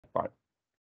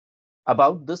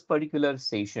About this particular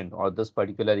session or this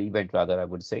particular event, rather, I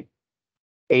would say,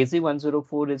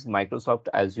 AZ-104 is Microsoft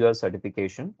Azure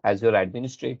certification, Azure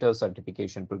Administrator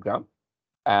certification program.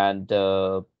 And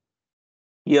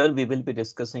here we will be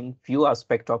discussing few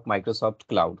aspects of Microsoft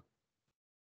Cloud,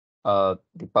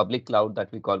 the public cloud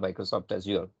that we call Microsoft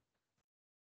Azure.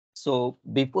 So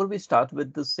before we start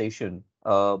with this session,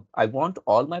 I want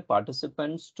all my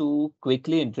participants to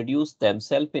quickly introduce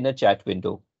themselves in a chat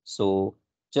window. So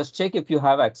just check if you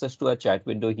have access to a chat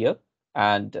window here.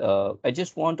 And I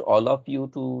just want all of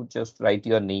you to just write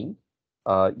your name,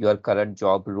 your current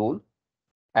job role,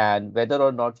 and whether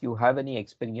or not you have any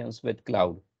experience with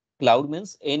cloud. Cloud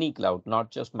means any cloud,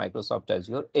 not just Microsoft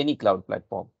Azure, any cloud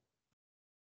platform.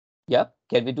 Yeah,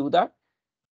 can we do that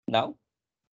now?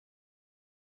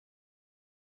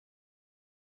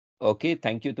 Okay,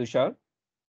 thank you, Tushar.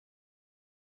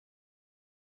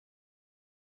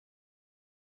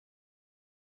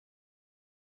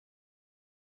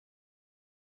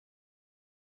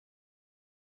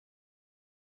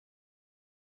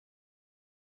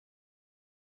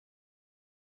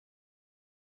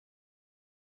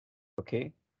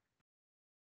 Okay,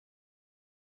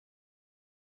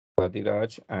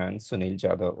 Vadiraj and Sunil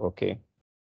Jadhav. Okay.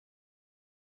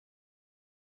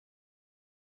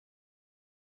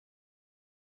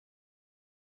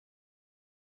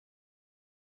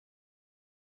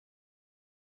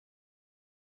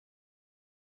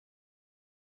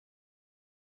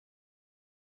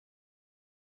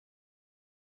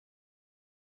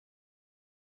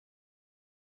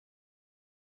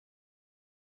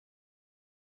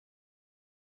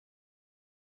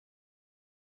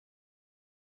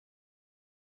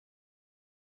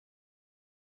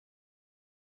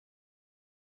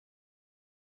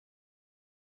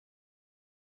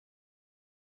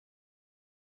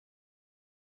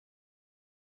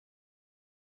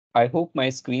 I hope my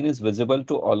screen is visible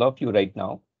to all of you right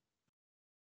now.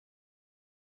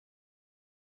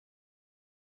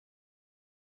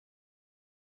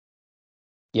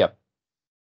 Yep,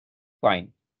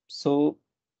 fine. So,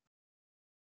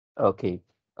 okay,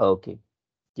 okay,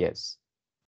 yes.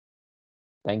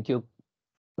 Thank you,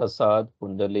 Prasad,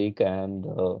 Pundalik, and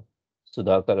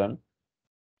Sudhakaran,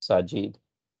 Sajid,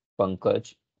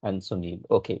 Pankaj, and Sunil.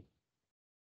 Okay,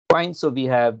 fine. So we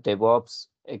have DevOps,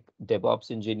 DevOps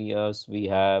engineers, we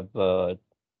have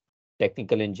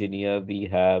technical engineer, we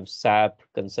have SAP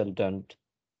consultant,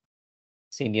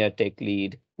 senior tech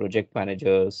lead, project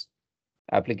managers,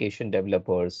 application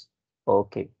developers.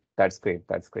 Okay, that's great.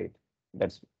 That's great.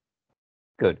 That's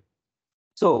good.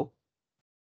 So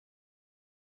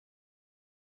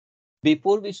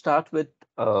before we start with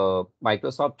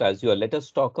Microsoft Azure, let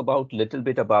us talk about little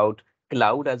bit about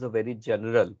cloud as a very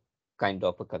general kind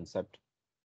of a concept.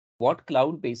 What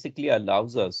cloud basically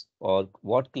allows us, or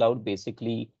what cloud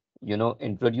basically,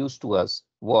 introduced to us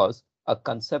was a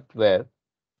concept where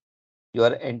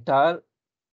your entire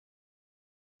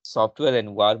software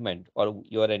environment or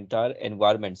your entire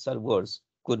environment servers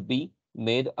could be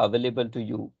made available to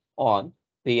you on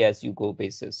pay-as-you-go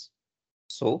basis.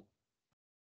 So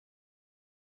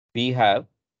we have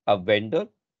a vendor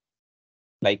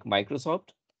like Microsoft,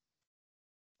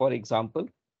 for example,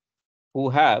 who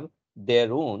have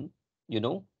their own,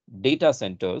 data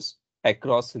centers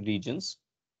across regions,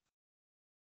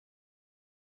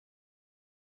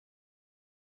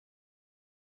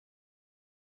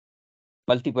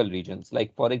 multiple regions.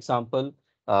 Like, for example,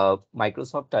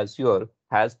 Microsoft Azure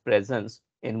has presence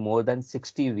in more than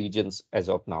 60 regions as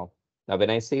of now. Now, when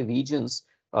I say regions,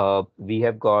 we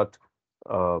have got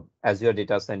Azure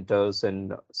data centers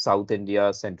in South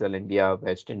India, Central India,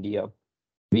 West India.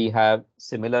 We have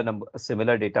similar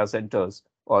data centers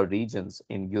or regions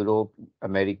in Europe,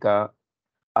 America,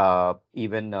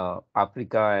 even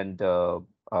Africa and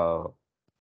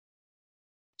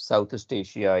Southeast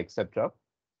Asia, etc.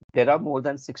 There are more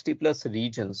than 60 plus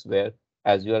regions where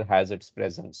Azure has its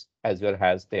presence, Azure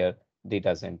has their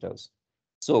data centers.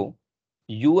 So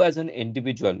you as an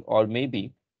individual, or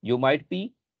maybe you might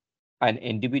be an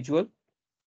individual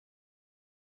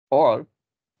or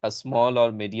a small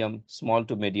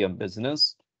to medium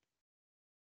business,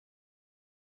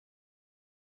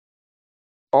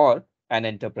 or an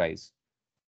enterprise.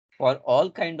 For all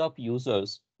kind of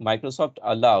users, Microsoft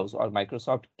allows or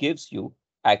Microsoft gives you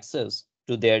access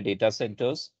to their data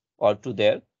centers or to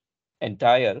their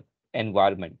entire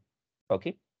environment.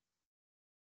 Okay,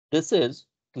 this is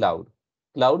cloud.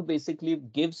 Cloud basically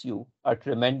gives you a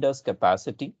tremendous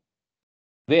capacity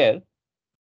where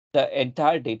the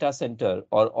entire data center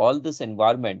or all this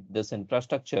environment, this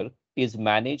infrastructure is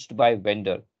managed by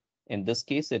vendor. In this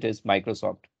case, it is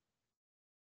Microsoft.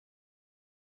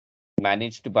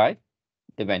 managed by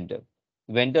the vendor.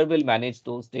 Vendor will manage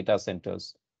those data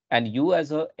centers, and you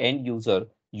as a end user,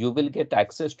 you will get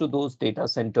access to those data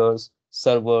centers,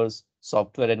 servers,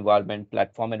 software environment,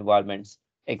 platform environments,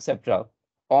 etc.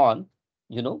 on,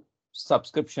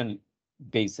 subscription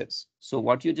basis. So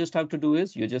what you just have to do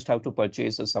is you just have to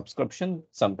purchase a subscription,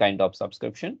 some kind of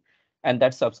subscription, and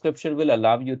that subscription will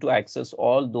allow you to access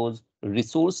all those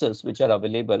resources which are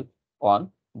available on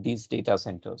these data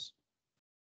centers.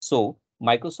 So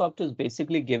Microsoft is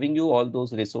basically giving you all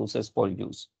those resources for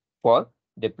use for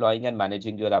deploying and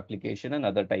managing your application and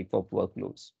other type of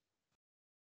workloads.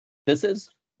 This is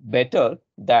better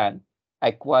than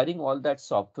acquiring all that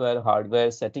software, hardware,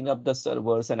 setting up the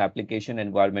servers and application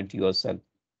environment yourself.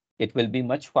 It will be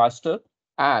much faster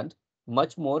and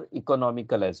much more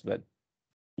economical as well.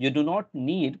 You do not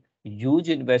need huge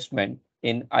investment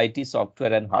in IT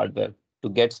software and hardware to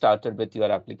get started with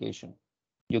your application.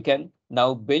 You can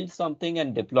now build something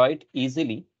and deploy it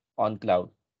easily on cloud.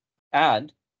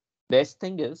 And best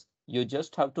thing is you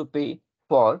just have to pay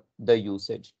for the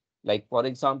usage. Like for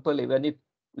example, even if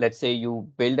let's say you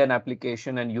build an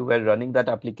application and you were running that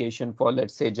application for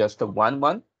let's say just a 1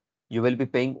 month, you will be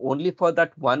paying only for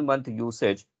that 1 month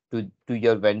usage to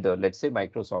your vendor, let's say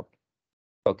Microsoft.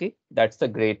 Okay, that's the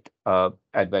great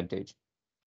advantage.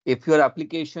 If your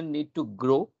application need to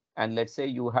grow, and let's say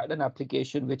you had an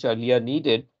application which earlier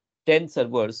needed 10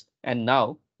 servers, and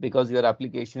now because your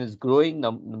application is growing,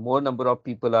 more number of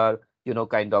people are,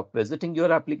 kind of visiting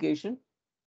your application,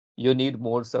 you need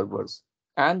more servers.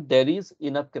 And there is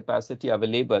enough capacity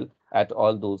available at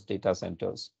all those data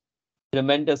centers.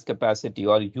 Tremendous capacity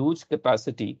or huge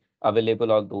capacity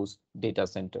available on those data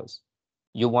centers.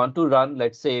 You want to run,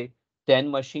 let's say,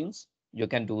 10 machines, you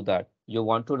can do that. You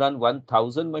want to run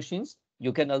 1,000 machines,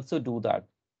 you can also do that.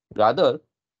 Rather,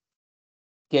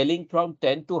 scaling from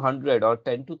 10 to 100 or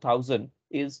 10 to 1,000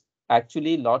 is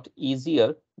actually a lot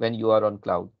easier when you are on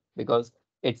cloud, because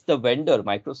it's the vendor,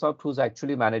 Microsoft, who's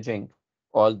actually managing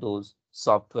all those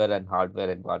software and hardware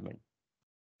environment,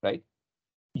 right?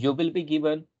 You will be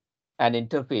given an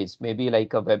interface, maybe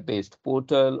like a web-based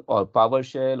portal or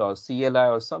PowerShell or CLI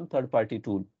or some third-party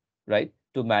tool, right,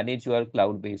 to manage your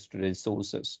cloud-based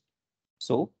resources.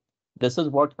 So this is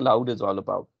what cloud is all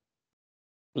about.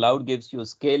 Cloud gives you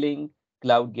scaling,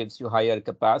 cloud gives you higher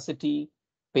capacity,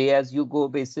 pay-as-you-go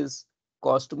basis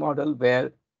cost model,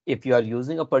 where if you are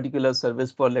using a particular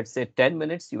service for, let's say, 10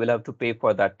 minutes, you will have to pay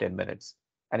for that 10 minutes.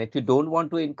 And if you don't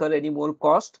want to incur any more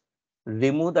cost,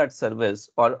 remove that service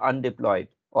or undeploy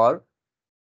it or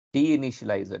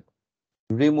deinitialize it,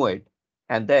 remove it,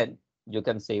 and then you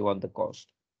can save on the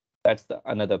cost. That's the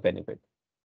another benefit.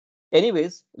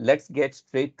 Anyways, let's get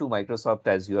straight to Microsoft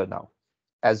Azure now.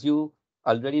 As you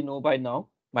already know by now,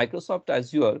 Microsoft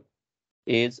Azure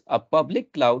is a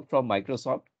public cloud from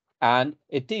Microsoft, and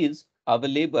it is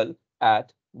available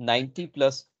at 60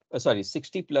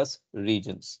 plus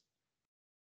regions.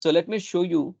 So let me show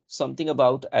you something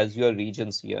about Azure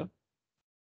regions here.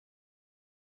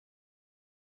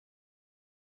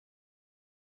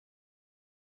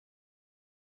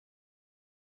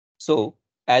 So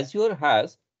Azure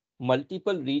has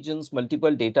multiple regions,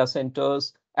 multiple data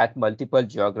centers at multiple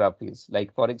geographies.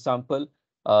 Like for example,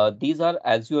 these are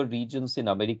Azure regions in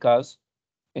Americas,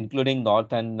 including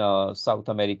North and South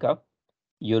America,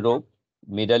 Europe,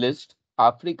 Middle East,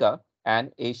 Africa,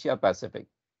 and Asia Pacific.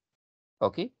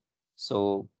 Okay,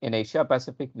 so in Asia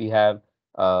Pacific, we have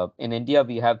in India,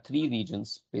 we have three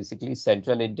regions, basically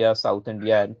Central India, South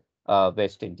India, and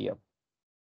West India.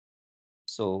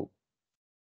 So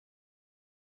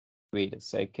wait a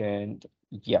second.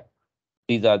 Yeah,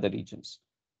 these are the regions.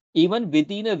 Even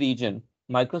within a region,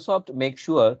 Microsoft makes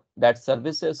sure that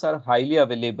services are highly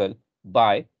available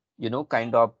by,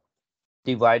 kind of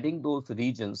dividing those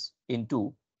regions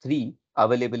into three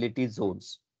availability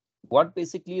zones. What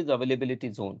basically is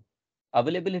availability zone?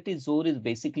 Availability zone is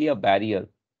basically a barrier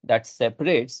that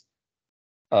separates,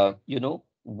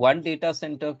 one data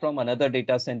center from another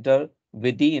data center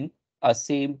within a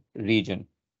same region.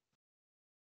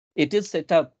 It is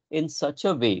set up in such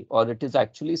a way, or it is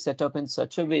actually set up in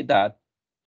such a way that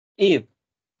if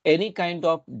any kind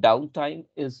of downtime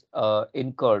is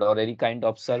incurred or any kind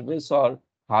of service or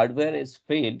hardware is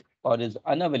failed or is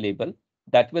unavailable,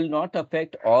 that will not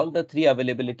affect all the three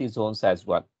availability zones as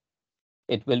well.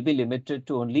 It will be limited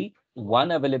to only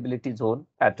one availability zone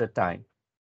at a time.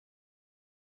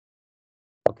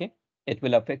 Okay, it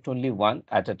will affect only one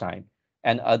at a time,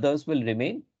 and others will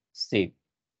remain safe.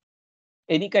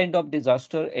 Any kind of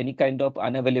disaster, any kind of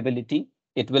unavailability,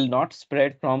 it will not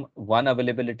spread from one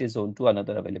availability zone to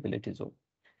another availability zone.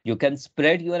 You can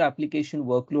spread your application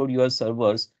workload, your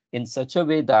servers in such a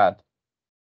way that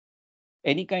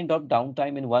any kind of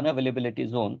downtime in one availability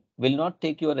zone will not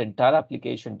take your entire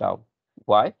application down.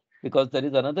 Why? Because there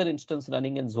is another instance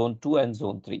running in zone 2 and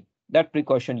zone 3. That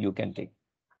precaution you can take.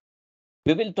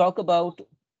 We will talk about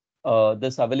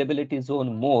this availability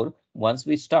zone more once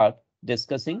we start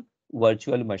discussing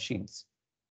virtual machines.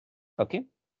 Okay.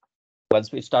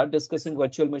 Once we start discussing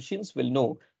virtual machines, we'll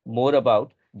know more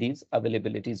about these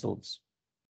availability zones.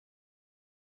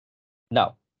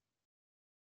 Now,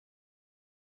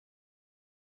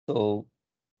 so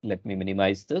let me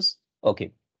minimize this.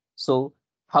 Okay. So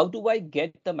how do I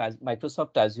get the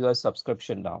Microsoft Azure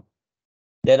subscription now?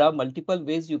 There are multiple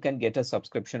ways you can get a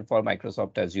subscription for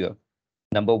Microsoft Azure.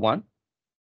 Number one,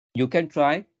 you can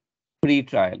try free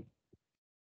trial.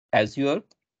 Azure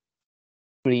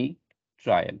free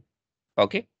trial.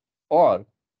 Okay. Or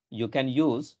you can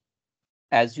use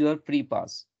Azure Free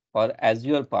Pass or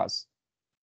Azure Pass.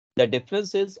 The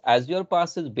difference is Azure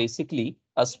Pass is basically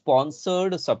a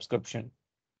sponsored subscription.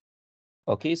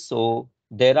 Okay, so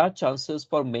there are chances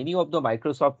for many of the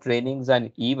Microsoft trainings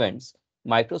and events.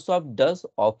 Microsoft does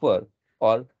offer,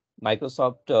 or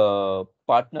Microsoft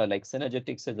partner like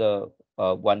Synergetics is a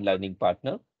one learning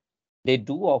partner. They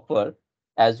do offer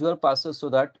Azure passes so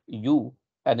that you,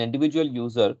 an individual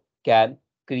user, can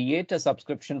create a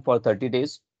subscription for 30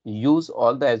 days, use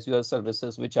all the Azure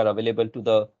services which are available to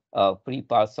the free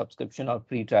pass subscription or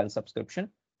free trial subscription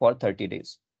for 30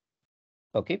 days.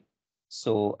 Okay,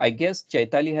 so I guess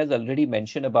Chaitali has already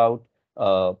mentioned about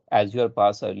Azure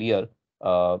Pass earlier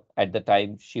at the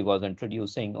time she was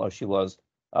introducing or she was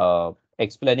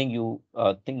explaining you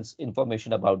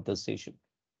information about this session.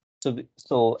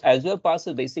 So Azure Pass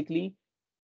is basically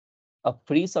a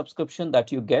free subscription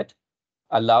that you get,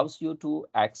 allows you to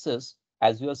access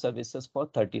Azure services for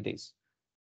 30 days.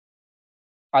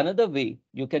 Another way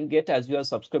you can get Azure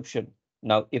subscription.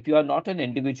 Now, if you are not an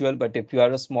individual, but if you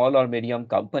are a small or medium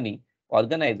company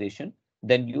organization,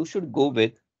 then you should go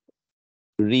with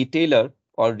retailer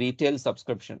or retail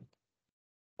subscription,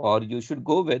 or you should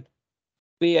go with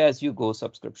pay as you go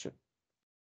subscription.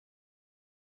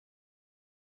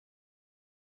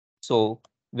 So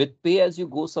with pay as you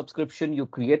go subscription, you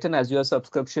create an Azure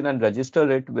subscription and register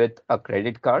it with a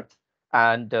credit card.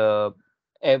 And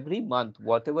every month,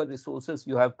 whatever resources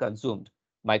you have consumed,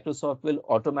 Microsoft will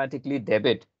automatically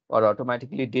debit or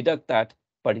automatically deduct that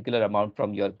particular amount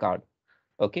from your card.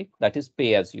 Okay, that is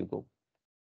pay as you go.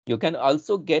 You can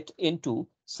also get into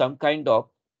some kind of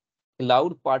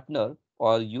cloud partner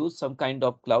or use some kind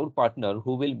of cloud partner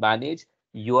who will manage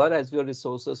your Azure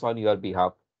resources on your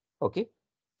behalf. Okay,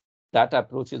 that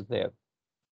approach is there.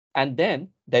 And then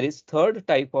there is third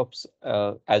type of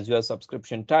Azure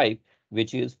subscription type,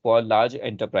 which is for large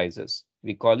enterprises.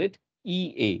 We call it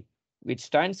EA, which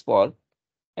stands for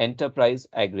Enterprise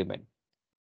Agreement.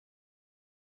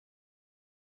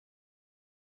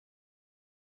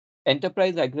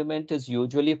 Enterprise Agreement is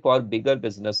usually for bigger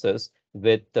businesses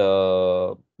with,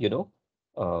 bigger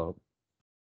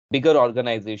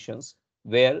organizations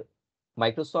where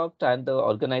Microsoft and the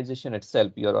organization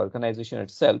itself, your organization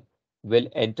itself, will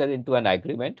enter into an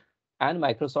agreement and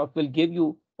Microsoft will give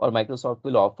you or Microsoft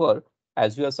will offer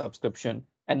Azure subscription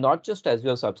and not just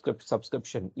Azure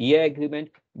subscription. EA agreement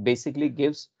basically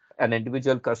gives an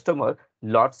individual customer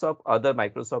lots of other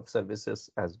Microsoft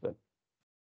services as well.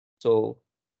 So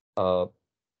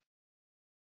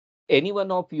any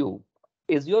one of you,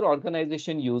 is your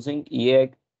organization using EA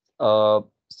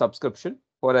subscription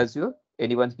for Azure?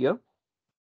 Anyone here?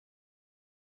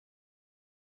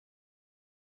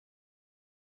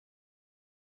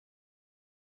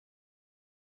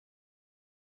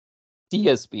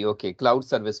 CSP, okay, cloud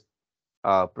service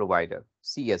provider,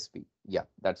 CSP. Yeah,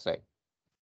 that's right.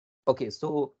 Okay,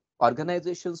 so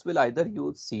organizations will either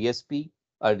use CSP,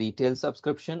 a retail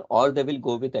subscription, or they will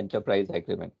go with enterprise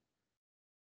agreement.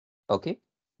 Okay,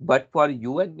 but for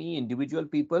you and me, individual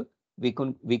people, we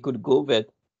could go with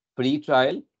free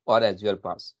trial or Azure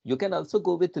Pass. You can also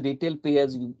go with retail pay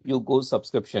as you go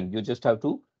subscription. You just have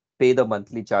to pay the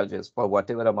monthly charges for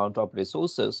whatever amount of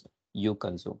resources you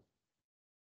consume.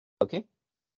 Okay.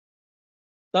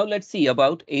 Now let's see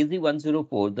about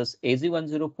AZ-104. This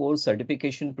AZ-104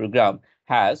 certification program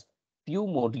has few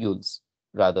modules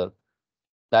rather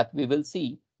that we will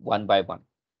see one by one.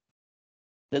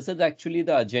 This is actually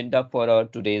the agenda for our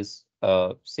today's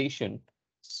session.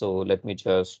 So let me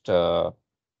just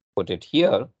put it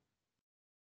here.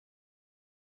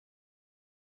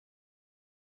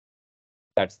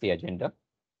 That's the agenda.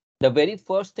 The very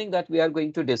first thing that we are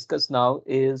going to discuss now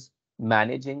is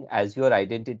managing Azure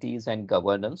identities and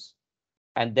governance.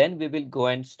 And then we will go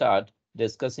and start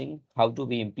discussing how do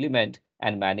we implement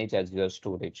and manage Azure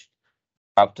storage.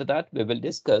 After that, we will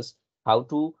discuss how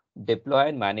to deploy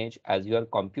and manage Azure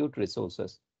compute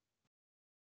resources.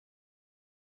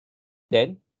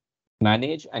 Then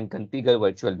manage and configure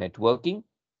virtual networking,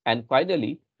 and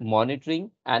finally,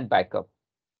 monitoring and backup.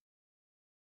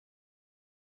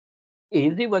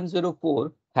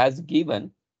 AZ-104 has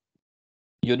given,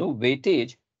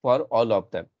 weightage for all of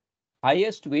them.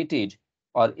 Highest weightage,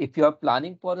 or if you are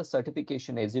planning for a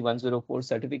certification, AZ-104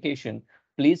 certification,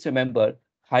 please remember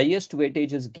highest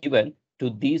weightage is given to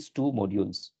these two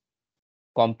modules,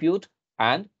 compute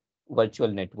and virtual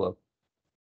network.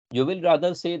 You will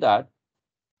rather say that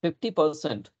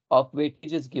 50% of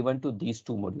weightage is given to these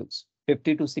two modules,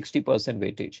 50 to 60%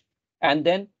 weightage. And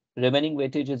then remaining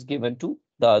weightage is given to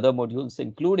the other modules,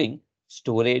 including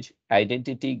storage,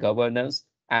 identity, governance,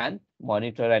 and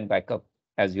monitor and backup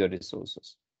as your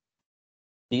resources.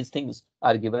 These things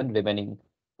are given remaining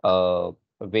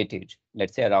weightage,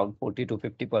 let's say around 40 to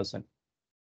 50%.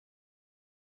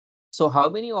 So how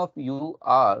many of you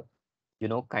are,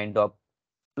 kind of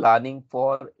planning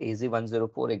for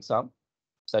AZ-104 exam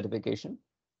certification?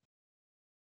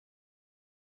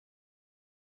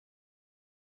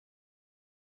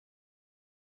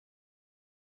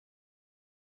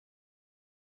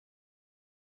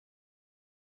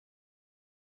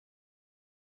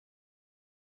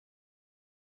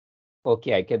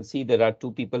 Okay, I can see there are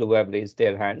two people who have raised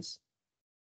their hands.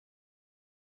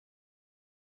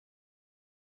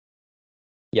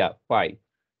 Yeah, 5.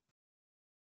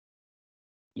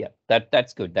 Yeah,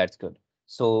 that's good. That's good.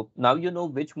 So now you know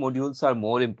which modules are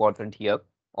more important here,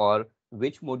 or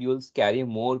which modules carry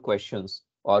more questions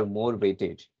or more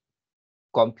weightage.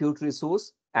 Compute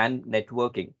resource and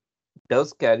networking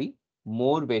does carry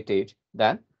more weightage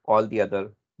than all the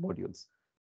other modules.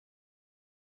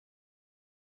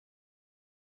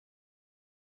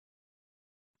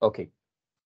 Okay,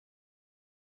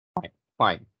 fine,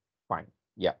 fine, fine.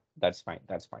 Yeah, that's fine.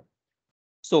 That's fine.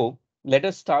 So let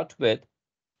us start with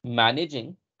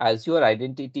managing Azure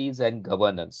identities and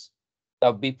governance.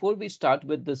 Now, before we start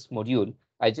with this module,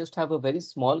 I just have a very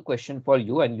small question for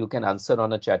you, and you can answer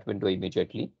on a chat window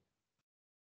immediately.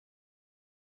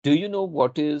 Do you know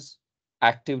what is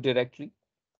Active Directory?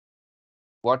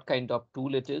 What kind of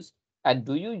tool it is? And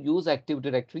do you use Active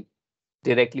Directory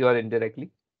directly or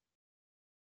indirectly?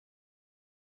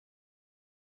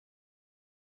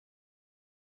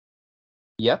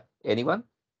 Yeah, anyone?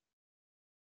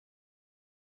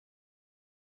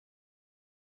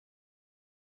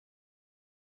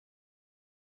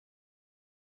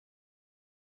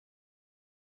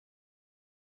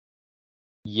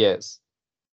 Yes.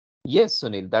 Yes,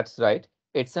 Sunil, that's right.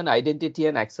 It's an identity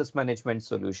and access management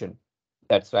solution.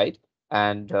 That's right.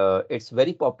 And it's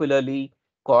very popularly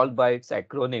called by its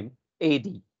acronym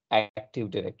AD, Active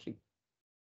Directory.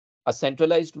 A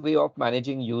centralized way of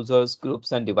managing users,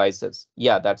 groups, and devices.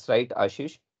 Yeah, that's right,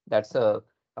 Ashish. That's a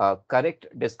correct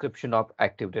description of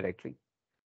Active Directory.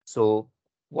 So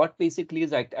what basically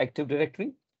is Active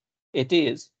Directory? It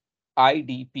is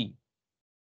IDP.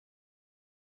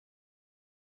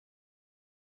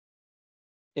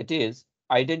 It is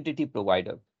identity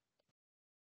provider.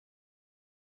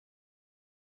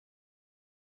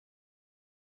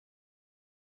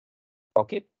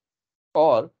 Okay.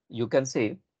 Or you can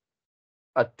say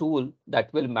a tool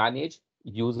that will manage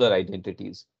user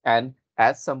identities. And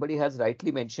as somebody has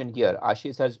rightly mentioned here,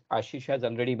 Ashish has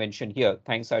already mentioned here.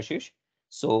 Thanks, Ashish.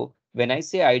 So when I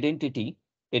say identity,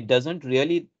 it doesn't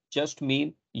really just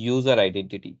mean user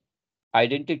identity.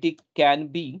 Identity can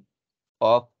be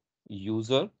of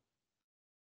user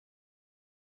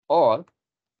or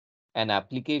an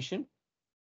application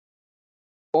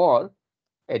or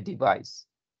a device.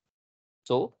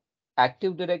 So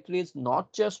Active Directory is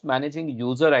not just managing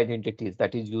user identities,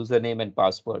 that is username and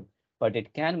password, but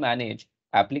it can manage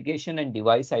application and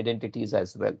device identities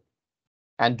as well.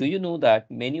 And do you know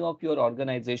that many of your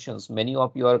organizations, many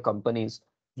of your companies,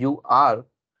 you are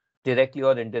directly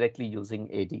or indirectly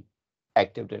using AD,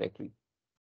 Active Directory.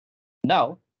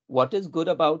 Now, what is good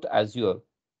about Azure?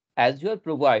 Azure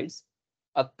provides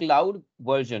a cloud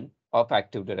version of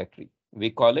Active Directory. We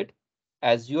call it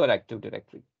Azure Active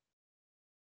Directory.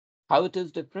 How it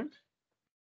is different?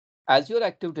 Azure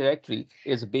Active Directory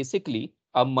is basically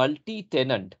a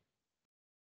multi-tenant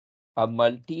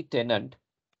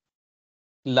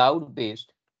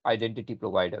cloud-based identity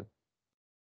provider.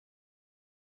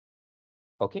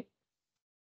 Okay,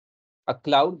 a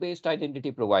cloud-based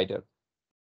identity provider.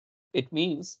 It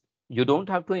means you don't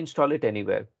have to install it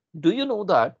anywhere. Do you know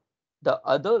that the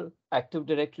other Active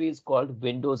Directory is called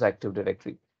Windows Active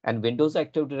Directory? and Windows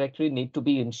Active Directory need to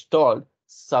be installed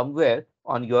somewhere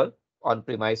on your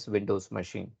on-premise Windows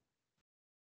machine.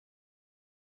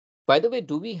 By the way,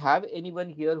 do we have anyone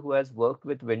here who has worked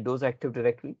with Windows Active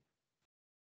Directory?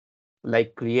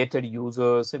 Like created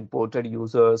users, imported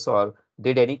users, or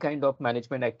did any kind of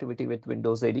management activity with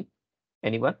Windows AD?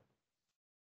 Anyone?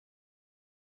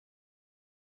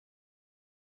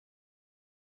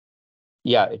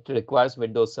 Yeah, it requires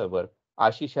Windows Server.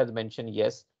 Ashish has mentioned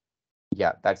yes.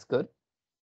 Yeah, that's good.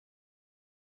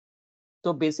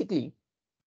 So basically,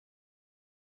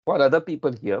 for other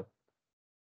people here,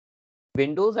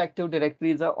 Windows Active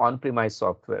Directory is a on-premise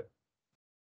software.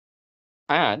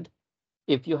 And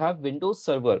if you have Windows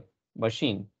Server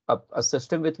machine, a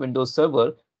system with Windows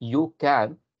Server, you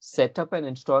can set up and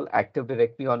install Active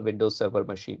Directory on Windows Server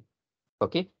machine.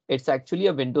 Okay, it's actually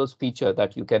a Windows feature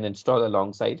that you can install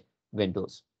alongside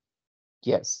Windows.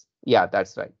 Yes, yeah,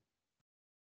 that's right.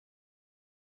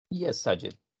 Yes,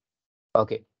 Sajid.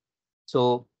 Okay,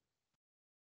 so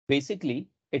basically,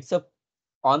 it's a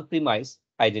on-premise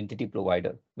identity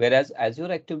provider, whereas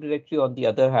Azure Active Directory, on the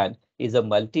other hand, is a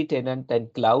multi-tenant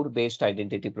and cloud-based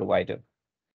identity provider.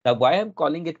 Now, why I'm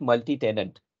calling it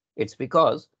multi-tenant? It's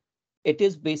because it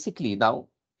is basically now,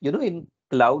 in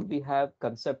cloud, we have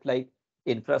concept like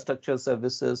infrastructure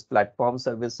services, platform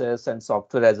services, and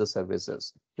software as a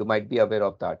services. You might be aware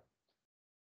of that.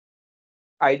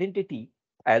 Identity,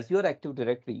 Azure Active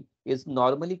Directory, is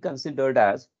normally considered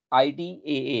as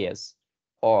IDaaS,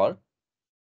 or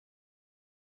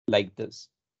like this,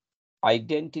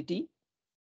 identity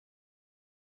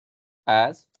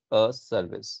as a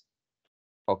service.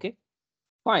 Okay,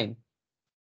 fine.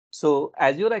 So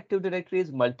Azure Active Directory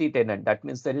is multi-tenant. That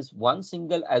means there is one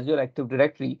single Azure Active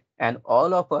Directory and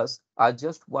all of us are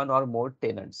just one or more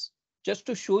tenants. Just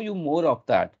to show you more of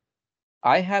that,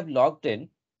 I have logged in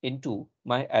into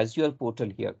my Azure portal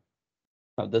here.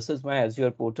 Now this is my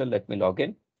Azure portal. Let me log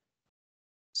in.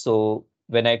 So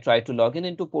when I try to log in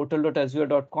into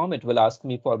portal.azure.com, it will ask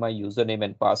me for my username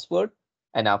and password.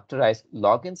 And after I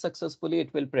log in successfully,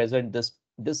 it will present this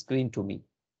screen to me.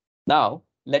 Now,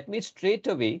 let me straight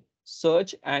away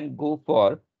search and go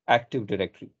for Active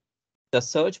Directory. The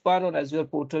search bar on Azure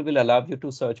portal will allow you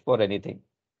to search for anything.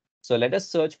 So let us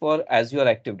search for Azure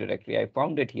Active Directory. I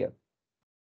found it here.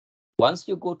 Once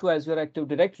you go to Azure Active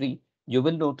Directory, you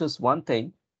will notice one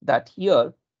thing, that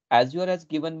here Azure has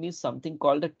given me something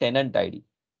called a tenant ID.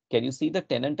 Can you see the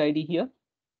tenant ID here?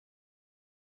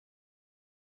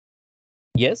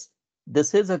 Yes,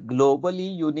 this is a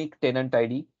globally unique tenant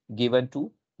ID given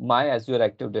to my Azure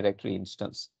Active Directory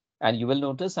instance. And you will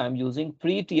notice I'm using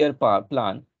free tier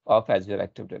plan of Azure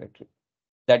Active Directory.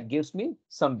 That gives me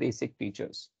some basic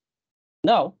features.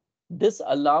 Now, this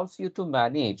allows you to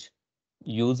manage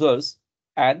users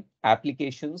and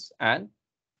applications and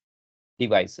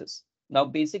devices. Now,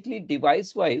 basically,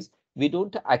 device-wise, we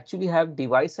don't actually have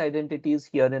device identities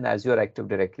here in Azure Active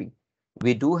Directory.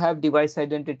 We do have device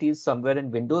identities somewhere in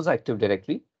Windows Active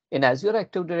Directory. In Azure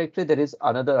Active Directory, there is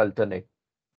another alternate.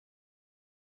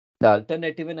 The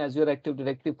alternative in Azure Active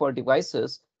Directory for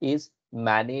devices is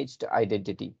managed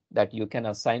identity that you can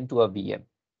assign to a VM.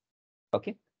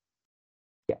 Okay.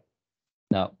 Yeah.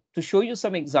 Now, to show you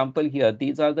some example here,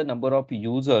 these are the number of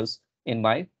users in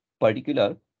my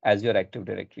particular Azure Active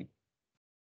Directory.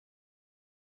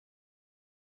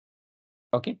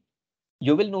 Okay.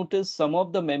 You will notice some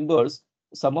of the members,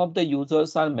 some of the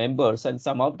users are members and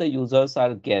some of the users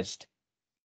are guests.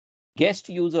 Guest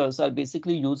users are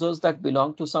basically users that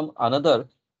belong to some another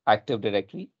Active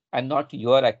Directory and not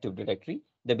your Active Directory.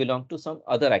 They belong to some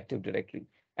other Active Directory.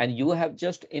 And you have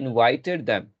just invited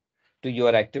them to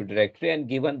your Active Directory and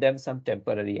given them some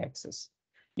temporary access.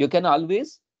 You can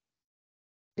always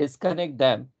disconnect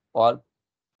them or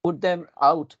put them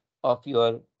out of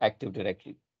your Active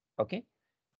Directory. Okay.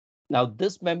 Now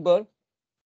this member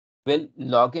will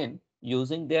log in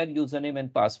using their username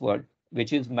and password,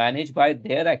 which is managed by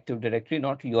their Active Directory,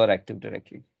 not your Active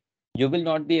Directory. You will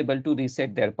not be able to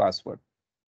reset their password,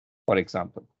 for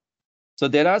example. So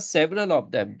there are several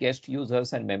of them, guest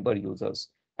users and member users.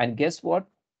 And guess what?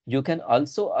 You can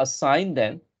also assign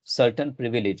them certain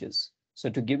privileges. So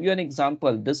to give you an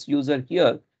example, this user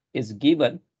here is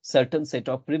given certain set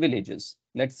of privileges.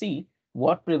 Let's see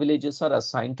what privileges are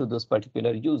assigned to this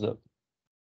particular user.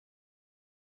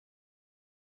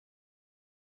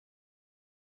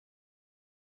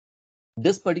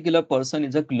 This particular person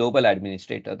is a global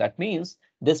administrator. That means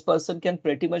this person can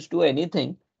pretty much do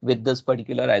anything with this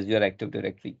particular Azure Active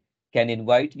Directory. Can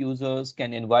invite users,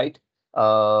 can invite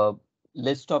a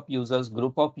list of users,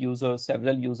 group of users,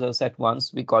 several users at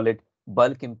once. We call it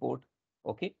bulk import.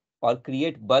 Okay. or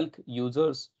create bulk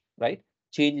users, right?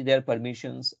 Change their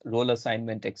permissions, role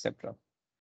assignment, etc.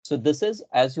 So this is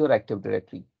Azure Active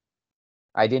Directory,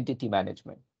 identity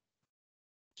management.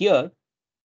 Here,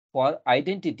 for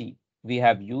identity, we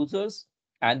have users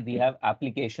and we have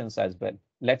applications as well.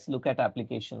 Let's look at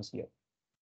applications here.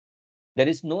 There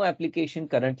is no application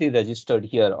currently registered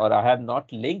here, or I have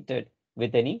not linked it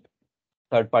with any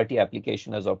third-party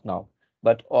application as of now.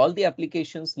 But all the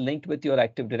applications linked with your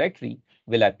Active Directory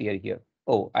will appear here.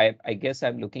 Oh, I guess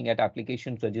I'm looking at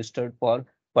applications registered for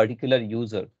particular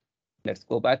user. Let's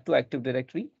go back to Active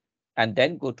Directory and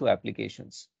then go to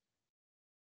applications.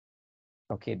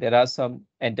 Okay, there are some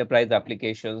enterprise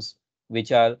applications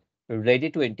which are ready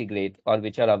to integrate or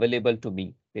which are available to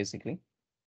me, basically.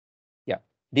 Yeah,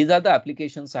 these are the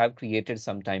applications I have created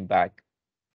some time back.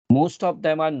 Most of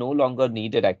them are no longer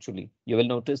needed, actually. You will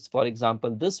notice, for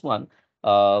example, this one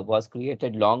was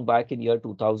created long back in year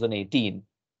 2018,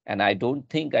 and I don't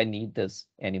think I need this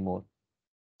anymore.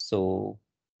 So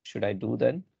should I do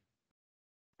then?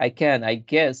 I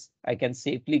guess I can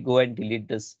safely go and delete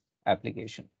this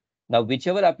application. Now,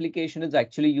 whichever application is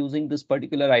actually using this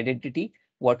particular identity,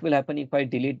 what will happen if I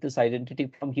delete this identity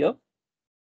from here?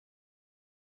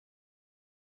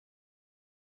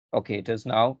 Okay, it is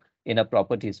now in a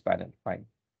properties panel. Fine.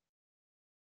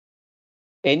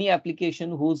 Any application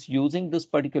who's using this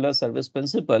particular service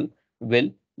principal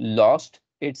will lost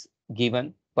its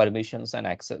given permissions and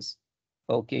access.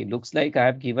 Okay, looks like I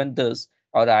have given this,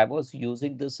 or I was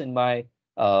using this in my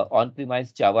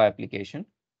on-premise Java application,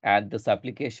 and this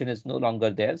application is no longer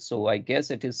there. So I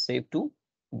guess it is safe to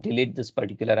delete this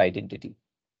particular identity.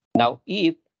 Now,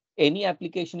 if any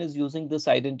application is using this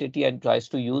identity and tries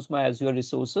to use my Azure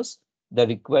resources, the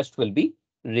request will be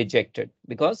rejected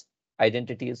because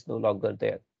identity is no longer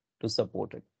there to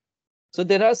support it. So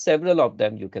there are several of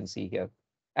them you can see here.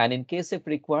 And in case if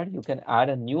required, you can add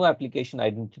a new application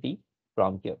identity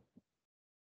from here.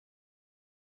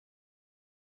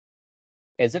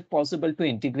 Is it possible to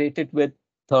integrate it with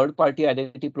third-party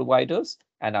identity providers?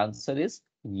 And answer is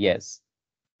yes.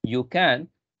 You can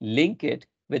link it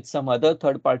with some other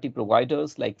third-party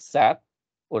providers like SAP,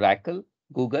 Oracle,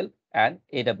 Google, and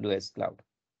AWS Cloud.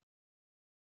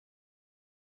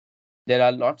 There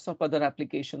are lots of other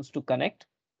applications to connect,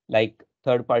 like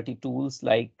third-party tools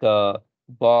like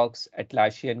Box,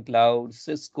 Atlassian Cloud,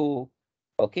 Cisco,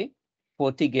 okay,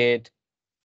 FortiGate,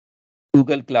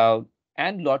 Google Cloud,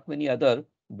 and lot many other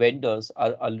vendors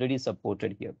are already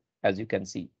supported here, as you can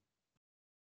see.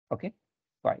 Okay,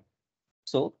 fine.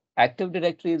 So Active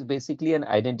Directory is basically an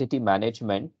identity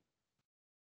management.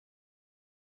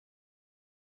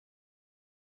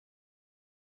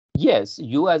 Yes,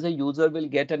 you as a user will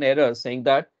get an error saying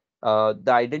that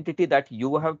the identity that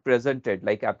you have presented,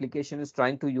 like application is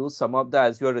trying to use some of the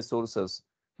Azure resources,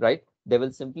 right? They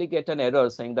will simply get an error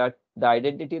saying that the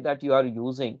identity that you are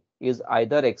using is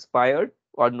either expired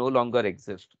or no longer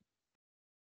exists.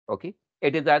 Okay,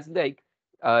 it is as like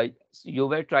uh, you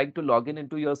were trying to log in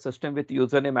into your system with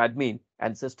username admin,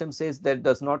 and system says there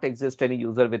does not exist any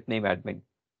user with name admin.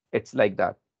 It's like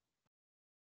that.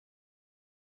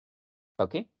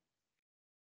 Okay.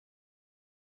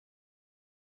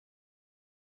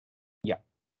 Yeah.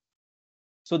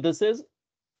 So this is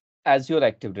Azure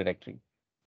Active Directory.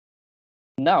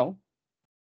 Now,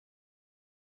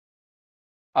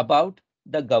 about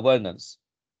the governance.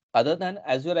 Other than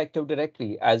Azure Active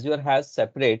Directory, Azure has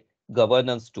separate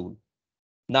governance tool.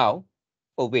 Now,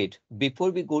 oh wait,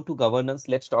 before we go to governance,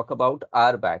 let's talk about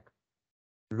RBAC,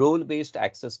 role-based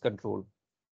access control.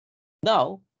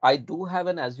 Now, I do have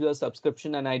an Azure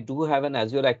subscription and I do have an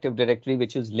Azure Active Directory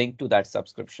which is linked to that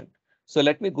subscription. So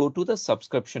let me go to the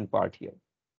subscription part here.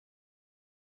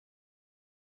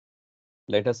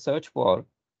 Let us search for,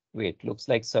 wait, looks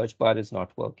like search bar is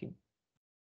not working.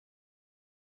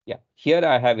 Yeah, here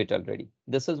I have it already.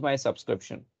 This is my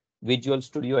subscription, Visual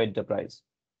Studio Enterprise.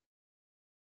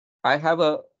 I have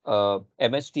a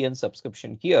MSTN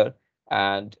subscription here,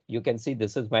 and you can see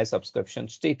this is my subscription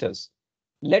status.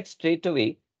 Let's straight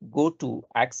away go to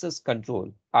Access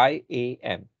Control,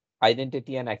 IAM,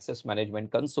 Identity and Access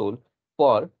Management Console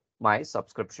for my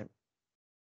subscription.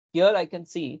 Here I can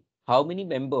see how many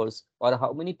members or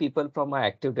how many people from my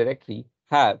Active Directory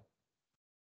have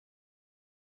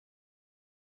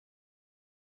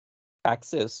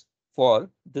access for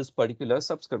this particular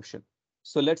subscription.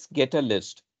 So let's get a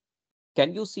list.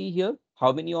 Can you see here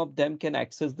how many of them can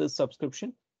access this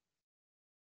subscription?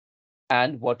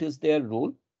 And what is their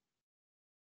role?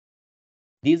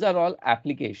 These are all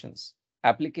applications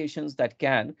that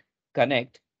can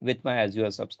connect with my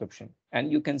Azure subscription.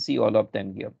 And you can see all of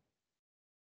them here.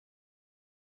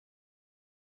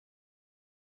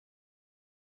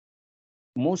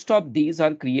 Most of these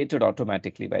are created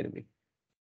automatically, by the way.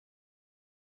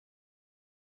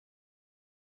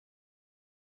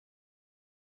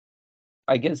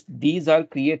 I guess these are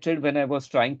created when I was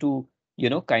trying to,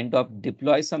 kind of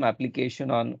deploy some application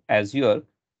on Azure,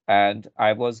 and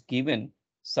I was given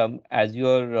some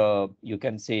Azure, you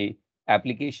can say,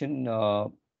 application uh,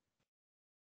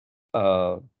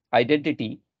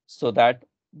 identity so that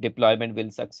deployment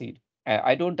will succeed.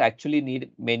 I don't actually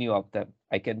need many of them.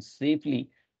 I can safely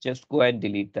just go and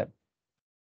delete them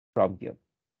from here,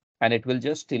 and it will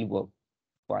just still work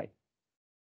fine.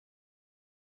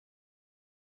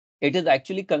 It is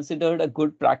actually considered a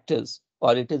good practice,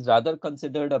 or it is rather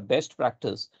considered a best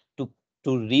practice to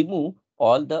remove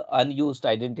all the unused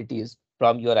identities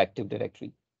from your Active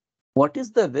Directory. What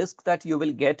is the risk that you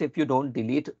will get if you don't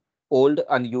delete old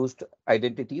unused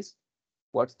identities?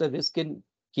 What's the risk in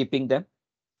keeping them?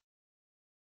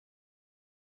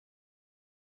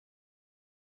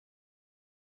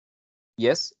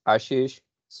 Yes, Ashish,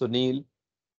 Sunil,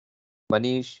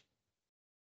 Manish,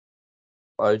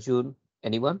 Arjun,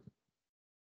 anyone?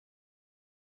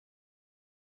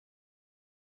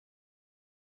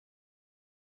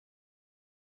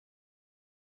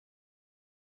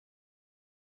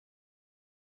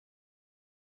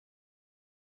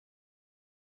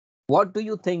 What do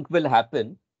you think will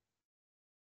happen?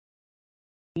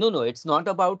 No, it's not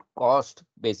about cost,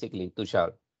 basically,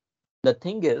 Tushar. The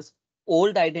thing is,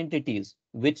 old identities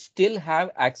which still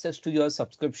have access to your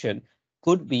subscription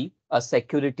could be a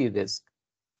security risk.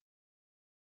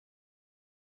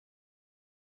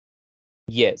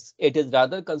 Yes, it is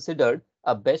rather considered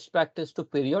a best practice to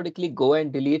periodically go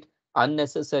and delete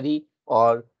unnecessary,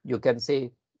 or you can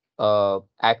say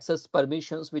access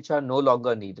permissions which are no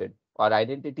longer needed, or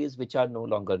identities which are no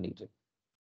longer needed.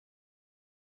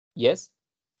 Yes,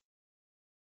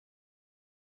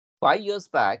 5 years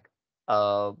back,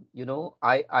 I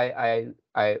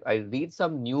read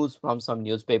some news from some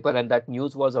newspaper, and that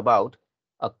news was about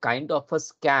a kind of a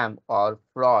scam or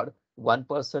fraud one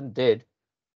person did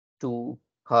to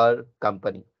her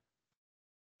company.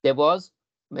 There was,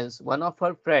 means one of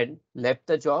her friend left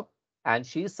the job, and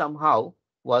she somehow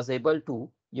was able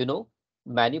to,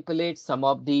 manipulate some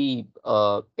of the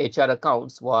HR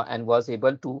accounts and was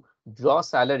able to draw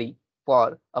salary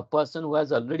for a person who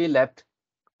has already left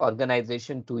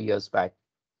organization 2 years back.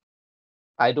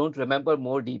 I don't remember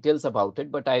more details about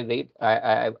it, but I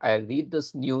read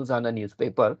this news on a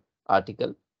newspaper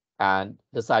article, and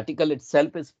this article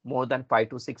itself is more than 5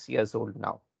 to 6 years old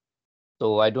now.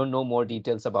 So I don't know more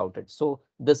details about it. So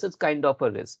this is kind of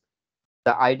a risk.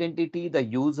 The identity, the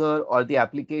user or the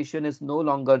application is no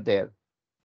longer there,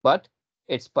 but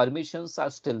its permissions are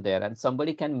still there, and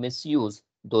somebody can misuse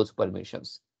those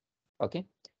permissions. Okay,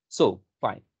 so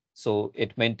fine. So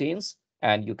it maintains,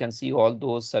 and you can see all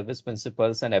those service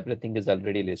principals and everything is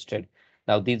already listed.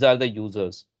 Now these are the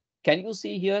users. Can you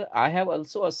see here? I have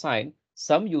also assigned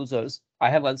some users. I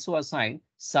have also assigned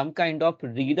some kind of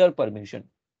reader permission.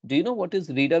 Do you know what is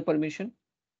reader permission?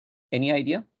 Any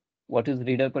idea? What is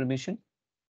reader permission?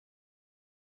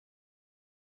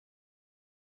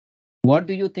 What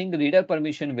do you think reader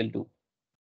permission will do?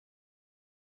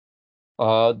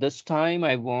 This time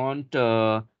I want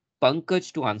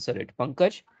Pankaj to answer it.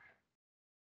 Pankaj?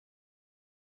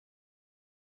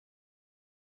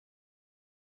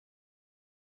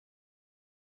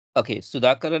 Okay,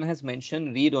 Sudhakaran has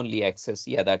mentioned read-only access.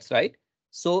 Yeah, that's right.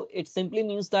 So it simply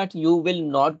means that you will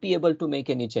not be able to make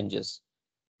any changes.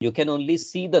 You can only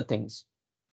see the things.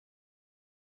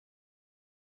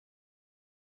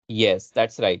 Yes,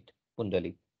 that's right,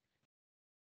 Kundali.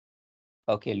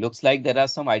 Okay, looks like there are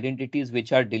some identities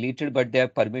which are deleted, but their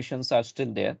permissions are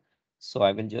still there. So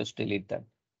I will just delete them.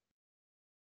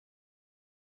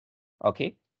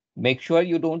 Okay, make sure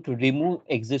you don't remove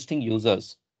existing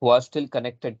users who are still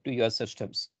connected to your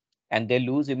systems, and they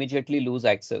immediately lose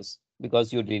access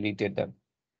because you deleted them.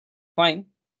 Fine.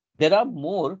 There are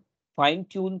more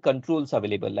fine-tuned controls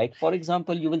available. Like, for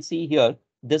example, you will see here,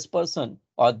 this person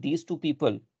or these two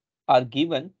people are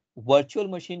given virtual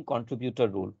machine contributor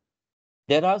role.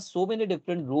 There are so many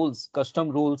different rules, custom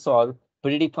rules or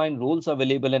predefined rules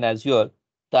available in Azure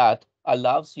that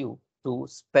allows you to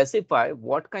specify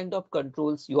what kind of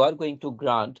controls you are going to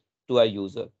grant to a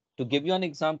user. To give you an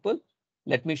example,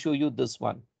 let me show you this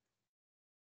one.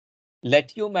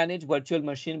 Let you manage virtual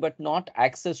machine, but not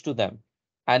access to them,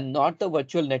 and not the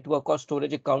virtual network or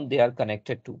storage account they are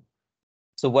connected to.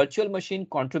 So virtual machine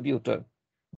contributor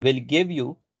will give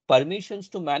you permissions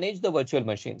to manage the virtual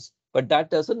machines, but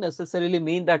that doesn't necessarily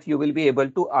mean that you will be able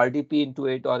to RDP into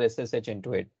it or SSH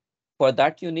into it. For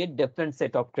that, you need different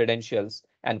set of credentials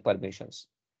and permissions.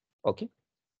 Okay.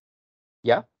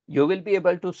 Yeah, you will be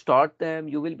able to start them,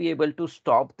 you will be able to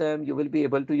stop them, you will be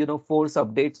able to, force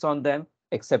updates on them,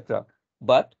 etc.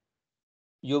 But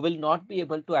you will not be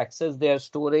able to access their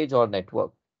storage or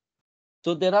network.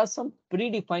 So there are some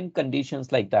predefined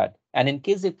conditions like that. And in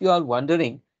case if you are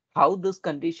wondering how these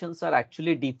conditions are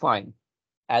actually defined,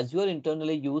 Azure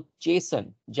internally use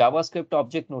JSON, JavaScript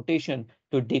object notation,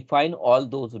 to define all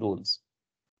those rules.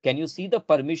 Can you see the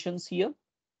permissions here?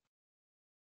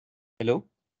 Hello?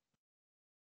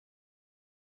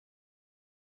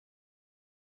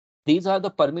 These are the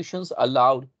permissions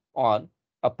allowed on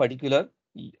a particular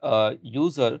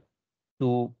user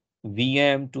to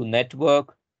VM, to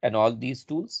network, and all these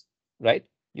tools, right?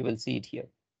 You will see it here.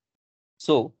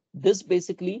 So this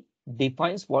basically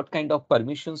defines what kind of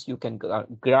permissions you can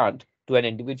grant to an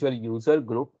individual user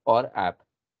group or app.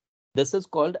 This is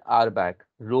called RBAC,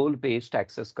 role-based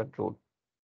access control.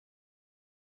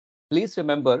 Please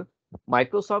remember,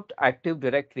 Microsoft Active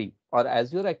Directory or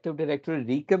Azure Active Directory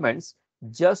recommends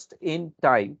just in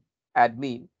time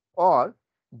admin or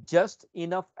just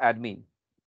enough admin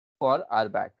for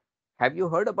RBAC. Have you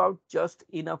heard about just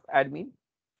enough admin?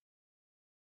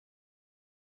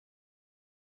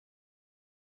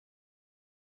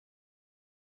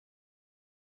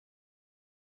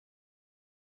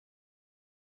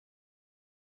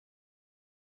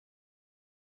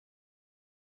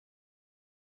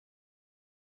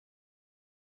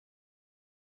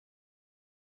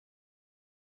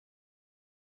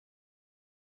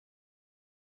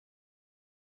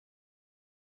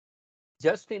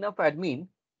 Just enough admin?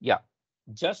 Yeah,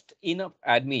 just enough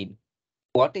admin.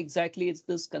 What exactly is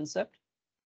this concept?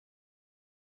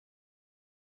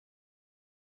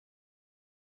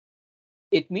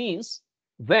 It means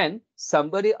when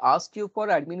somebody asks you for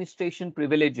administration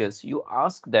privileges, you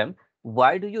ask them,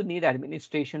 why do you need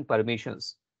administration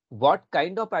permissions? What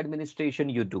kind of administration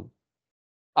you do?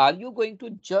 Are you going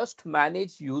to just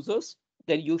manage users?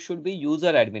 Then you should be user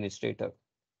administrator.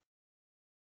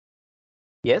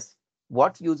 Yes.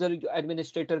 What user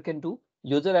administrator can do?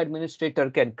 User administrator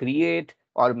can create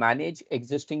or manage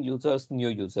existing users, new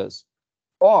users,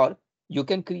 or you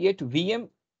can create VM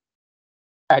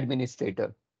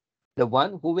administrator, the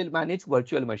one who will manage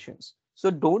virtual machines. So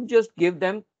don't just give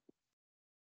them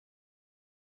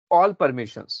all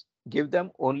permissions, give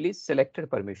them only selected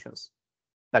permissions.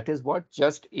 That is what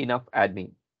just enough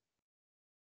admin.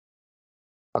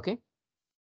 Okay.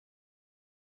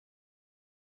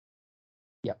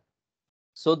 Yeah.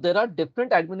 So there are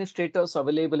different administrators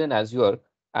available in Azure,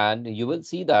 and you will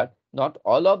see that not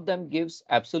all of them gives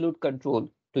absolute control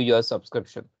to your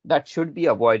subscription. That should be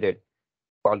avoided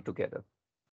altogether.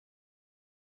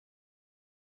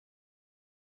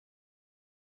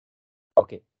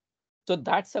 Okay. So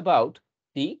that's about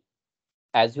the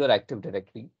Azure Active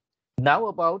Directory. Now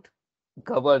about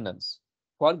governance.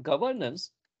 For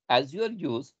governance, Azure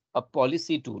use a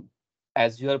policy tool,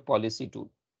 Azure Policy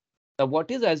Tool. Now,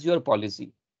 what is Azure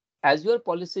Policy? Azure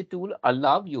Policy Tool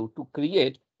allow you to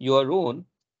create your own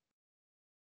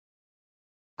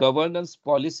governance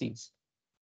policies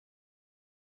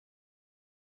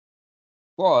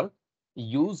for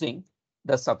using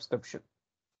the subscription.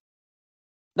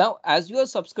 Now, Azure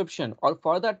subscription, or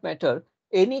for that matter,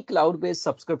 any cloud-based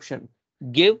subscription,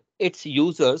 give its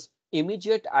users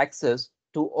immediate access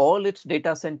to all its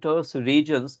data centers,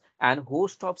 regions, and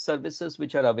host of services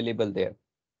which are available there.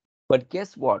 But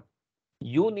guess what?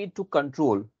 You need to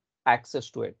control access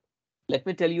to it. Let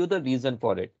me tell you the reason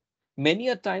for it. Many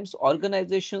a times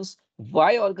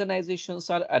why organizations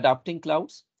are adopting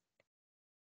clouds?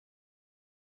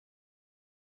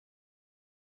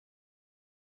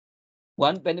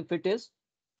 One benefit is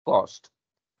cost.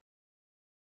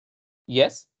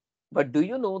 Yes, but do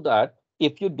you know that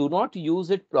if you do not use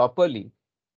it properly,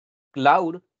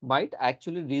 cloud might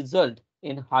actually result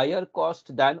in higher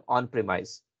cost than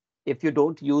on-premise if you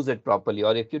don't use it properly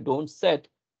or if you don't set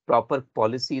proper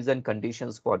policies and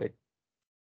conditions for it.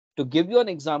 To give you an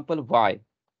example why,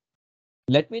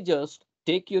 let me just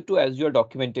take you to Azure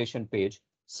documentation page.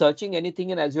 Searching anything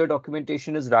in Azure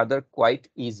documentation is rather quite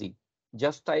easy.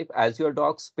 Just type Azure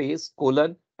Docs space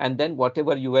colon and then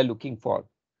whatever you are looking for.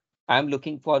 I'm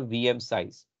looking for VM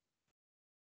size.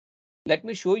 Let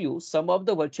me show you some of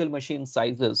the virtual machine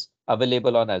sizes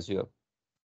available on Azure.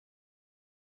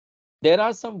 There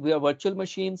are some virtual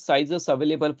machine sizes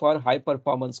available for high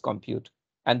performance compute,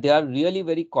 and they are really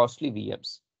very costly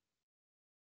VMs.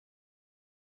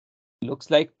 Looks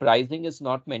like pricing is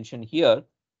not mentioned here.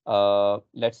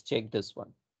 Let's check this one,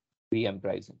 VM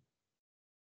pricing.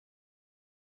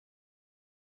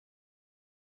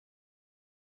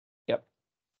 Yep.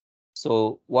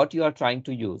 So what you are trying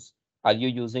to use? Are you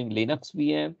using Linux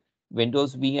VM,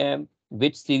 Windows VM,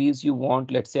 which series you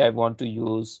want? Let's say I want to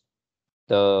use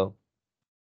the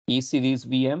E series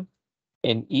VM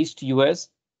in East US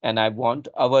and I want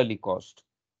hourly cost.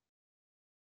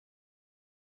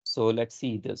 So let's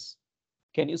see this.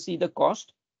 Can you see the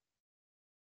cost?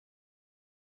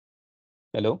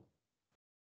 Hello.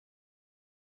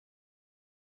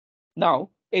 Now,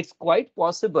 it's quite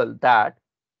possible that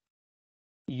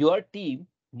your team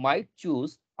might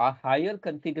choose a higher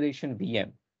configuration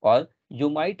VM, or you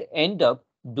might end up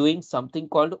doing something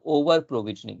called over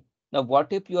provisioning. Now,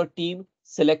 what if your team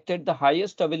selected the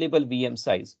highest available VM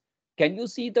size? Can you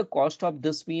see the cost of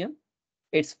this VM?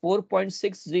 It's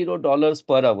 $4.60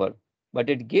 per hour, but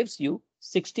it gives you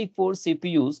 64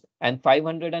 CPUs and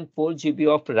 504 GB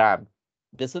of RAM.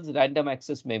 This is random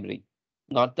access memory,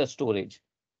 not the storage.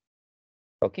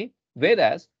 Okay.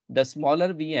 Whereas the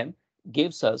smaller VM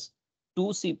gives us 2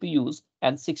 CPUs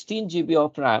and 16 GB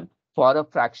of RAM for a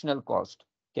fractional cost.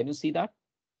 Can you see that?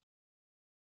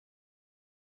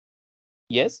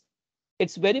 Yes,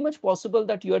 it's very much possible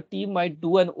that your team might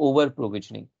do an over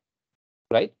provisioning,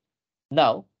 right?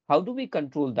 Now, how do we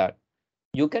control that?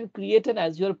 You can create an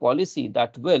Azure policy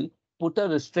that will put a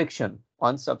restriction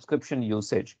on subscription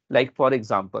usage. Like, for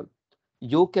example,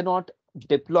 you cannot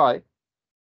deploy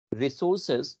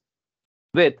resources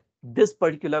with this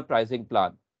particular pricing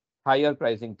plan, higher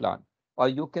pricing plan, or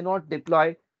you cannot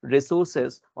deploy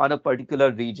resources on a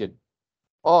particular region,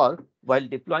 or while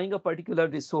deploying a particular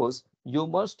resource, you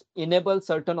must enable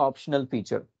certain optional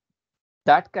feature.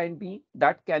 That can be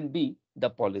the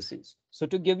policies. So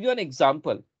to give you an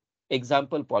example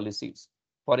policies.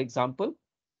 For example,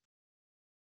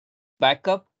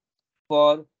 backup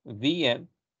for VM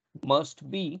must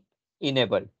be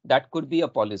enabled. That could be a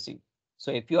policy.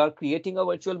 So if you are creating a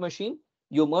virtual machine,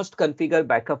 you must configure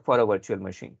backup for a virtual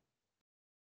machine.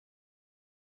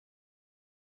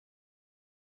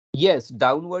 Yes,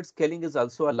 downward scaling is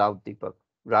also allowed, Deepak.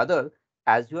 Rather,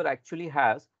 Azure actually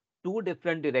has two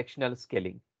different directional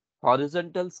scaling,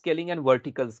 horizontal scaling and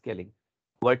vertical scaling.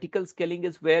 Vertical scaling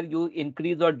is where you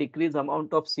increase or decrease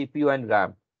amount of CPU and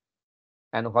RAM.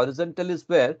 And horizontal is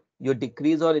where you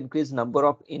decrease or increase number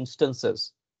of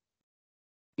instances.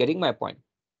 Getting my point?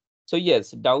 So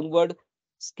yes, downward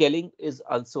scaling is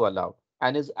also allowed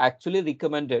and is actually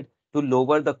recommended to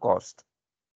lower the cost.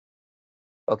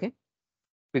 Okay,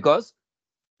 because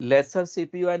lesser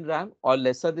CPU and RAM or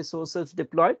lesser resources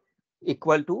deployed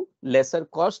equal to lesser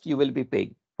cost you will be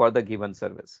paying for the given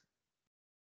service.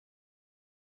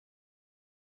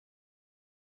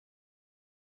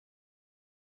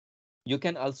 You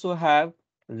can also have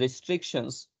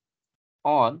restrictions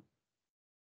on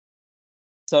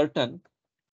certain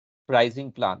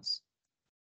pricing plans.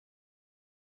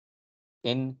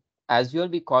 In Azure,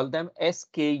 we call them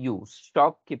SKU,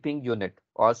 stock keeping unit,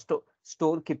 or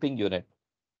store keeping unit.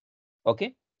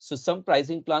 Okay, so some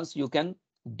pricing plans you can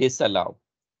disallow,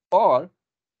 or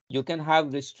you can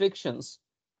have restrictions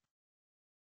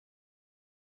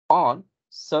on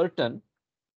certain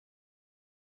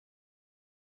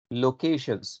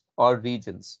locations or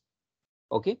regions.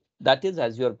 Okay, that is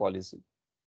Azure policy.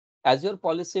 Azure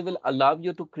policy will allow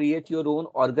you to create your own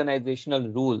organizational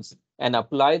rules and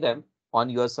apply them on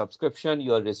your subscription,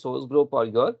 your resource group, or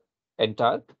your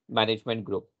entire management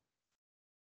group.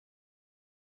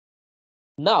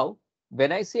 Now,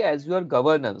 when I say Azure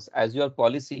governance, Azure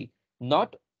policy,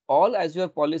 not all Azure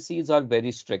policies are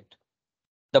very strict.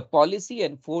 The policy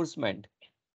enforcement,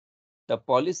 the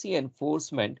policy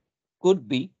enforcement could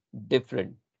be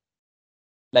different.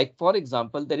 Like, for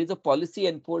example, there is a policy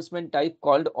enforcement type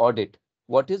called audit.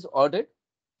 What is audit?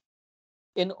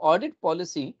 In audit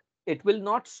policy, it will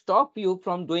not stop you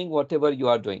from doing whatever you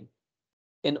are doing.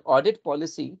 In audit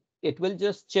policy, it will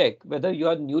just check whether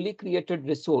your newly created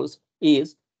resource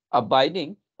is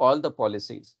abiding all the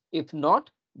policies. If not,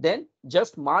 then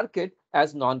just mark it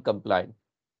as non-compliant.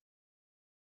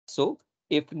 So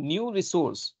if new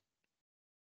resource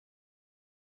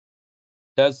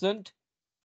doesn't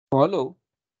follow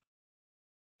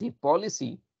the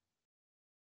policy,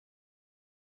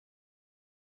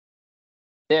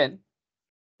 then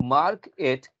mark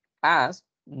it as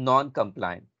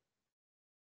non-compliant.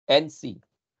 NC.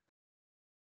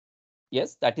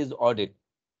 Yes, that is audit.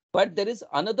 But there is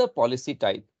another policy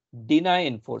type, deny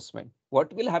enforcement.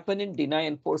 What will happen in deny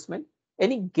enforcement?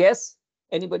 Any guess?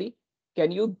 Anybody?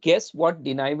 Can you guess what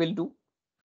deny will do?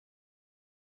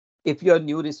 If your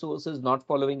new resource is not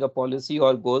following a policy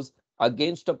or goes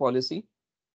against a policy?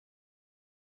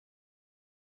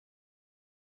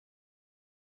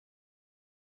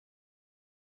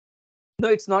 No,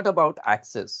 it's not about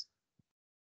access.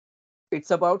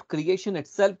 It's about creation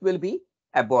itself will be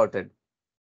aborted.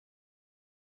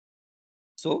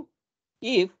 So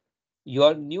if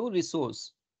your new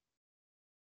resource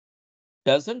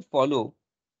doesn't follow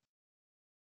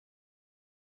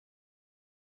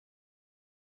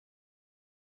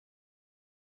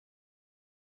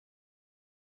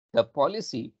the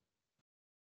policy,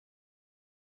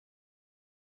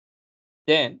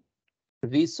 then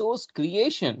resource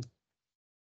creation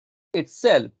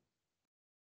itself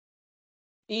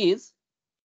is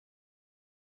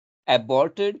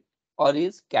aborted or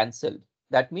is cancelled.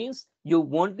 That means you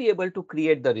won't be able to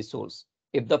create the resource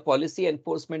if the policy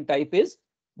enforcement type is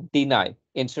deny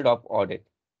instead of audit.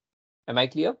 Am I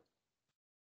clear?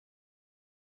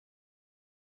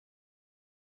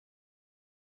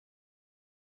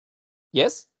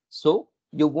 Yes. So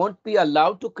you won't be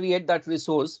allowed to create that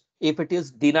resource if it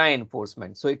is deny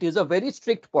enforcement. So it is a very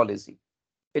strict policy.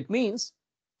 It means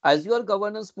Azure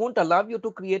governance won't allow you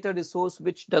to create a resource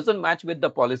which doesn't match with the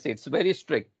policy. It's very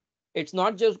strict. It's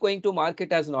not just going to mark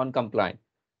it as non-compliant.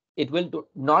 It will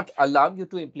not allow you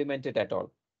to implement it at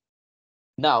all.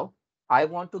 Now, I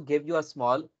want to give you a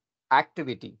small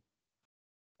activity,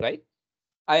 right?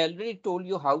 I already told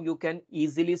you how you can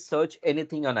easily search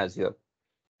anything on Azure.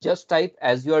 Just type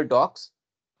Azure Docs,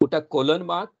 put a colon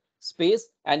mark, space,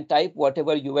 and type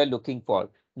whatever you are looking for.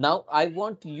 Now, I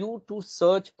want you to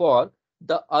search for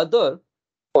the other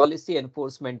policy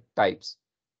enforcement types.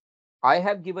 I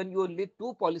have given you only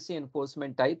two policy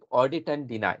enforcement type, audit and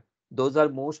deny. Those are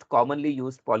most commonly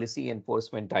used policy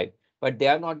enforcement type, but they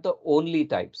are not the only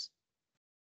types.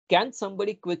 Can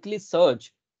somebody quickly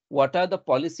search what are the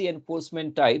policy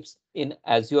enforcement types in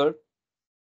Azure?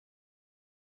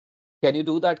 Can you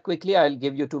do that quickly? I'll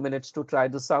give you 2 minutes to try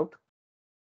this out.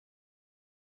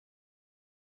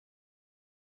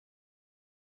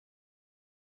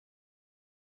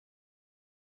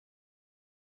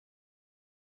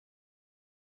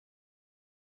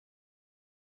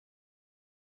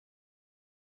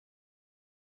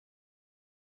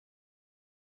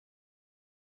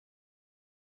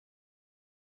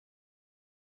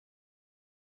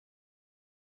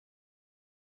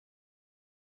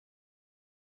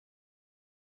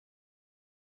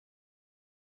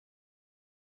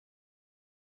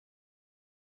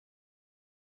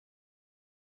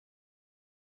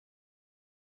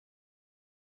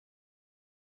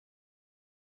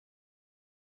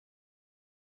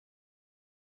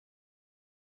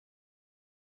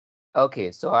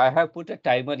 Okay, so I have put a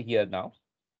timer here now.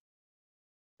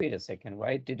 Wait a second,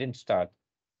 why it didn't start?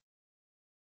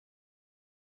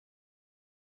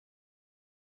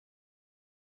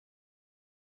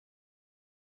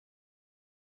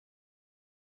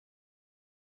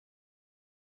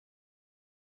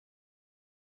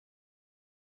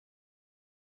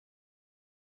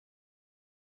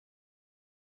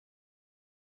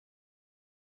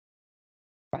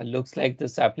 Looks like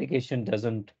this application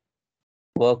doesn't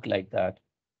work like that.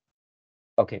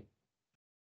 Okay,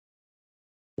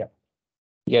 yeah,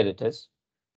 here it is.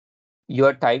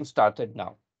 Your time started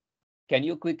now. Can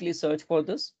you quickly search for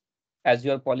this as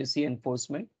your policy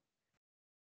enforcement?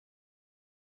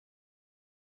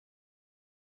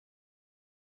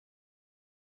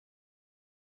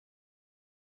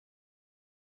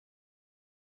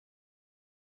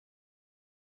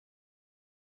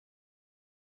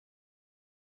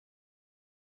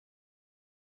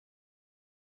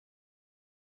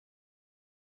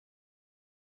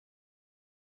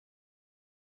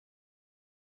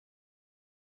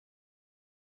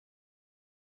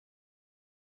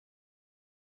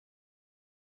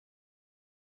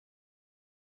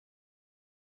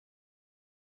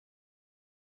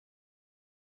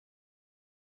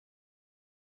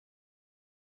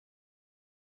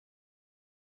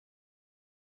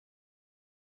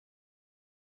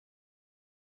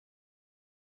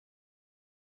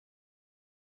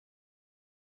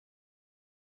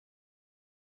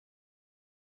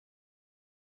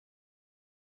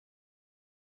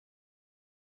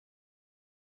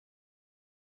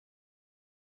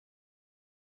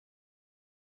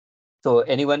 So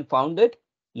anyone found it?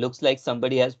 Looks like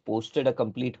somebody has posted a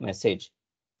complete message.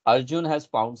 Arjun has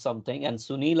found something and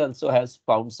Sunil also has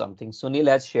found something. Sunil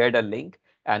has shared a link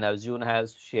and Arjun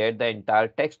has shared the entire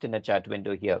text in a chat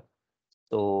window here.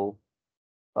 So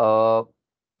uh,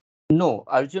 no,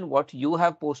 Arjun, what you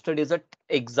have posted is an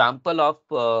example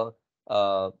of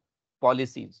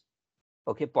policies.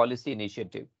 Okay, policy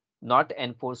initiative, not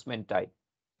enforcement type.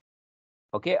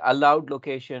 Okay, allowed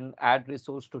location, add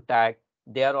resource to tag.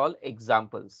 They are all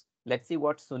examples. Let's see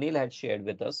what Sunil had shared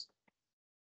with us.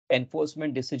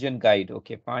 Enforcement decision guide.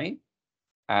 Okay, fine.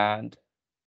 And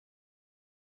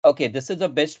Okay, this is a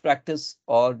best practice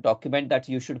or document that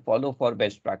you should follow for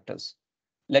best practice.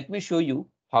 Let me show you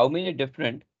how many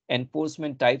different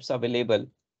enforcement types available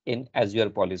in Azure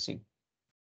policy.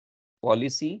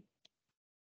 Policy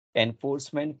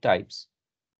enforcement types.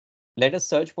 Let us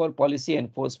search for policy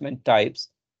enforcement types.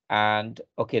 And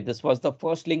okay, this was the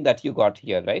first link that you got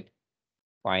here, right?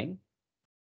 Fine.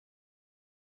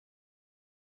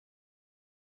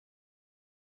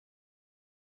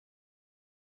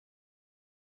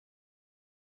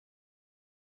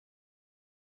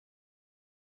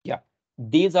 Yeah,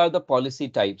 these are the policy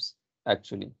types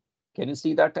actually. Can you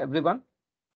see that, everyone?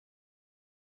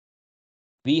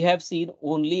 We have seen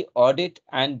only audit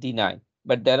and deny,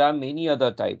 but there are many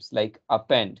other types like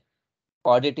append,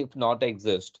 audit if not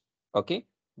exist, okay,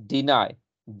 deny,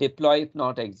 deploy if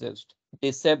not exist,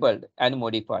 disabled and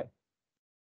modify.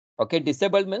 Okay,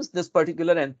 disabled means this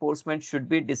particular enforcement should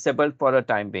be disabled for a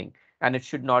time being and it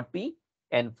should not be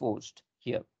enforced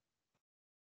here,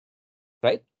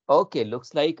 right? Okay,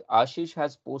 looks like Ashish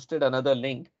has posted another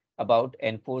link about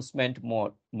enforcement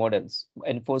models,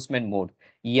 enforcement mode.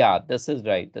 Yeah, this is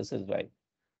right. This is right.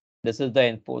 This is the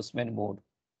enforcement mode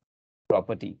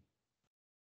property.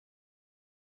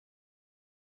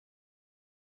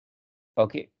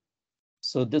 Okay,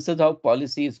 so this is how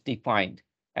policy is defined.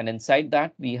 And inside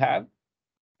that we have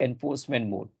enforcement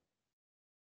mode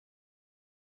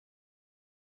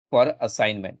for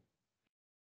assignment.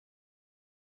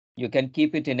 You can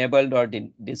keep it enabled or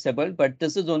disabled, but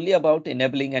this is only about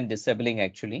enabling and disabling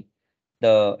actually.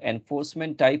 The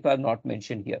enforcement type are not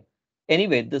mentioned here.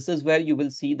 Anyway, this is where you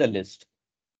will see the list.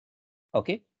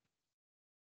 Okay,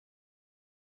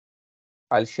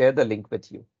 I'll share the link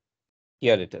with you.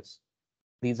 Here it is.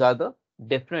 These are the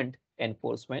different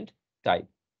enforcement type.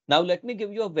 Now let me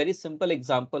give you a very simple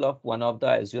example of one of the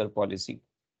Azure policy.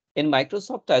 In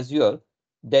Microsoft Azure,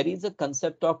 there is a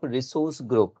concept of resource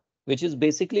group, which is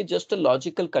basically just a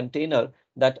logical container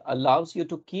that allows you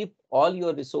to keep all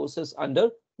your resources under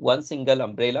one single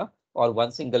umbrella or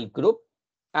one single group,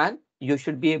 and you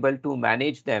should be able to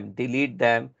manage them, delete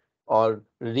them, or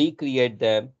recreate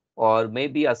them, or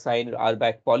maybe assign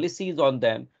RBAC policies on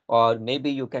them, or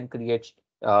maybe you can create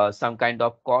some kind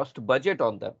of cost budget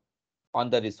on them,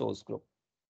 on the resource group.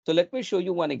 So let me show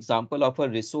you one example of a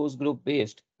resource group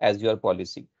based Azure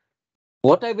policy.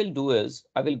 What I will do is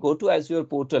I will go to Azure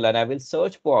portal and I will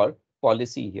search for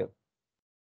policy here.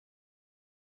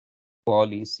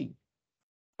 Policy.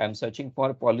 I'm searching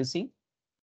for policy,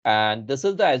 and this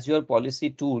is the Azure policy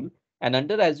tool. And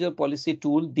under Azure policy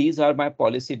tool, these are my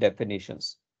policy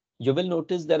definitions. You will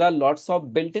notice there are lots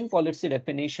of built-in policy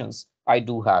definitions I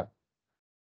do have.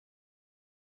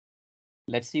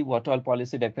 Let's see what all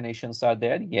policy definitions are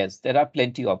there. Yes, there are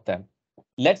plenty of them.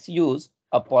 Let's use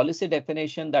a policy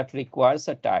definition that requires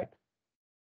a tag.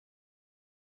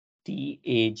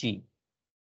 TAG,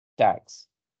 tags.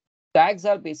 Tags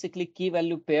are basically key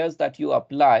value pairs that you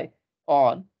apply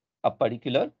on a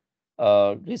particular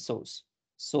resource.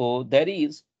 So there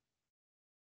is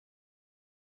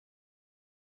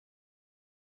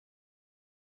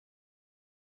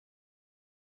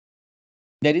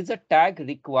a tag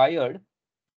required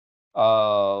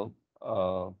uh,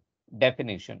 uh,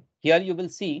 definition. Here you will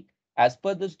see, as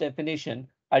per this definition,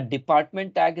 a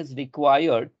department tag is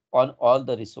required on all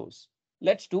the resource.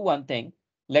 Let's do one thing.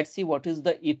 Let's see what is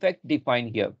the effect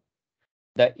defined here.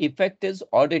 The effect is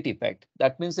audit effect.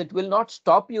 That means it will not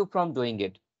stop you from doing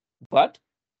it, but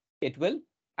it will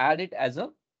add it as a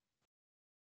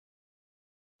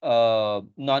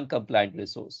non-compliant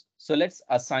resource. So let's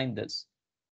assign this.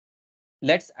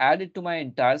 Let's add it to my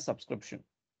entire subscription.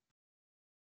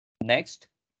 Next,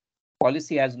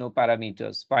 policy has no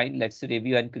parameters. Fine, let's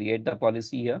review and create the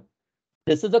policy here.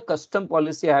 This is a custom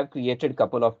policy I have created a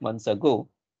couple of months ago,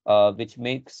 which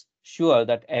makes sure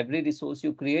that every resource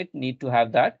you create need to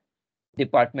have that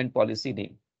department policy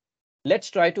name.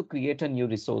 Let's try to create a new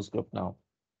resource group now.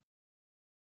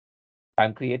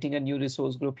 I'm creating a new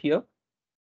resource group here.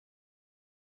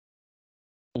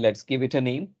 Let's give it a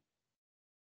name,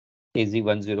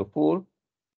 AZ-104.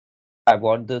 I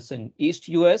want this in East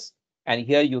US, and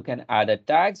here you can add a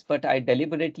tags, but I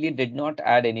deliberately did not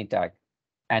add any tag.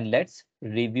 And let's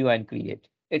review and create.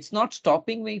 It's not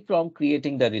stopping me from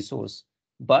creating the resource,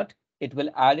 but it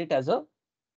will add it as a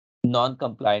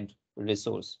non-compliant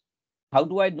resource. How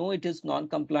do I know it is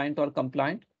non-compliant or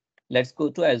compliant? Let's go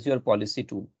to Azure Policy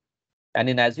Tool. And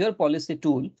in Azure Policy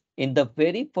Tool, in the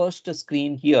very first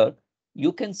screen here,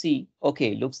 you can see,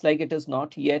 okay, looks like it is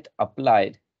not yet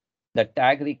applied. The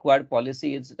tag required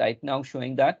policy is right now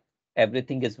showing that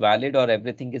everything is valid or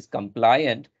everything is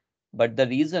compliant. But the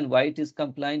reason why it is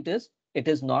compliant is it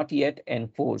is not yet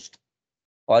enforced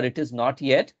or it is not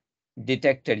yet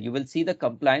detected. You will see the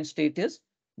compliance state is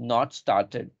not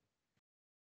started.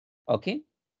 Okay.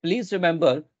 Please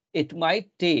remember, it might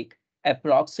take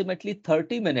approximately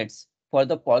 30 minutes for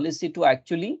the policy to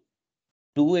actually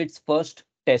do its first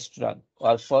test run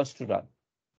or first run.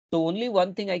 So only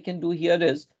one thing I can do here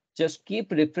is just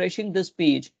keep refreshing this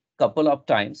page couple of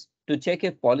times to check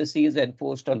if policy is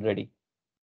enforced already.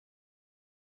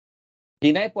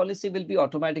 Deny policy will be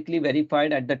automatically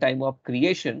verified at the time of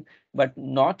creation, but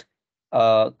not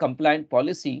compliant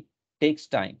policy takes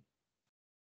time.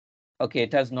 Okay,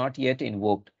 it has not yet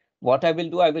invoked. What I will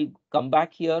do, I will come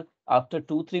back here after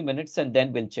 2-3 minutes and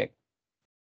then we'll check.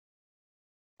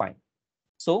 Fine.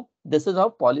 So this is how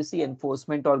policy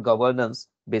enforcement or governance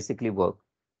basically work.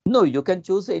 No, you can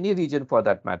choose any region for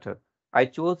that matter. I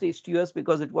chose East US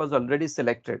because it was already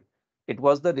selected. It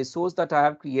was the resource that I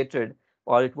have created,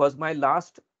 or it was my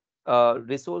last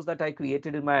resource that I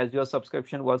created in my Azure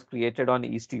subscription was created on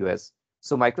East US.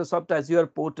 So Microsoft Azure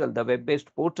portal, the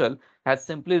web-based portal, has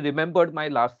simply remembered my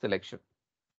last selection.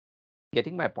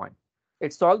 Getting my point?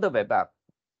 It's all the web app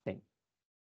thing.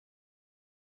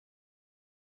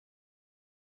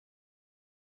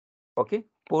 Okay,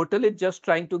 portal is just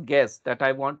trying to guess that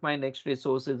I want my next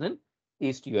resources in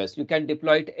East US. You can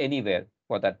deploy it anywhere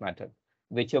for that matter,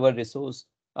 whichever resource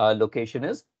location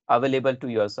is available to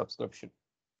your subscription.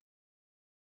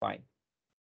 Fine.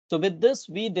 So with this,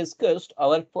 we discussed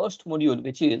our first module,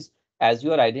 which is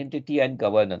Azure Identity and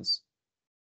Governance.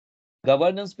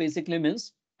 Governance basically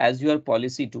means Azure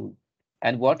Policy Tool.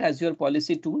 And what Azure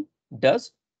Policy Tool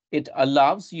does, it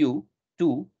allows you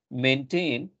to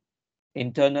maintain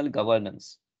internal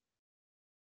governance.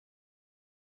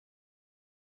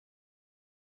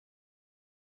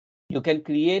 You can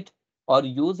create or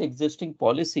use existing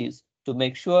policies to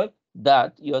make sure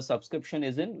that your subscription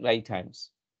is in right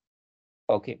hands.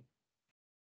 Okay,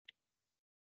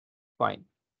 fine.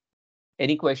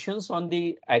 Any questions on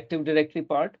the Active Directory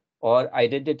part or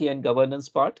identity and governance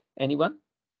part? Anyone?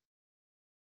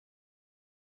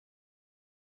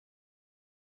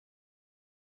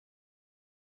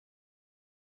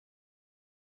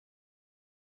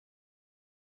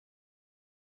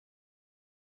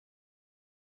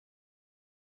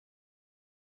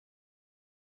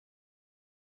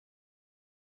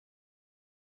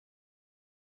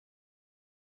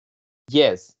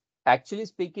 Yes, actually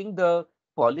speaking, the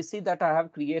policy that I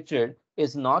have created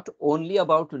is not only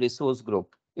about resource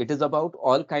group. It is about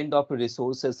all kind of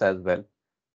resources as well.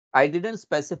 I didn't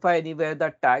specify anywhere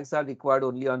that tags are required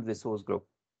only on resource group.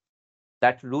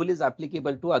 That rule is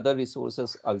applicable to other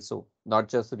resources also, not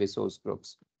just resource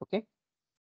groups. Okay.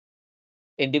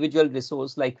 Individual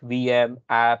resource like VM,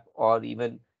 app, or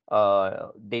even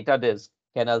data disk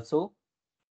can also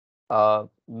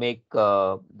make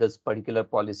this particular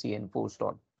policy enforced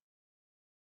on.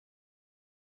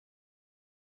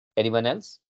 Anyone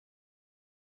else?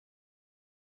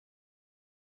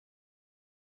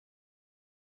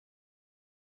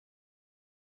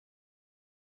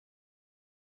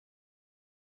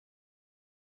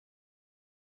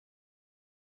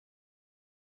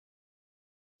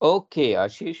 Okay,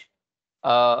 Ashish.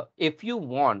 If you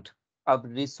want a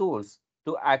resource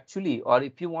to actually, or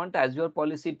if you want Azure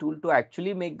Policy Tool to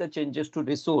actually make the changes to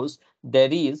resource, there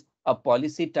is a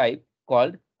policy type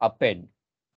called append.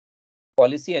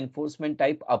 Policy enforcement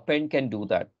type append can do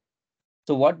that.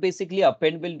 So what basically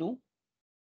append will do?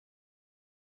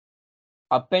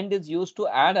 Append is used to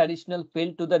add additional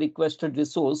field to the requested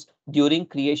resource during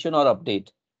creation or update.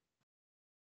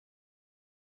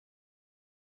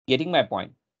 Getting my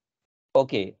point?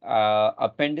 Okay,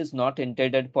 append is not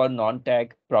intended for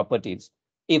non-tag properties.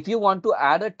 If you want to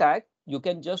add a tag, you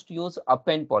can just use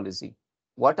append policy.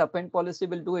 What append policy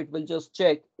will do, it will just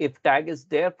check if tag is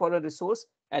there for a resource,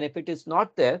 and if it is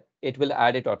not there, it will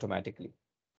add it automatically.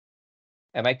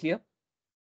 Am I clear?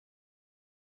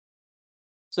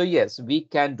 So yes, we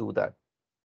can do that.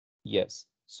 Yes.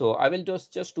 So I will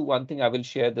just do one thing. I will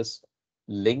share this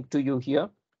link to you here.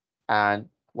 And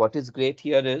what is great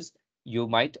here is you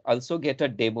might also get a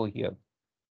demo here.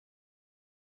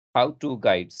 How to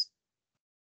guides.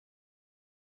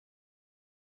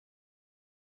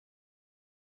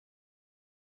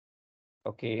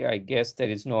 Okay, I guess there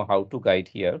is no how to guide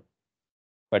here,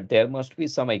 but there must be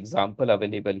some example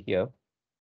available here.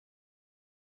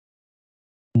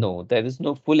 No, there is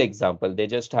no full example. They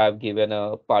just have given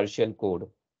a partial code.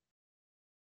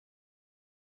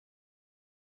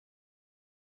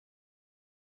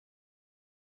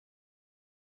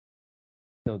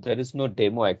 No, there is no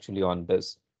demo actually on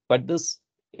this, but this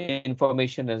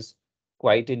information is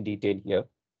quite in detail here.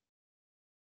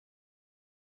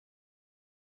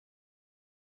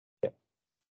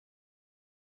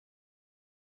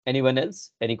 Anyone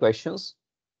else? Any questions?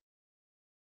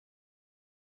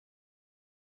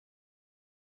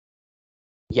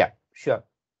 Yeah, sure.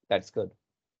 That's good.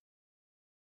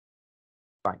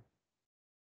 Fine.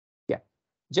 Yeah.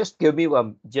 Just give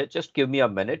me a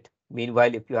minute.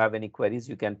 Meanwhile, if you have any queries,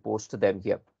 you can post them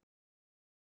here.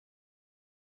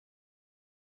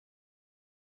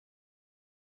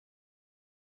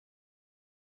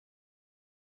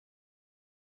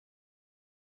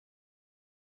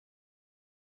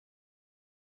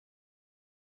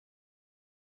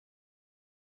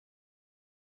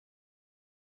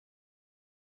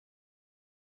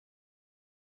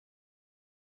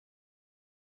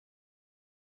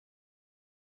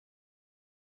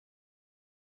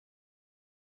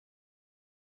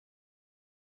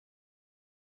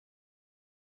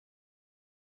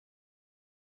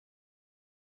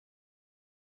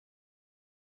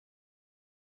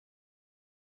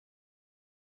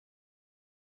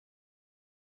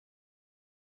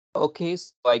 Okay,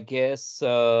 so I guess,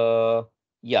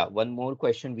 yeah, one more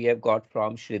question we have got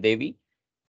from Sridevi.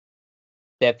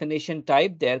 Definition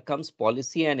type, there comes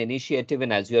policy and initiative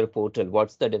in Azure portal.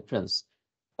 What's the difference?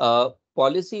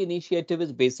 Policy initiative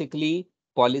is basically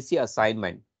policy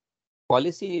assignment.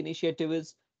 Policy initiative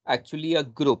is actually a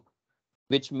group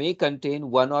which may contain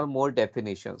one or more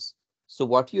definitions. So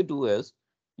what you do is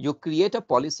you create a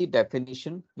policy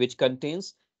definition which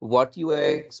contains what you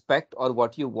expect or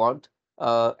what you want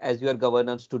as your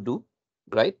governance to do,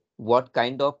 right? What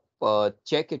kind of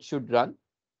check it should run.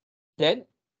 Then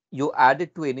you add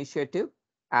it to initiative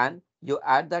and you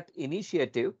add that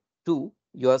initiative to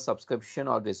your subscription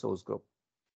or resource group.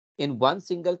 In one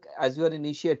single Azure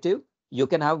initiative, you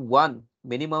can have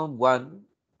minimum one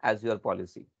Azure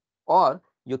policy, or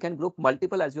you can group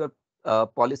multiple Azure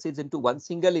policies into one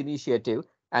single initiative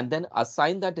and then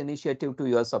assign that initiative to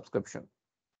your subscription.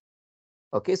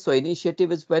 Okay, so initiative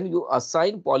is when you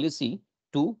assign policy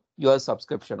to your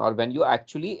subscription or when you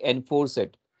actually enforce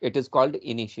it. It is called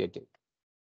initiative.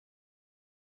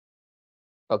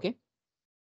 Okay.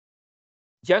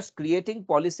 Just creating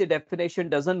policy definition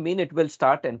doesn't mean it will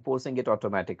start enforcing it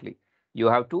automatically. You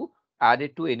have to add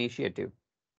it to initiative.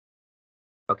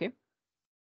 Okay.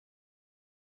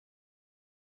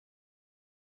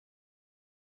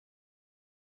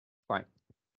 Fine.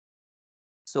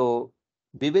 So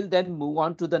we will then move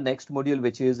on to the next module,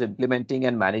 which is implementing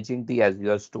and managing the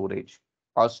Azure storage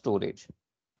or storage.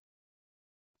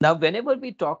 Now, whenever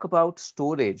we talk about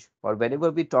storage or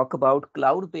whenever we talk about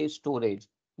cloud-based storage,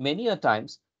 many a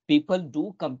times people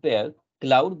do compare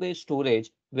cloud-based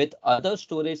storage with other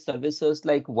storage services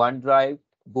like OneDrive,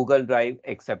 Google Drive,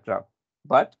 etc.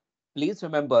 But please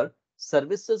remember,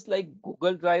 services like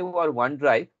Google Drive or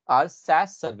OneDrive are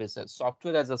SaaS services,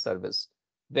 software as a service,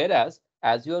 whereas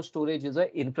Azure Storage is an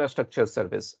infrastructure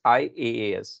service,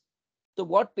 IaaS. So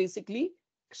what basically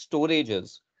storage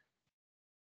is?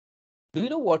 Do you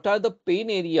know what are the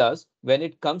pain areas when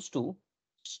it comes to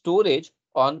storage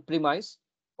on premise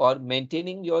or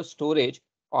maintaining your storage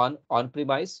on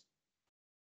premise?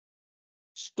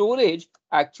 Storage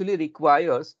actually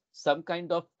requires some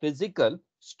kind of physical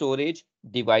storage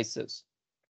devices.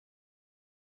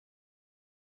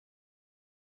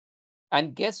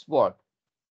 And guess what?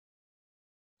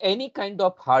 Any kind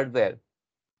of hardware,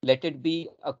 let it be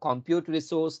a compute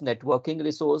resource, networking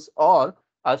resource, or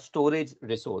a storage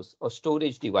resource or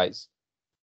storage device.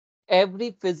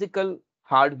 Every physical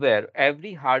hardware,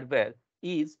 every hardware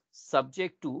is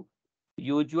subject to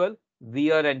usual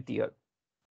wear and tear,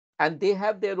 and they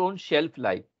have their own shelf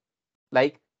life.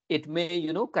 Like it may,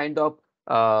 kind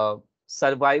of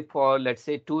survive for, let's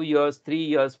say, 2 years, 3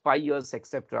 years, 5 years,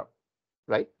 etc.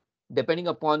 Right? Depending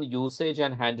upon usage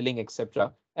and handling,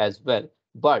 etc. as well.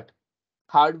 But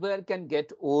hardware can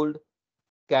get old,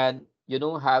 can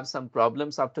have some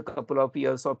problems after a couple of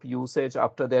years of usage,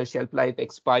 after their shelf life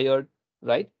expired,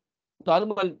 right?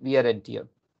 Normal wear and tear.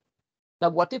 Now,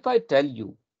 what if I tell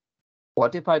you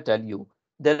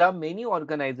there are many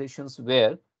organizations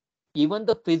where even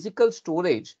the physical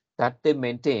storage that they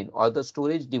maintain or the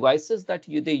storage devices that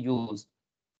they use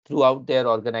throughout their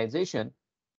organization,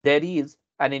 there is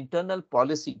an internal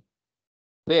policy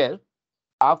where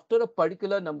after a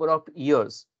particular number of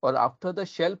years or after the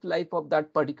shelf life of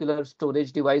that particular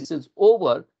storage device is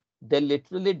over, they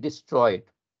literally destroy it.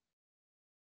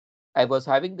 I was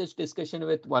having this discussion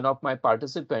with one of my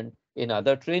participants in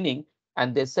other training,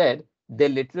 and they said they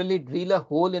literally drill a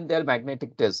hole in their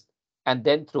magnetic disk and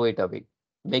then throw it away,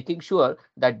 making sure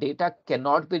that data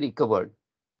cannot be recovered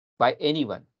by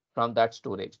anyone from that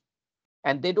storage.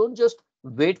 And they don't just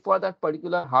wait for that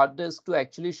particular hard disk to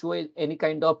actually show any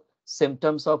kind of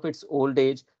symptoms of its old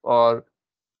age or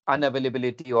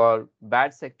unavailability or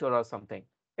bad sector or something.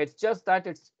 It's just that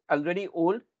it's already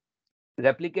old.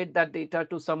 Replicate that data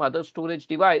to some other storage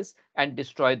device and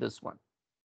destroy this one.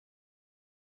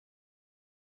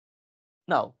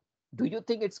 Now, do you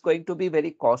think it's going to be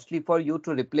very costly for you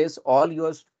to replace all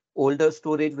your older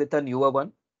storage with a newer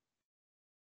one?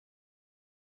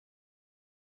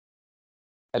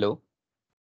 Hello?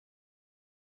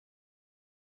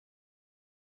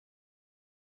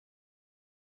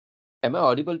 Am I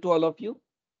audible to all of you?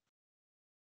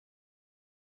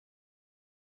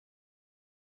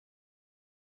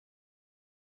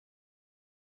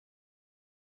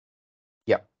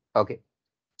 Yeah. Okay.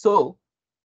 So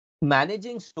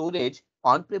managing storage,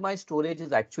 on-premise storage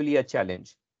is actually a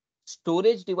challenge.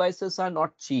 Storage devices are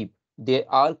not cheap. They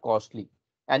are costly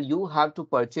and you have to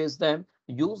purchase them,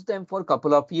 use them for a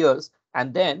couple of years,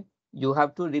 and then you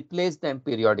have to replace them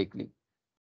periodically.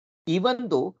 Even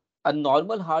though a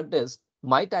normal hard disk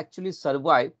might actually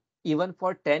survive even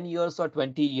for 10 years or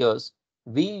 20 years,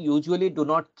 we usually do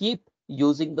not keep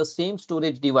using the same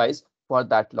storage device for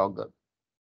that longer.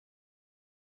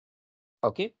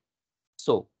 Okay.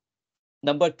 So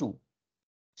number two,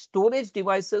 storage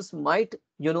devices might,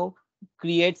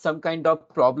 create some kind of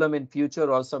problem in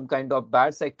future or some kind of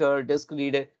bad sector, disk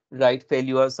read write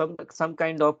failure, some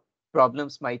kind of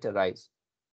problems might arise.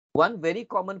 One very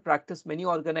common practice many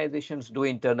organizations do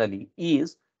internally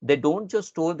is they don't just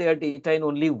store their data in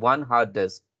only one hard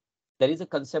disk. There is a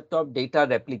concept of data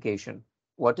replication.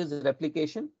 What is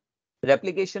replication?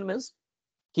 Replication means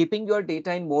keeping your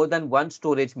data in more than one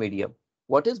storage medium.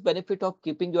 What is benefit of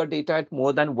keeping your data at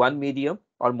more than one medium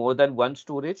or more than one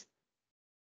storage?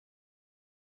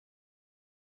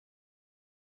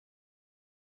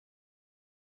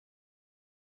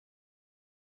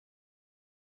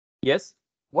 Yes.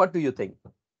 What do you think?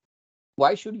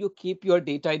 Why should you keep your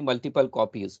data in multiple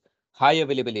copies? High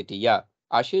availability. Yeah.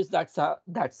 Ashish,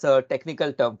 that's a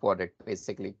technical term for it,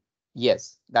 basically.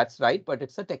 Yes, that's right, but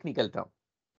it's a technical term.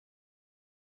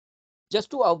 Just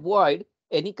to avoid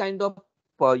any kind of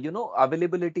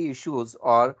availability issues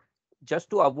or just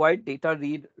to avoid data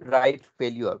read write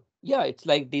failure. Yeah, it's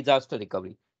like disaster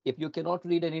recovery. If you cannot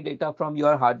read any data from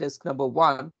your hard disk number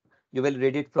one, you will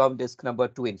read it from disk number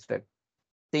two instead.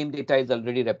 Same data is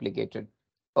already replicated.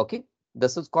 Okay,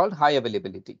 this is called high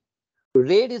availability.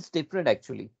 RAID is different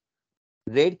actually.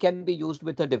 RAID can be used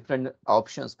with a different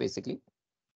options basically.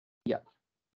 Yeah,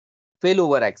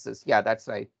 failover access. Yeah, that's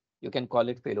right. You can call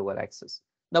it failover access.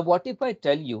 Now, what if I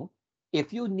tell you,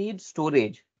 if you need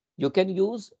storage, you can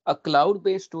use a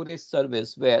cloud-based storage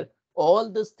service where all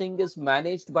this thing is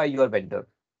managed by your vendor.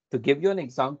 To give you an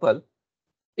example,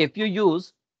 if you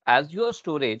use Azure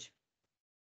storage,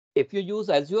 if you use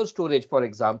Azure storage, for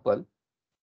example,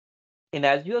 in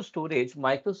Azure storage,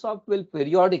 Microsoft will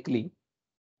periodically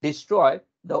destroy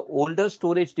the older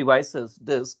storage devices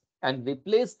disk and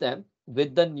replace them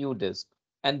with the new disk.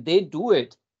 And they do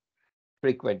it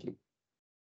frequently.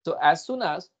 So as soon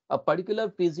as a particular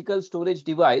physical storage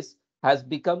device has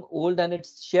become old and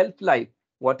its shelf life,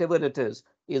 whatever it is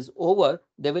over,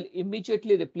 they will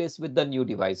immediately replace with the new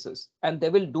devices and they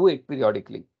will do it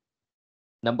periodically.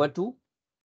 Number two,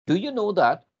 do you know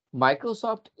that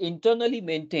Microsoft internally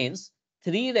maintains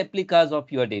 3 replicas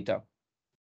of your data?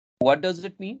 What does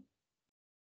it mean?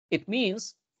 It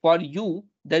means for you,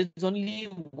 there is only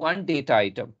one data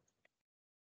item.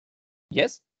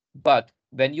 Yes, but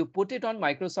when you put it on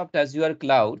Microsoft Azure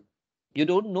cloud, you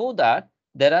don't know that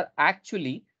there are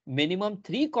actually minimum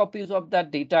 3 copies of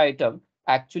that data item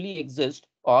actually exist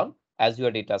on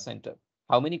Azure data center.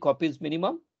 How many copies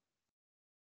minimum?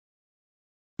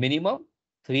 Minimum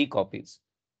 3 copies.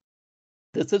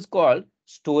 This is called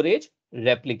storage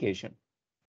replication.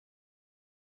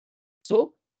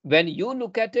 So when you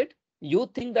look at it, you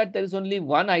think that there is only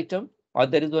one item or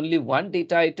there is only one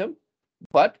data item,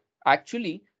 but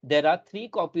actually there are 3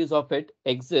 copies of it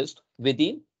exist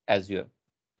within Azure.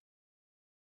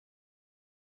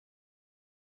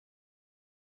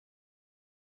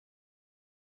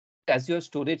 Azure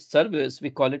storage service, we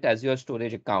call it Azure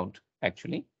storage account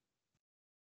actually.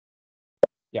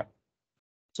 Yeah.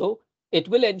 So it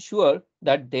will ensure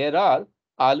that there are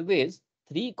always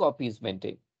 3 copies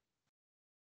maintained.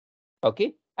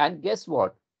 Okay. And guess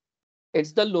what?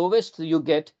 It's the lowest you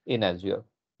get in Azure.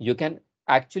 You can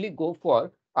actually go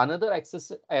for another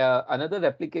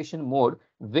replication mode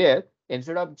where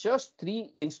instead of just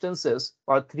 3 instances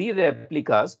or 3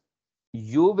 replicas,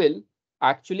 you will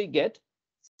actually get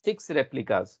 6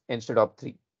 replicas instead of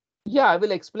 3. Yeah, I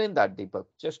will explain that, Deepak.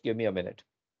 Just give me a minute.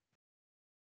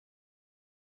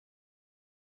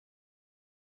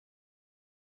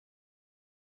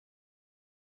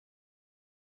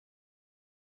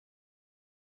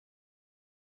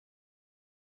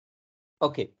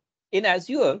 Okay, in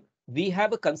Azure, we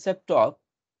have a concept of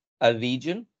a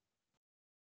region,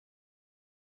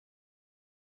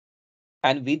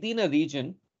 and within a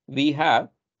region, we have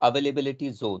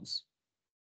availability zones.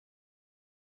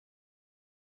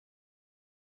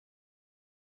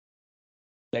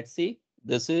 Let's see,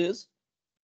 this is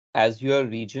Azure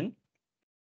region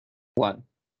 1.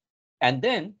 And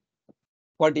then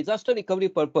for disaster recovery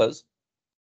purpose,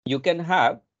 you can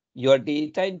have your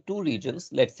data in two regions,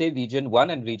 let's say region 1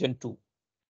 and region 2.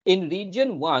 In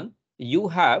region 1, you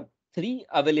have 3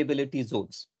 availability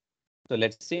zones. So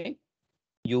let's say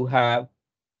you have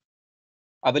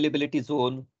availability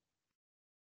zone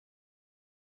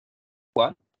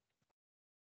 1,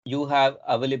 you have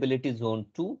availability zone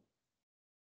 2,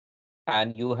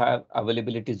 and you have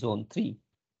availability zone 3.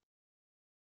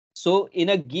 So in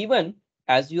a given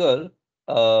Azure,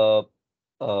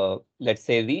 let's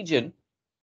say region,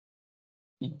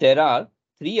 there are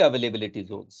 3 availability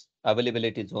zones: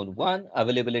 availability zone 1,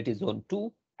 availability zone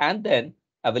 2, and then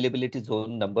availability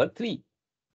zone number 3.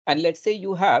 And let's say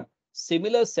you have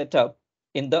similar setup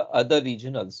in the other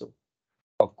region also,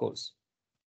 of course.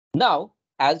 Now,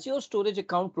 Azure Storage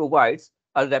Account provides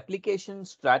a replication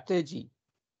strategy.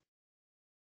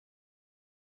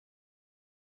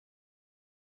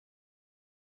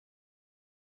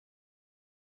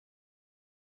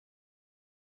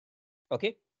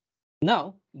 Okay.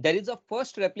 Now, there is a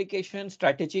first replication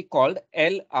strategy called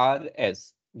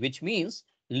LRS, which means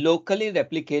locally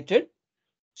replicated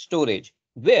storage,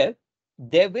 where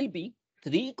there will be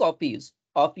 3 copies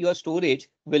of your storage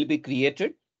will be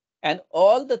created, and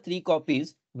all the 3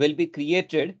 copies will be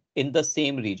created in the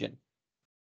same region.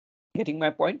 Getting my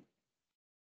point?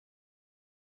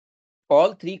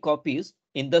 All 3 copies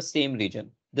in the same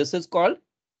region. This is called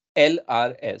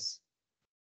LRS.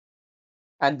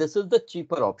 And this is the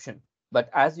cheaper option. But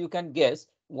as you can guess,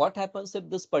 what happens if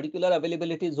this particular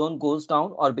availability zone goes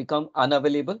down or become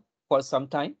unavailable for some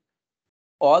time?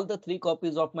 All the 3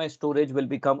 copies of my storage will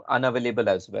become unavailable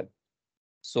as well.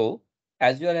 So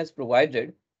Azure has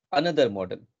provided another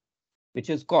model, which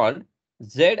is called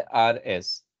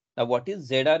ZRS. Now, what is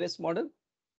ZRS model?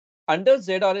 Under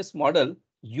ZRS model,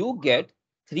 you get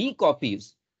 3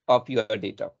 copies of your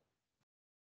data,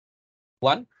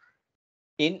 1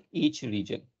 in each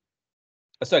region.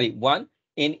 Sorry, 1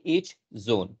 in each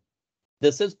zone.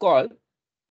 This is called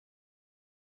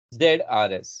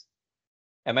ZRS.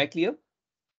 Am I clear?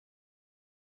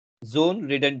 Zone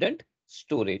redundant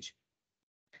storage.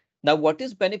 Now, what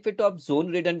is benefit of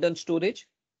zone redundant storage?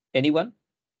 Anyone?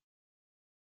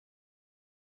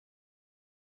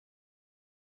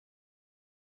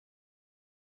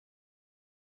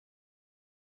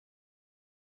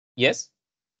 Yes.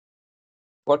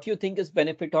 What do you think is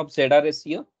benefit of ZRS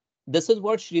here? This is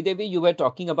what Sridevi you were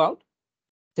talking about.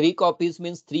 3 copies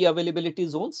means 3 availability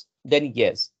zones. Then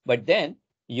yes, but then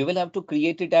you will have to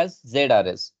create it as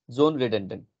ZRS, zone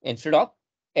redundant, instead of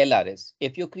LRS.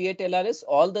 If you create LRS,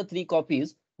 all the 3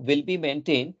 copies will be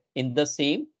maintained in the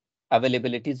same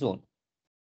availability zone.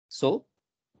 So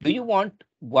do you want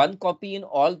 1 copy in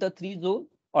all the 3 zones,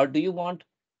 or do you want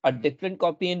a different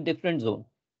copy in different zone?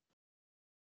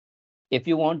 If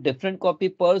you want different copy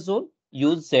per zone,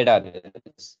 use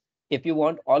ZRS. If you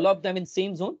want all of them in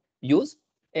same zone, use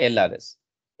LRS.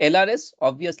 LRS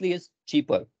obviously is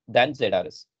cheaper than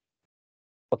ZRS.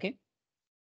 Okay.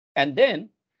 And then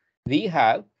we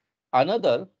have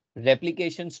another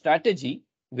replication strategy,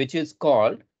 which is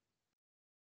called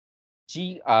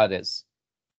GRS.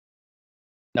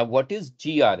 Now, what is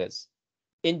GRS?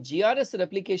 In GRS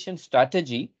replication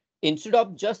strategy, instead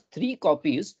of just 3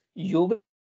 copies, you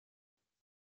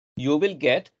will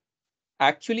get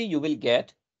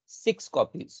 6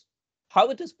 copies. How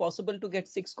it is possible to get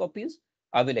 6 copies?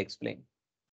 I will explain.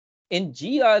 In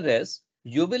GRS,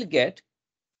 you will get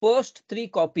first 3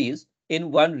 copies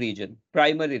in one region,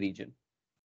 primary region.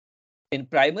 In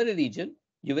primary region,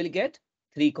 you will get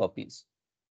 3 copies.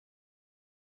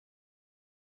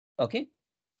 Okay,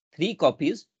 3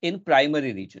 copies in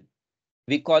primary region.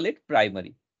 We call it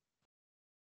primary.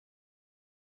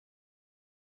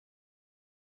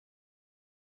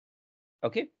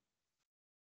 Okay,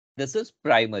 this is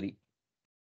primary.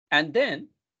 And then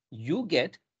you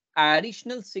get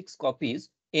additional 6 copies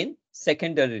in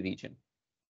secondary region.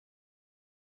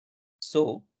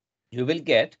 So you will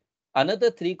get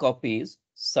another 3 copies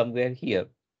somewhere here.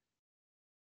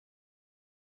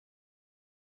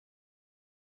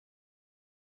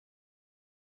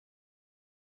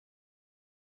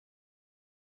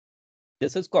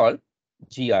 This is called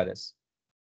GRS.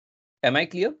 Am I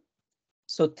clear?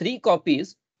 So 3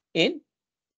 copies in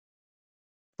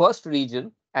first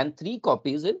region and 3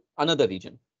 copies in another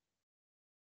region.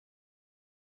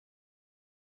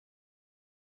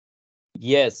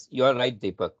 Yes, you are right,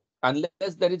 Deepak.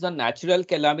 Unless there is a natural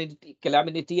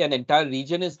calamity and entire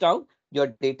region is down, your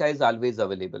data is always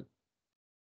available.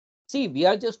 See, we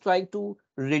are just trying to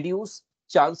reduce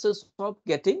chances of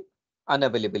getting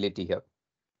unavailability here.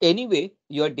 Anyway,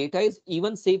 your data is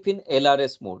even safe in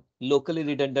LRS mode, locally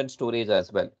redundant storage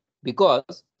as well,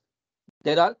 because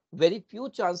there are very few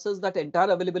chances that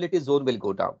entire availability zone will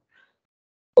go down.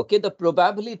 Okay, the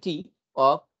probability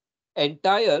of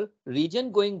entire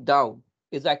region going down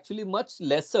is actually much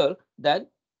lesser than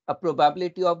a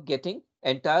probability of getting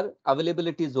entire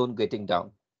availability zone getting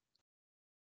down.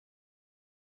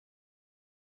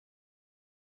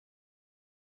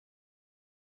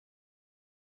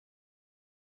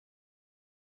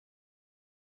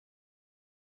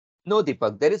 No,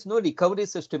 Deepak, there is no recovery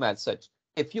system as such.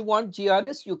 If you want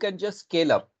GRS, you can just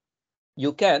scale up.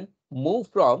 You can move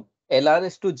from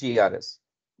LRS to GRS.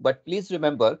 But please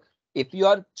remember, if you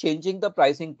are changing the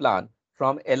pricing plan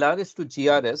from LRS to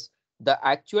GRS, the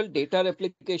actual data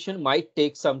replication might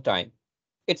take some time.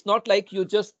 It's not like you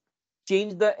just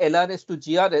change the LRS to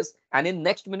GRS and in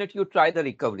next minute you try the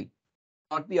recovery.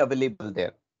 It will not be available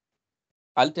there.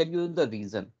 I'll tell you the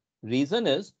reason. Reason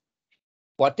is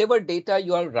whatever data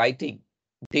you are writing,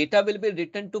 data will be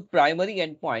written to primary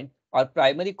endpoint or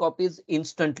primary copies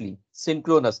instantly,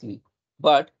 synchronously.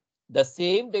 But the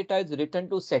same data is written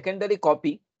to secondary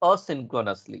copy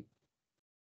asynchronously.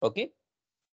 Okay.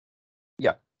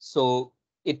 Yeah. So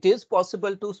it is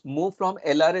possible to move from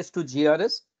LRS to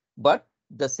GRS, but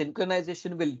the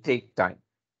synchronization will take time.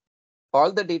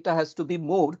 All the data has to be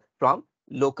moved from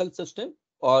local system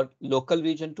or local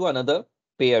region to another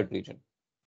paired region.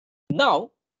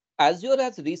 Now, Azure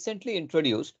has recently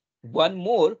introduced one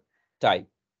more type,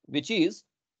 which is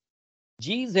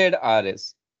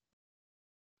GZRS.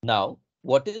 Now,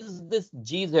 what is this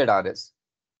GZRS?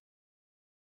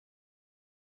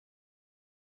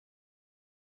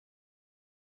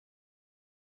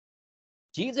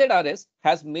 GZRS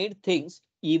has made things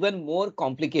even more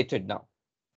complicated now.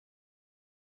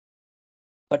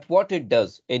 But what it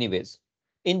does anyways,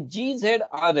 in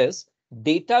GZRS,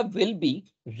 data will be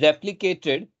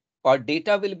replicated or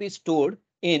data will be stored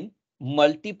in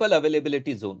multiple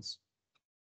availability zones.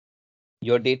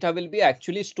 Your data will be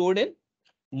actually stored in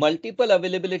multiple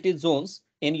availability zones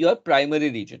in your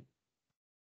primary region.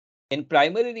 In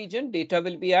primary region, data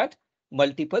will be at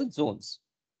multiple zones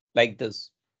like this.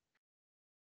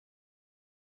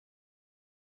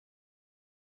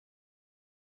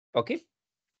 Okay.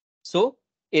 So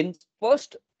in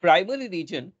first primary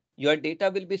region, your data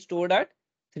will be stored at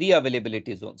 3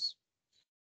 availability zones.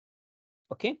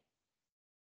 Okay.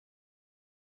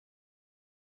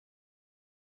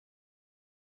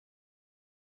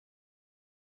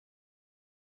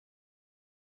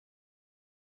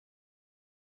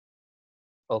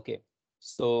 Okay.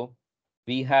 So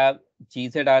we have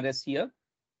GZRS here.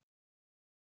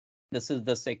 This is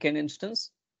the second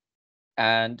instance.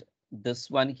 And this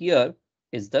one here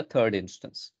is the third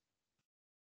instance.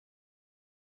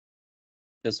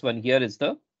 This one here is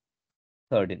the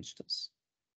third instance.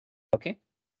 Okay.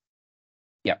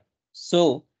 Yeah.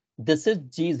 So this is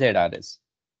GZRS.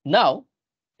 Now,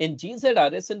 in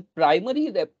GZRS, in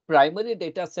primary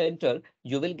data center,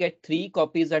 you will get 3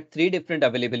 copies at 3 different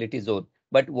availability zones.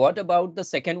 But what about the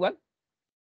second one?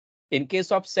 In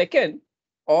case of second,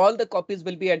 all the copies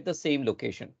will be at the same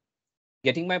location.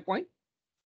 Getting my point?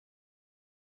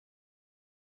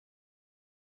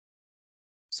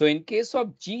 So in case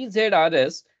of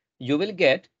GZRS, you will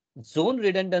get zone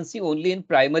redundancy only in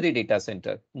primary data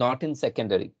center, not in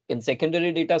secondary. In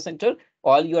secondary data center,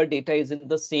 all your data is in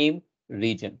the same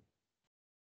region.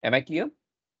 Am I clear?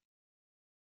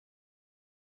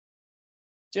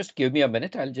 Just give me a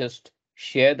minute. I'll just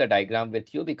share the diagram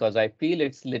with you because I feel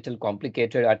it's little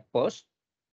complicated at first.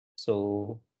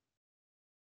 So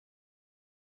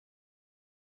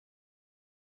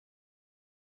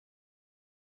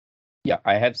yeah,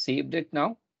 I have saved it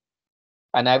now.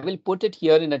 And I will put it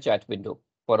here in a chat window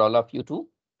for all of you to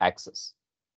access.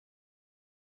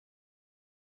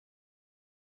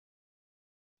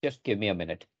 Just give me a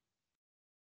minute.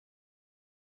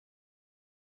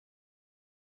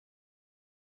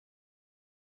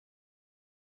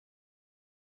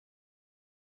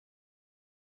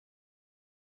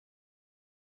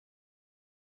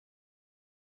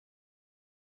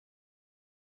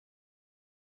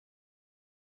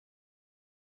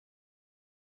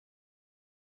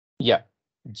 Yeah,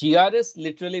 GRS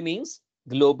literally means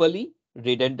globally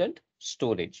redundant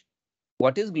storage.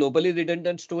 What is globally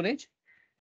redundant storage?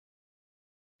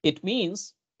 It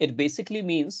means It basically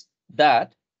means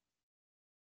that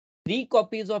 3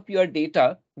 copies of your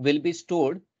data will be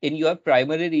stored in your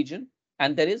primary region,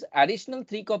 and there is additional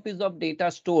 3 copies of data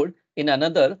stored in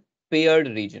another paired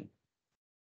region.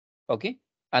 Okay,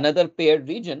 another paired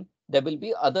region, there will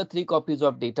be other 3 copies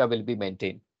of data will be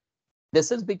maintained.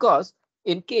 This is because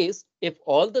in case if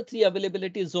all the 3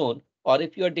 availability zone, or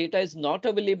if your data is not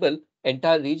available,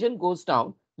 entire region goes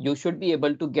down, you should be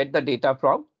able to get the data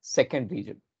from second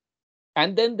region.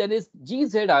 And then there is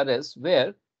GZRS,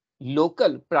 where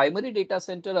local primary data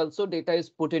center also data is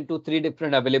put into 3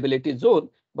 different availability zone,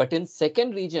 but in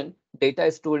second region, data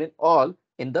is stored in all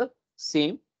in the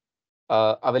same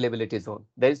availability zone.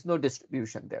 There is no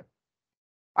distribution there.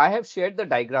 I have shared the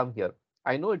diagram here.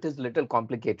 I know it is little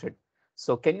complicated.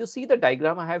 So can you see the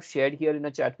diagram I have shared here in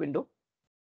a chat window?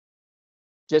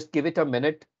 Just give it a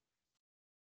minute.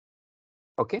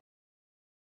 Okay.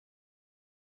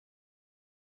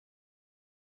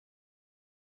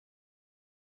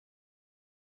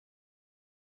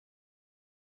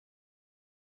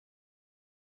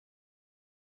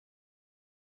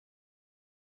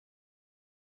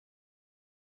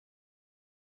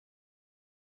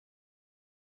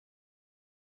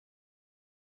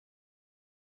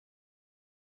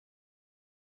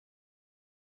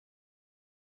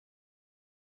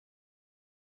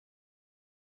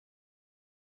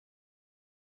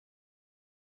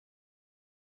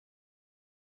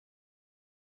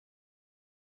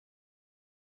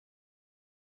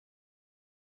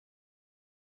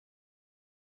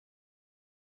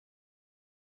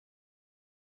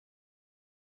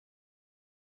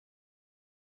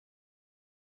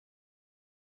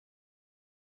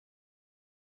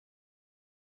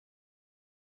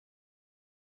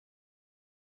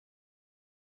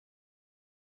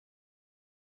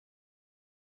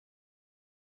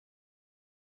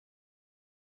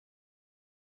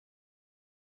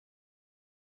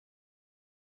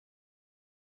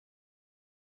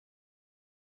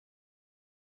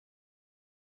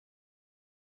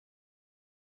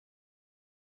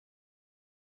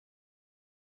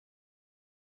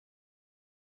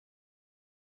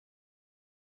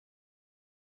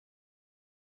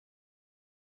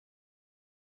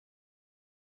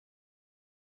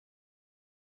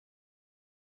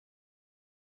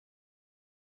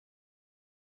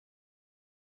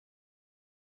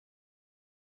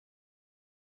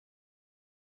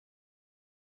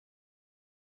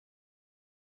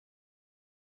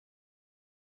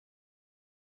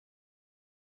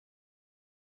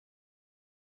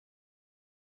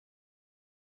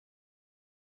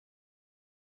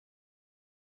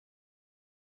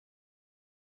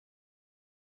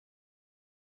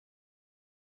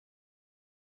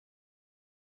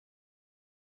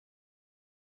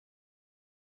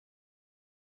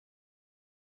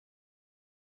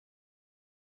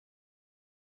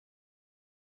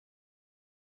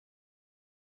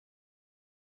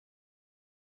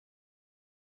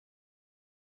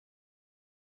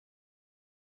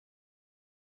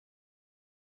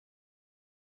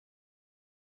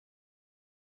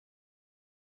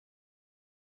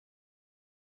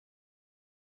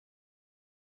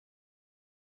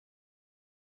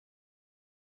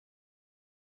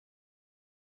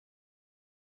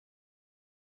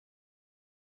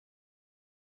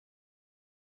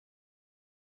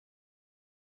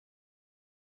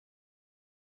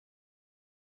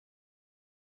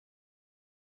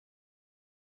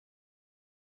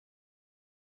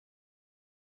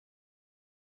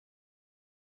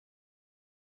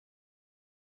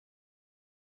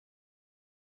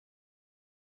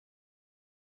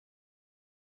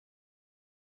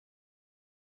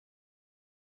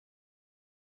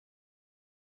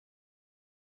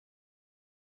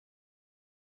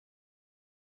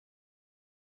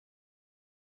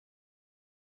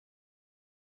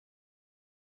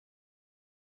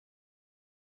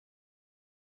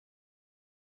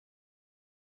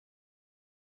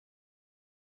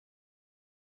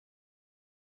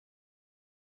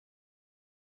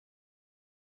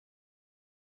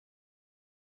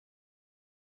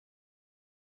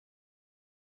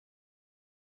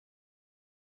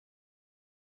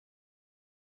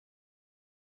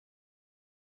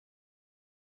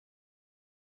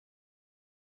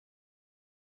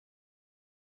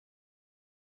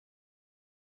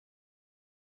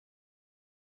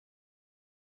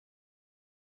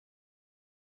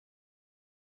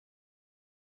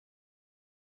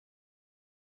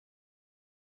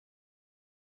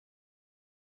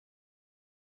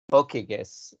 Okay,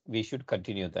 guess we should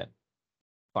continue then.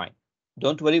 Fine.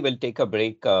 Don't worry, we'll take a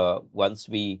break once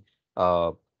we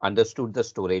understood the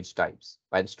storage types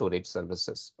and storage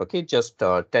services. Okay, just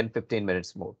 10-15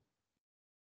 minutes more.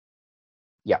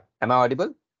 Yeah, am I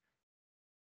audible?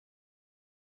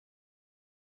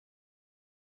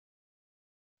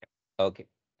 Okay,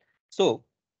 so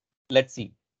let's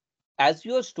see.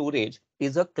 Azure Storage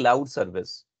is a cloud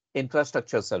service,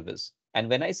 infrastructure service. And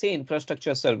when I say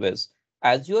infrastructure service,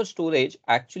 Azure Storage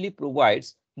actually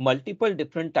provides multiple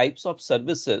different types of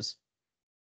services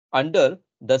under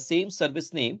the same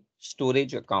service name,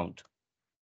 storage account.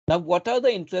 Now, what are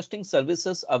the interesting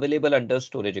services available under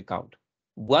storage account?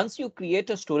 Once you create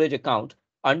a storage account,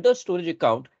 under storage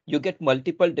account, you get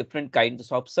multiple different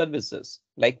kinds of services.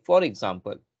 Like for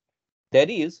example, there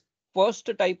is first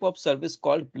type of service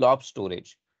called blob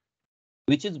storage,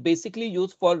 which is basically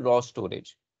used for raw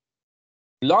storage.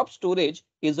 Blob storage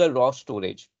is a raw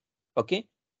storage. Okay.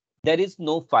 There is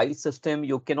no file system.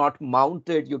 You cannot mount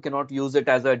it. You cannot use it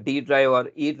as a D drive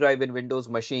or E drive in Windows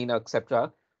machine,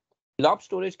 etc. Blob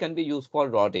storage can be used for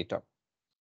raw data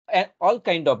and all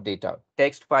kind of data,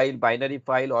 text file, binary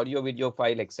file, audio, video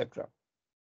file, etc.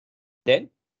 Then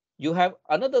you have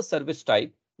another service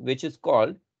type, which is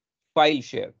called file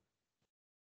share,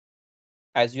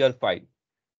 Azure file.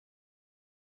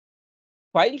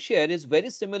 File share is very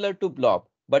similar to blob,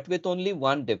 but with only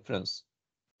one difference.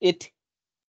 It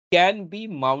can be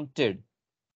mounted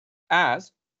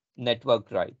as network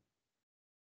drive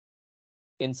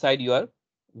inside your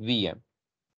VM.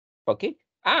 Okay.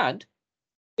 And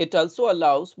it also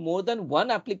allows more than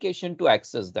one application to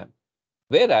access them.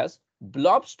 Whereas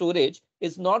blob storage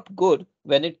is not good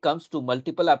when it comes to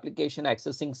multiple application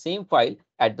accessing same file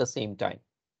at the same time.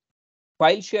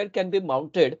 File share can be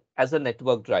mounted as a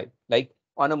network drive. Like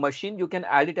on a machine, you can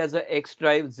add it as a X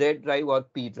drive, Z drive, or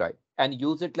P drive and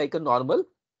use it like a normal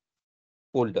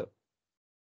folder.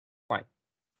 Fine.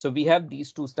 So we have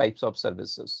these two types of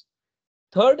services.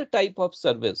 Third type of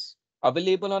service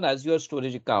available on Azure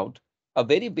Storage Account, a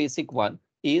very basic one,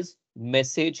 is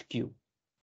message queue.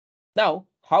 Now,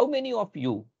 how many of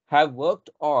you have worked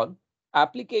on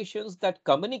applications that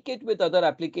communicate with other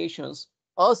applications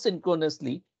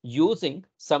asynchronously using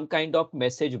some kind of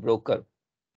message broker?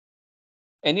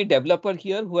 Any developer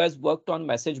here who has worked on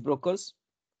message brokers?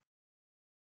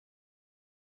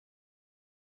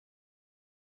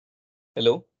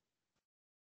 Hello?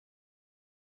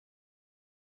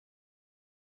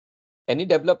 Any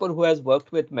developer who has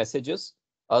worked with messages,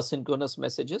 asynchronous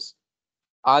messages?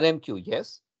 RMQ,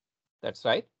 yes, that's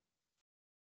right.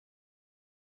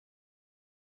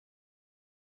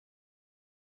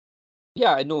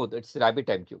 Yeah, I know that's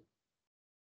RabbitMQ.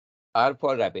 R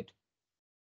for rabbit.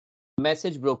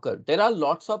 Message broker. There are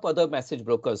lots of other message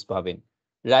brokers, Bhavin.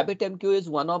 RabbitMQ is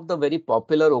one of the very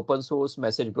popular open source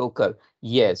message broker.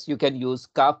 Yes, you can use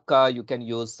Kafka, you can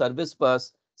use Service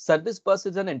Bus. Service Bus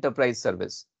is an enterprise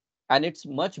service, and it's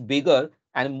much bigger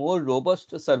and more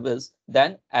robust service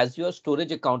than Azure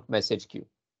Storage Account message queue.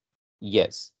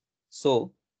 Yes.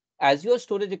 So Azure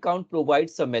Storage Account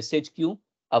provides a message queue,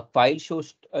 a file show,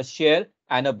 a share,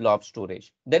 and a blob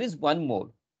storage. There is one more,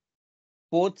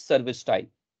 fourth service type.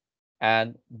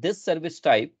 And this service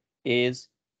type is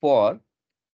for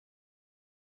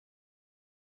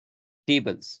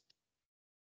tables.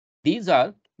 These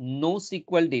are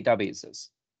NoSQL databases.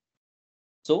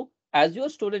 So as your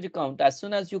storage account, as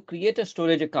soon as you create a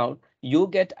storage account, you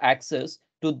get access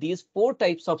to these four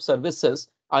types of services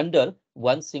under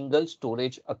one single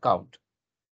storage account.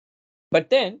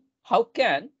 But then how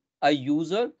can a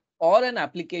user or an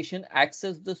application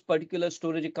access this particular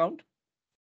storage account?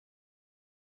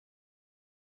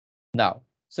 Now,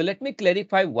 so let me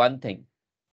clarify one thing.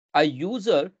 A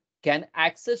user can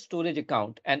access storage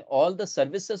account and all the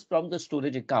services from the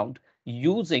storage account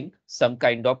using some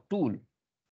kind of tool.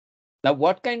 Now,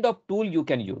 what kind of tool you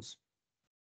can use?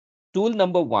 Tool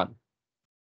number one,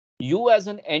 you as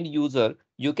an end user,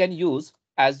 you can use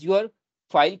Azure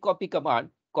file copy command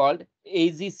called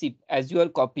AZC, Azure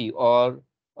copy or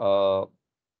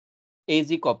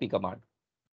AZ copy command.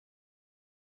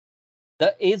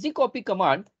 The AZ copy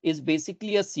command is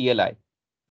basically a CLI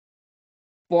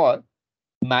for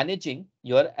managing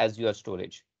your Azure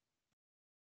storage.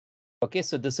 Okay,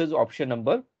 so this is option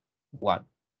number one.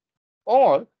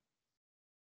 Or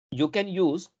you can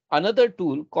use another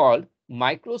tool called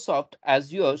Microsoft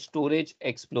Azure Storage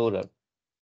Explorer.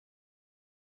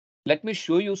 Let me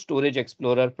show you Storage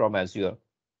Explorer from Azure.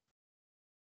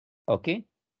 Okay,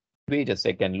 wait a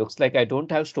second. Looks like I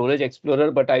don't have Storage Explorer,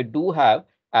 but I do have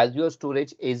Azure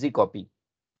Storage AZ copy.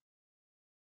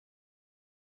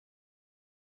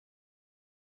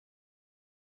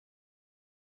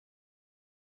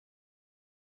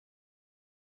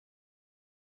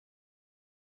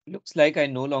 Looks like I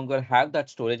no longer have that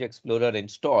Storage Explorer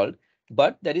installed,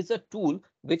 but there is a tool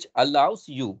which allows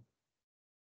you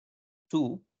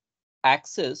to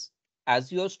access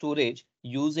Azure storage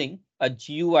using a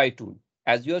GUI tool.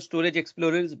 Azure Storage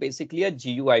Explorer is basically a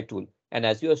GUI tool, and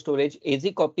Azure Storage AZ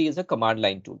copy is a command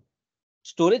line tool.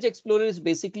 Storage Explorer is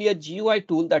basically a GUI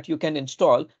tool that you can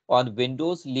install on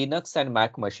Windows, Linux, and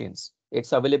Mac machines.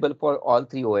 It's available for all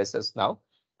three OSs now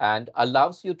and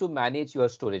allows you to manage your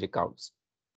storage accounts,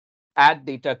 add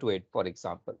data to it, for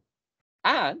example.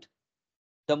 And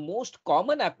the most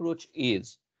common approach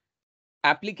is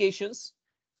applications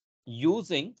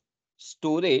using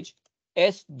storage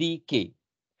SDK.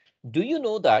 Do you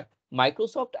know that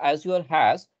Microsoft Azure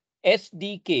has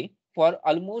SDK for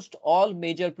almost all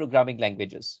major programming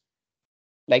languages?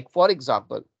 Like, for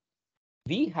example,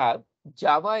 we have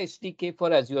Java SDK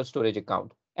for Azure Storage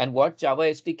Account. And what Java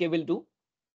SDK will do?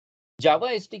 Java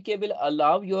SDK will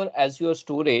allow your Azure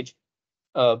storage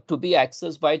to be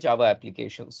accessed by Java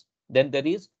applications. Then there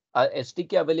is a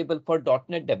SDK available for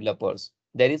 .NET developers.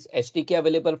 There is SDK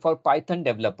available for Python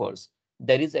developers.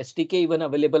 There is SDK even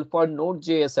available for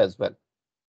Node.js as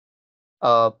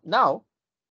well. Now,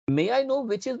 may I know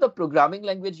which is the programming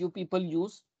language you people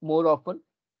use more often?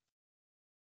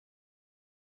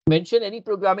 Mention any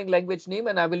programming language name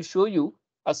and I will show you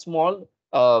a small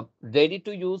ready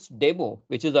to use demo,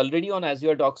 which is already on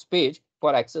Azure Docs page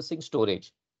for accessing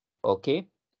storage. Okay.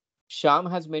 Sham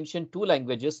has mentioned two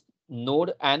languages,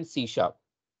 Node and C#.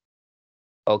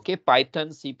 Okay,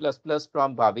 Python, C++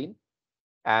 from Bhavin,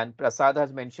 and Prasad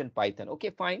has mentioned Python. Okay,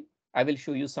 fine. I will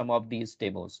show you some of these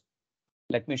demos.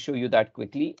 Let me show you that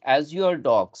quickly. Azure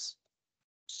Docs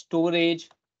storage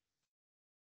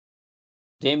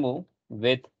demo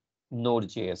with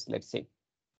Node.js, let's say.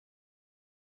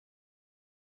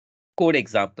 Code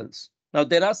examples. Now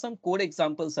there are some code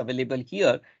examples available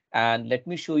here, and let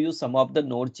me show you some of the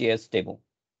Node.js demo.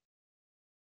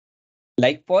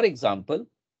 Like for example,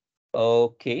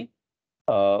 okay,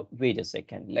 wait a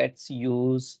second. Let's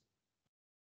use.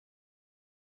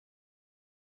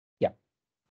 Yeah,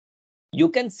 you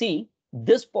can see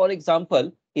this, for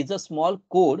example, is a small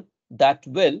code that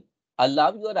will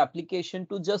allow your application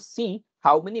to just see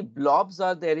how many blobs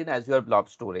are there in Azure Blob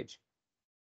Storage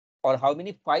or how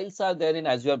many files are there in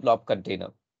Azure Blob Container.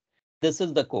 This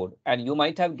is the code, and you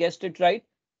might have guessed it right.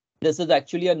 This is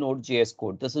actually a Node.js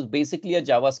code. This is basically a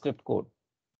JavaScript code.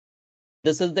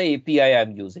 This is the API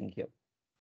I'm using here,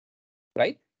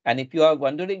 right? And if you are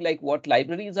wondering like what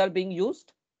libraries are being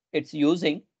used, it's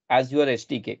using Azure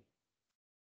SDK.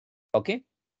 Okay,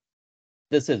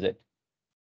 this is it.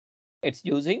 It's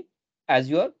using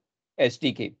Azure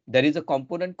SDK. There is a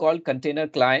component called container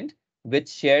client with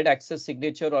shared access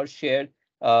signature or shared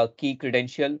key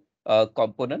credential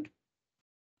component.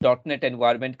 .NET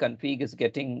environment config is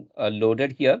getting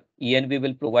loaded here. env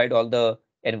will provide all the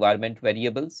environment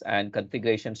variables and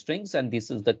configuration strings, and this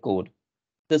is the code.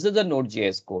 This is the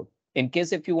Node.js code. In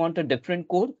case if you want a different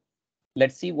code,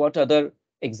 let's see what other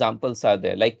examples are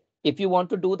there. Like if you want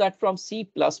to do that from C++,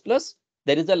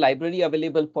 there is a library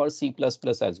available for C++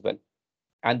 as well.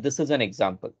 And this is an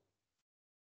example.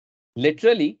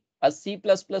 Literally a C++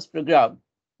 program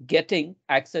getting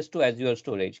access to Azure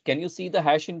storage. Can you see the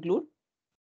hash include?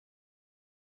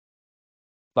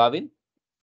 Bhavin?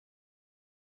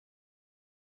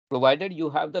 Provided you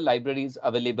have the libraries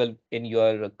available in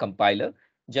your compiler,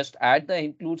 just add the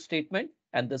include statement,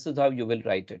 and this is how you will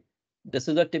write it. This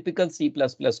is a typical C++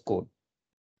 code.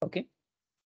 Okay.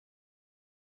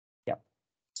 Yeah.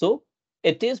 So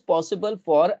it is possible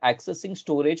for accessing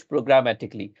storage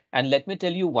programmatically. And let me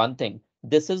tell you one thing.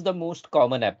 This is the most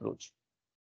common approach.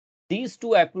 These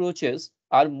two approaches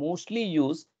are mostly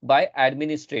used by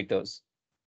administrators,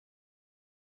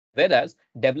 whereas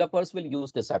developers will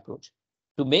use this approach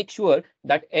to make sure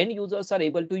that end users are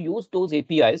able to use those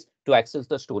APIs to access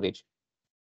the storage.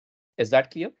 Is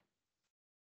that clear?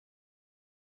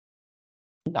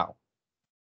 Now,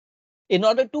 in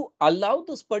order to allow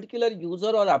this particular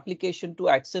user or application to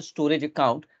access storage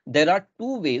account, there are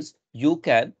two ways you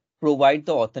can provide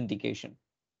the authentication.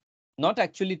 Not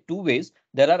actually two ways,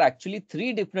 there are actually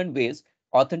three different ways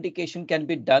authentication can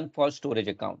be done for storage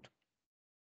account.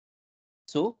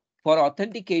 So for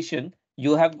authentication,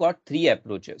 you have got three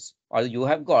approaches, or you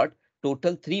have got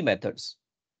total three methods.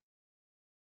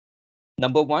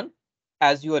 Number one,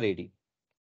 Azure AD.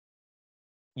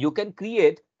 You can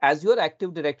create Azure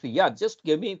Active Directory. Yeah, just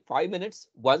give me 5 minutes.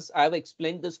 Once I have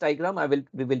explained this diagram,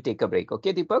 we will take a break.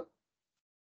 Okay, Deepak?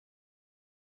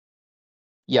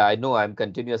 Yeah, I know I'm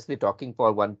continuously talking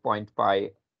for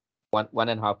 1.5, one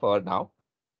and a half hour now.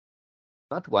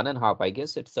 Not one and a half, I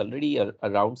guess it's already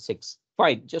around 6.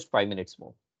 Fine, just 5 minutes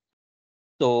more.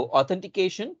 So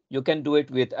authentication, you can do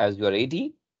it with Azure AD,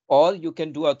 or you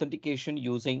can do authentication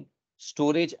using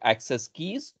storage access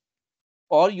keys,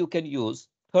 or you can use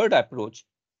third approach,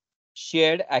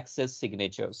 shared access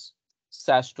signatures,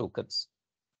 SAS tokens.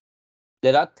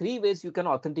 There are three ways you can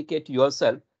authenticate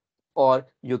yourself, or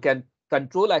you can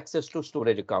control access to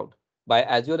storage account by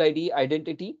Azure ID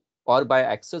identity or by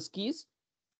access keys.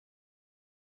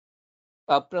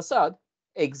 Prasad,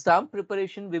 exam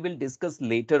preparation we will discuss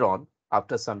later on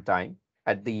after some time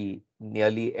at the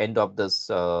nearly end of this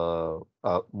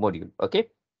module. Okay.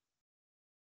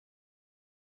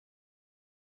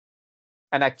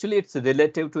 And actually, it's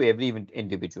relative to every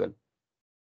individual.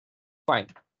 Fine.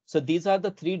 So these are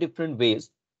the three different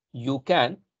ways you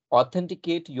can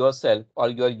authenticate yourself or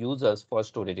your users for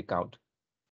storage account.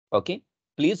 Okay.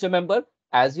 Please remember,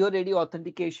 Azure AD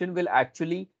authentication will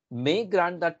actually may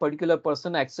grant that particular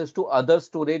person access to other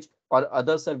storage or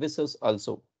other services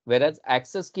also, whereas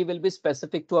access key will be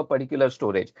specific to a particular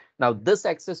storage. Now, this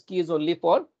access key is only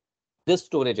for this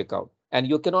storage account, and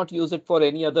you cannot use it for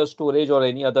any other storage or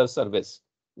any other service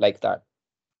like that.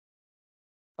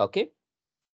 Okay.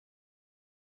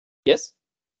 Yes.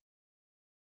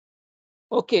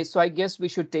 Okay, so I guess we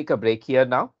should take a break here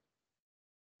now.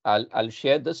 I'll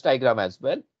share this diagram as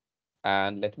well,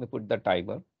 and let me put the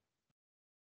timer.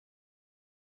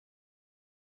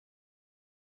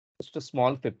 Just a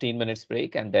small 15 minutes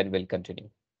break, and then we'll continue.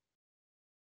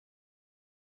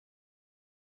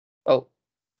 Oh,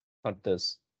 not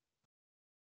this.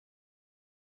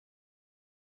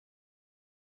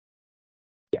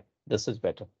 Yeah, this is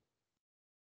better.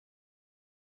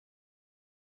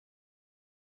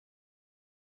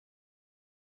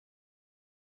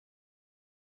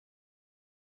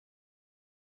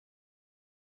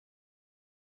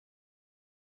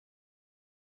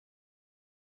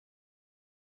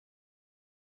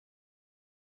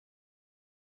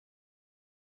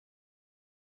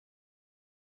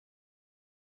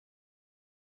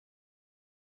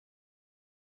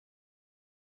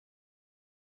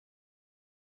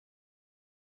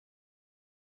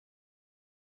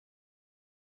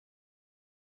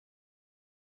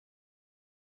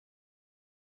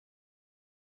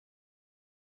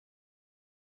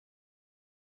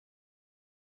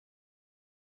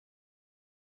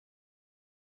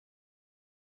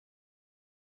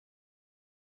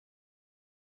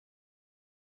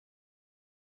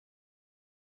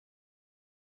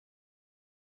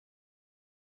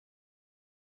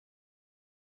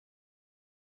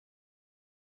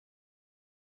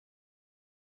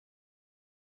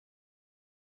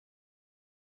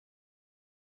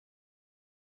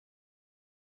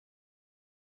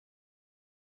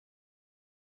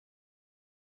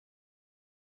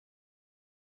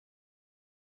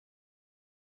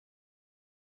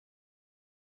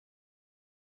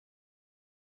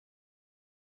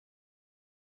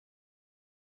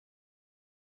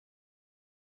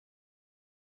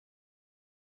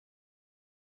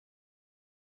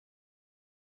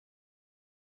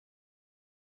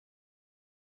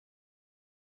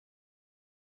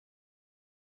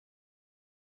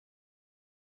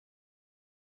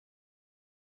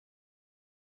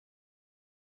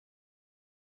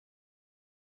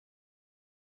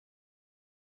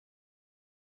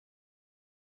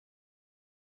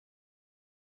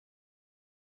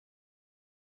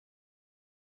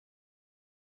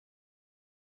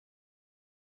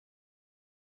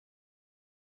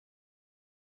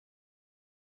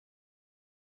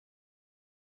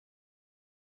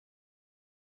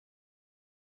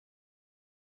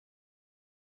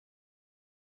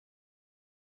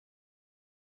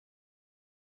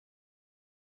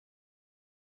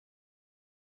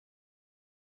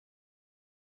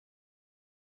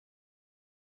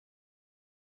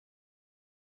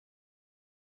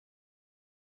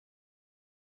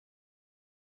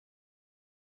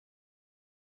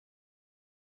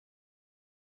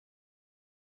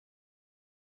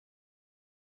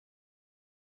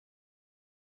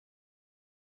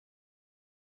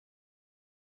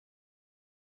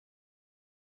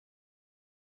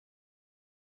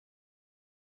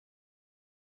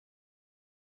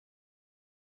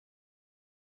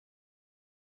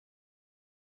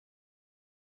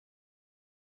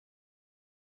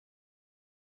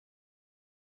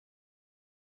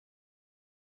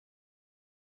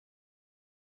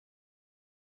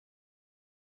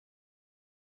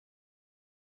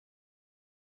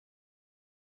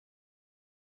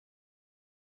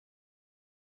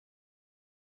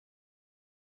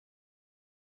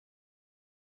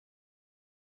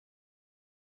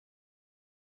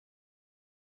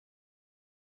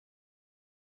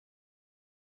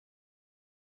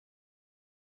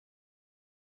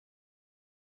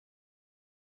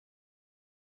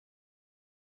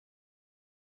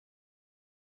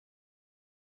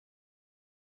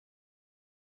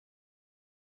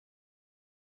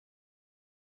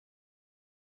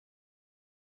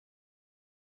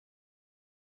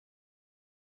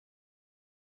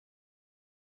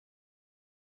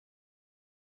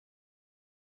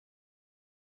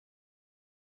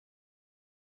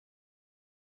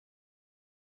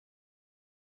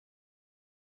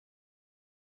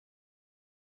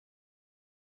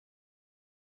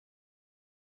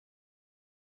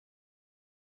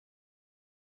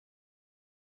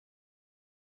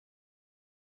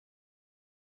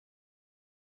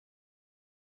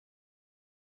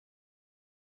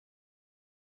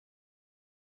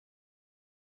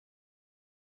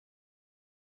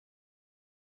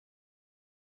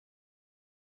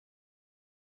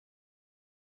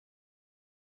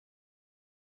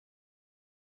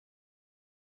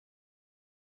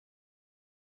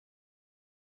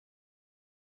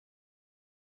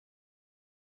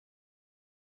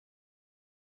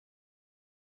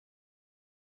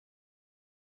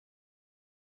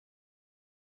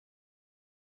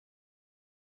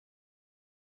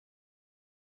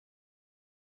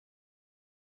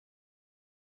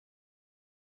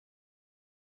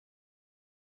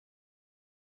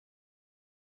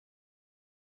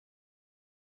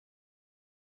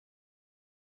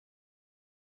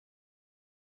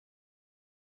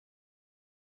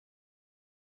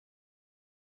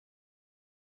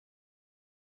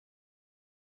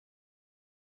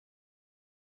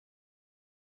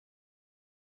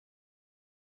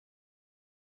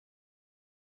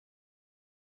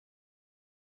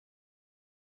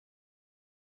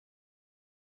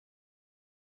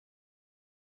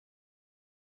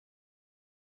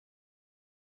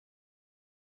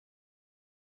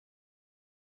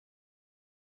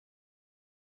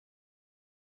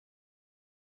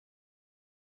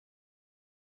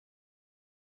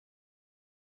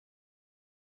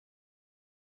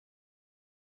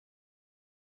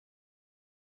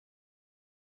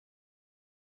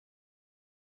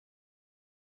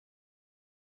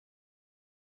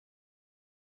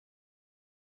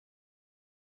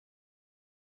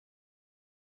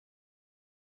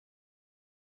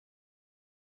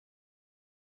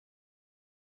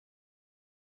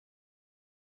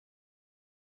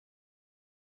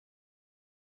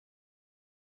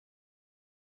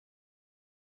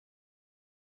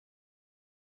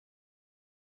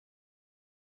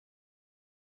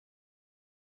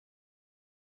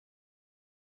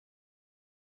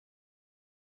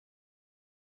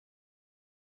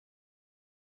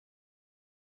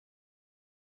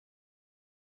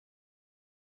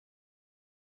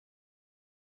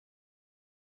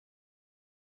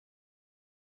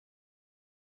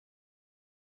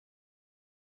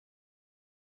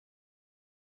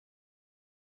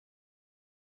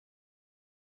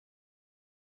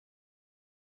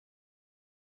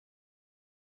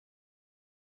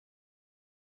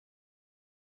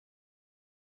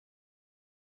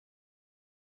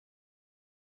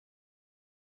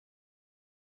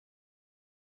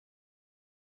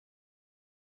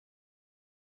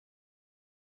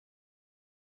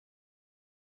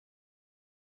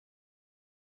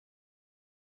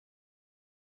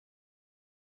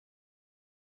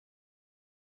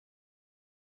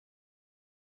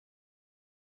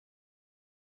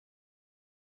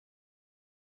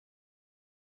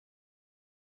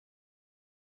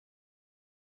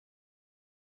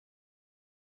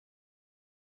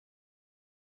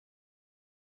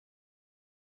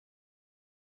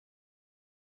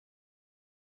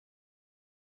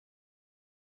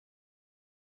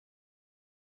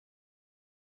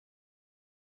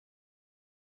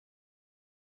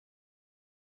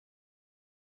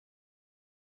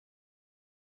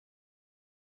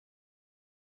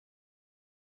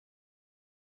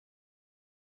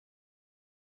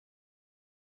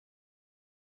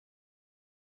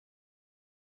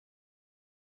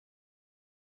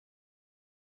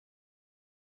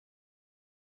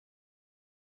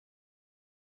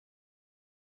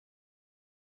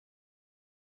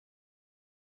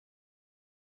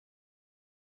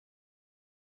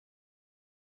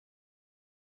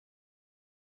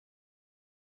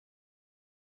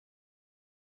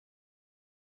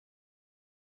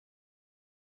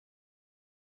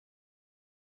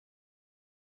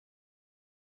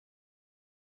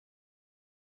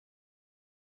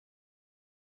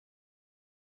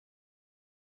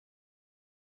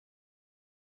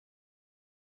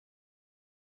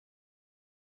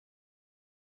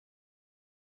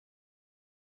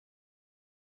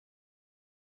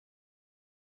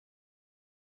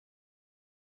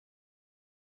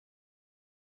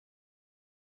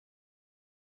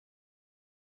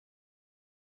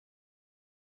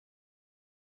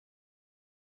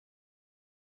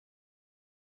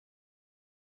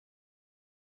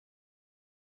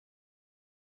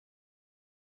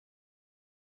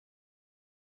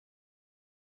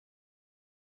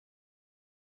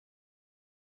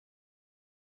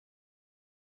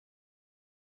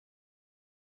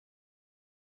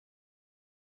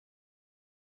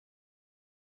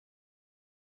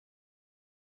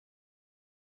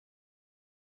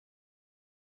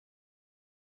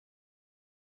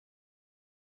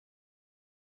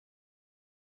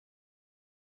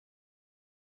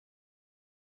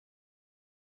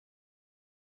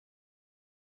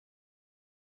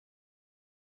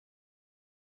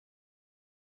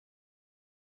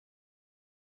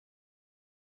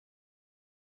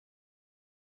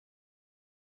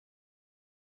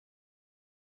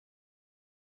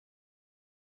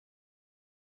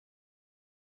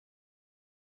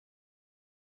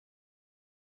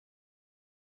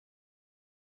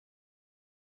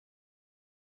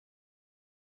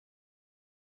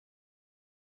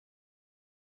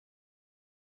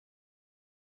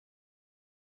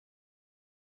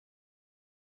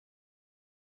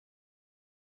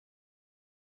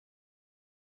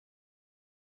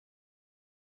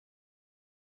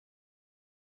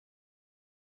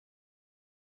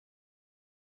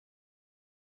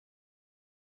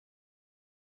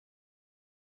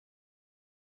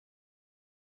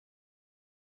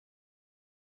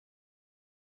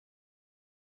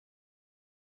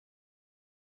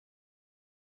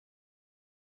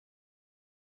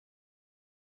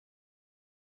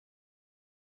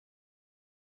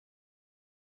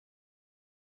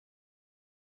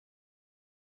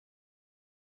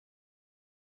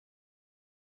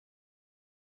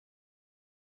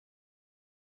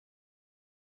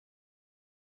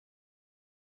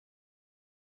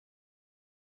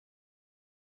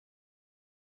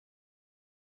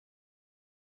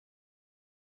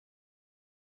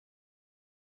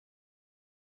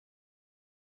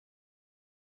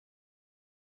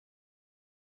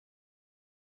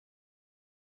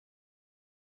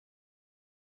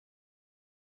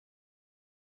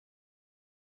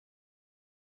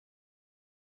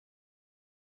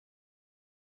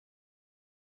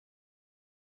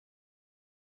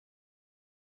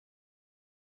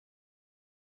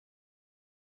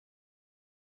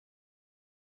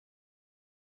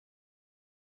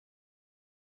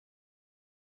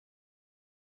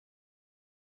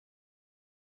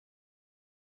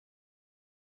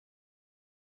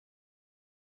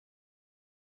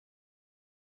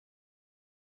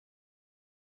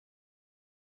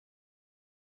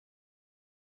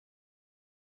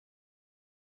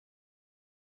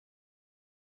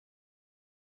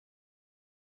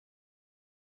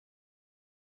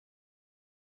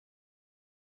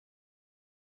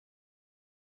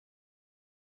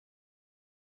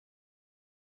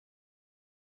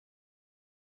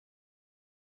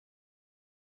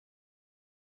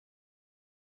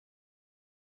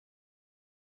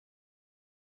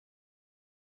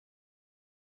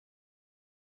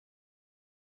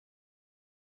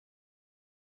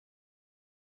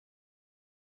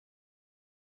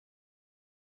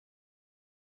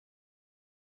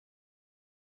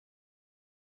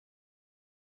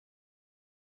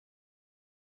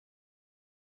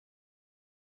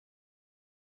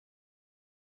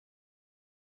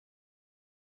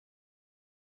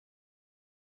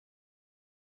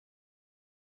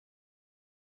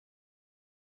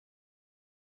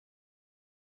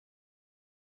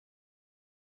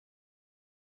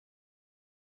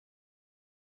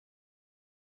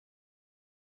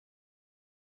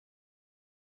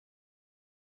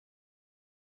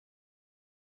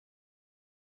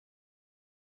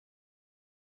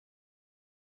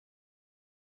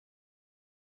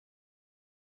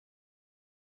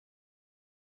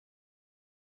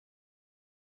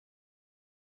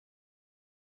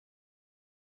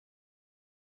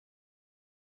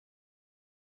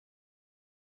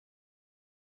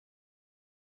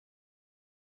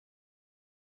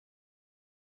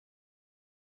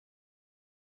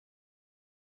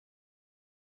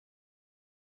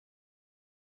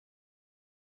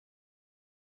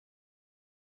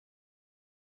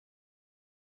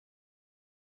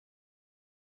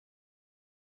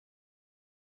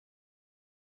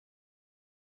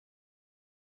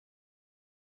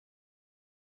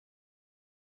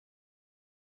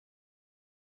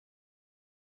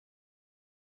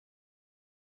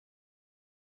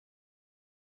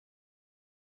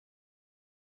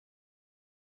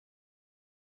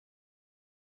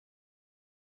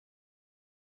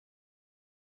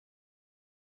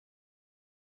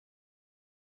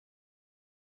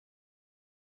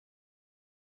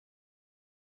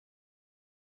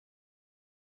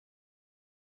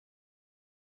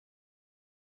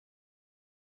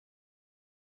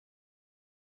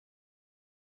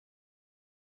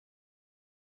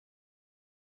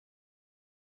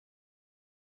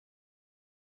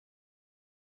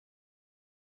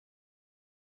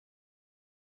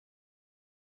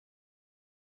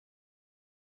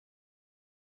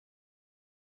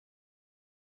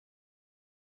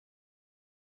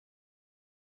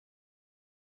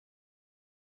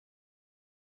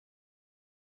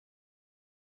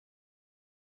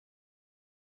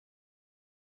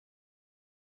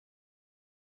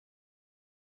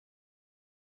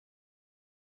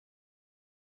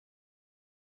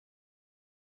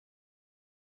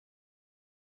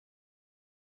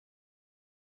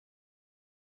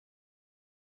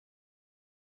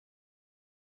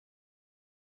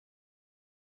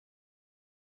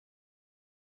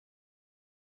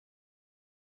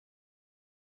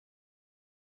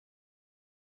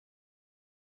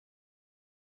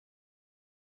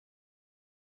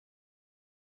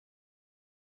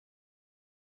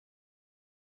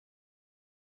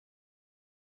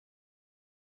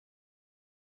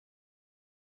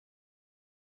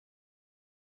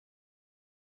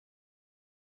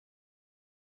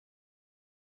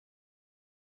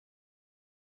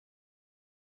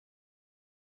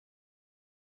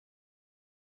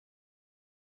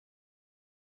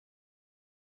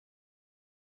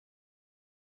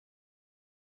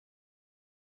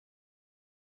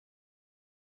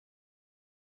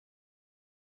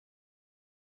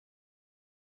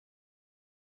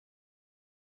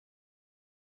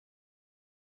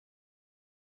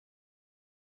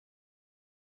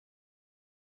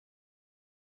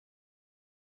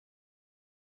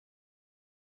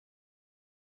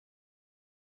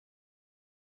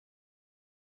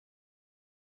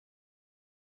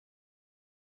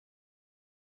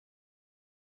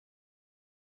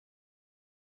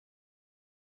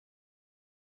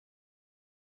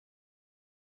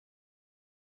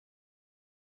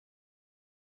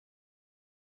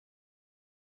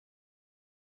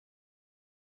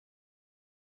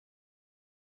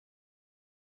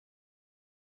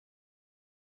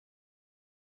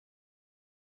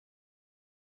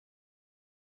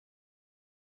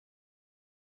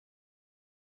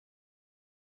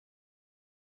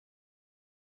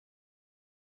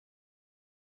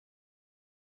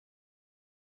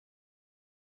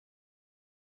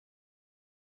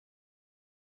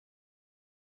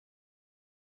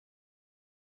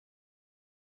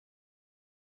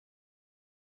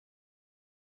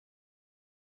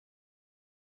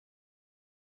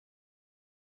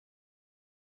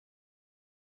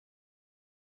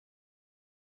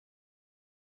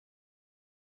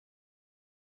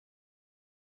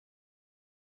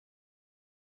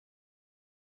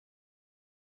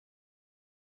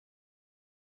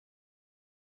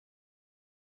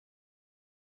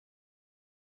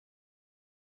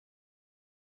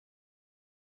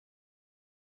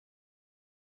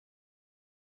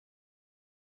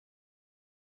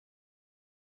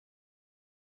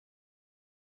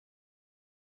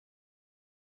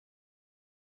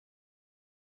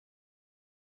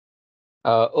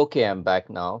 Okay, I'm back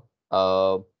now.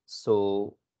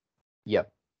 So yeah.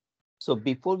 So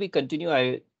before we continue,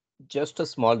 I just a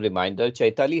small reminder.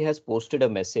 Chaitali has posted a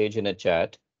message in a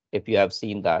chat, if you have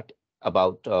seen that,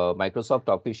 about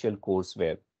Microsoft official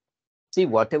courseware. See,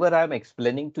 whatever I'm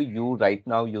explaining to you right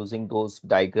now using those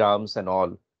diagrams and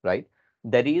all, right?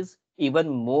 There is even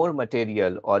more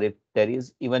material, or if there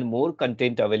is even more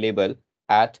content available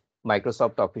at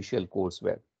Microsoft official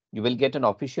courseware. You will get an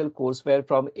official courseware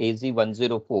from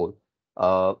AZ-104,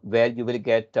 where you will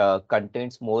get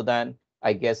contents more than,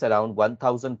 I guess, around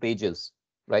 1,000 pages,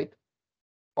 right?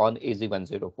 On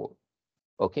AZ-104.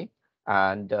 Okay.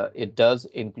 And it does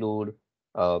include,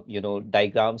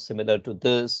 diagrams similar to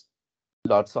this,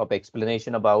 lots of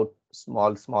explanation about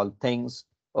small things.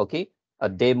 Okay.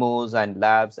 Demos and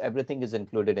labs, everything is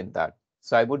included in that.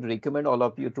 So I would recommend all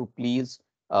of you to please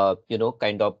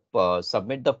kind of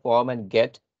submit the form and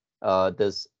get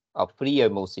this free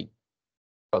MOC.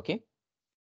 Okay,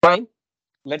 fine.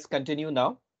 Let's continue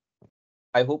now.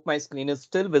 I hope my screen is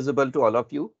still visible to all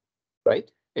of you, right?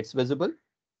 It's visible.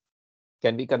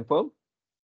 Can we confirm?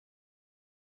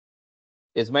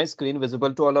 Is my screen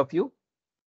visible to all of you?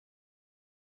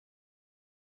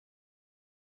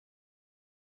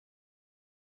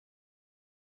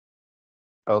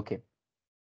 Okay.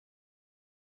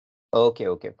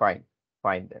 Okay, fine.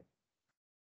 Fine then.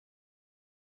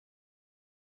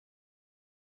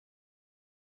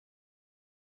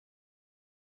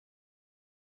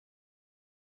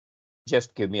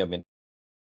 Just give me a minute.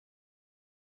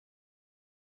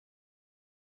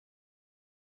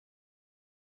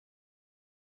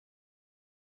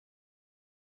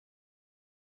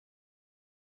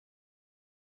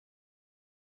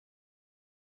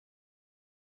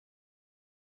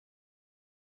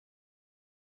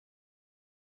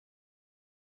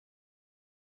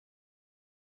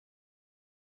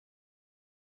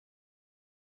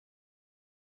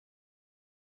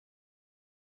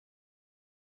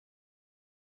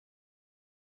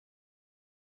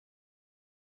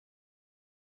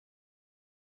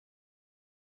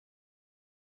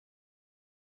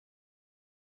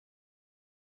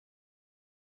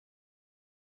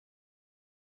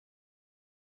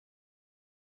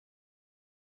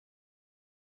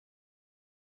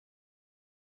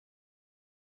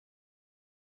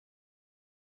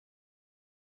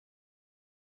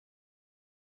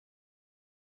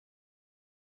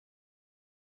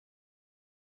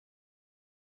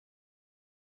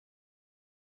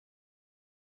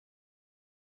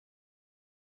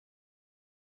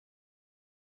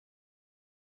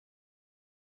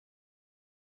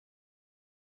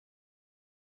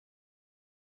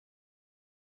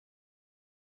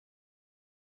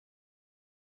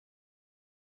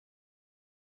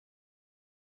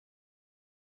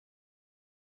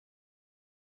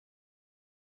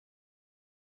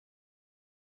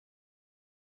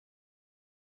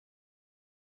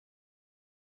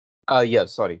 Yeah,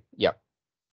 sorry. Yeah.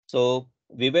 So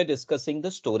we were discussing the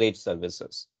storage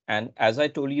services. And as I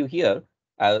told you here,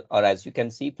 or as you can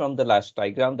see from the last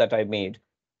diagram that I made,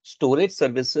 storage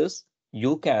services,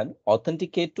 you can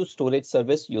authenticate to storage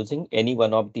service using any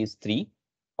one of these three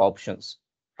options,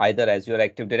 either Azure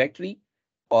Active Directory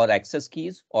or access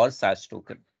keys or SaaS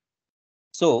token.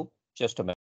 So just a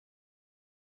minute.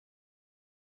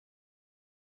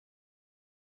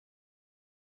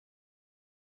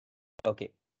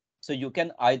 Okay. So you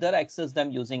can either access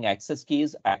them using access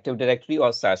keys, Active Directory,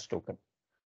 or SaaS token.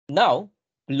 Now,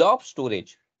 blob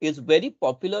storage is very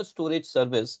popular storage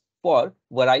service for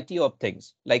variety of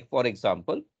things. Like for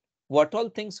example, what all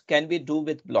things can we do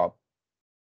with blob?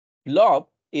 Blob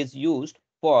is used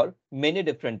for many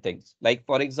different things. Like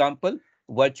for example,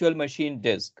 virtual machine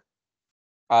disk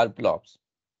are blobs,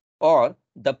 or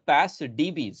the past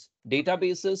DBs,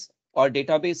 databases or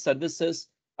database services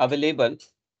available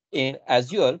in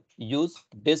Azure use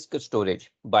disk storage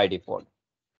by default.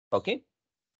 Okay.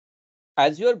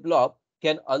 Azure Blob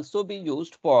can also be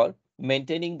used for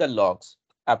maintaining the logs,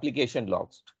 application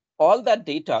logs. All that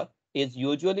data is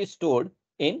usually stored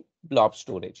in blob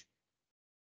storage.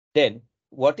 Then,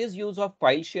 what is use of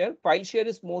file share? File share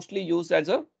is mostly used as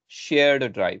a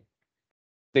shared drive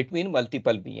between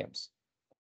multiple VMs.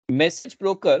 Message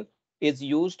broker is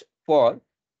used for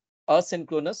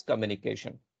asynchronous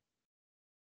communication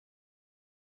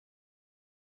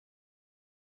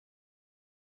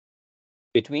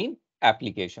between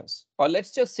applications, or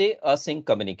let's just say async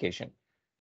communication.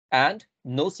 And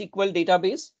NoSQL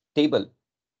database table,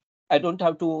 I don't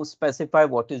have to specify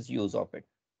what is use of it.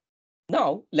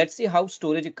 Now, let's see how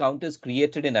storage account is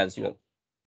created in Azure.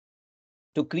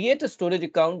 To create a storage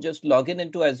account, just log in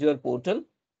into Azure portal.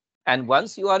 And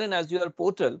once you are in Azure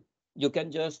portal, you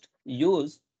can just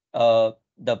use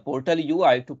the portal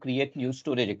UI to create new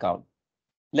storage account.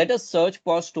 Let us search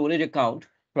for storage account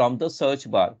from the search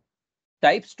bar.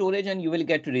 Type storage and you will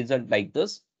get a result like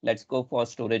this. Let's go for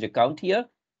storage account here.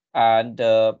 And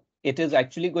it is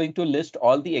actually going to list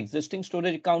all the existing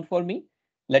storage account for me.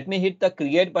 Let me hit the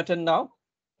create button now.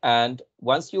 And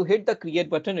once you hit the create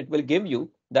button, it will give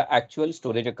you the actual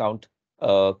storage account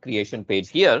creation page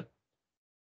here.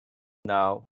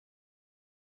 Now,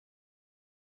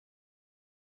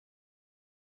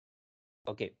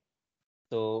 okay,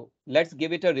 so let's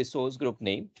give it a resource group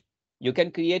name. You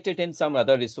can create it in some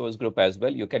other resource group as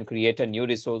well. You can create a new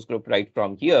resource group right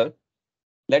from here.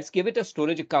 Let's give it a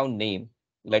storage account name.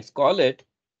 Let's call it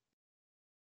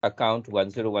account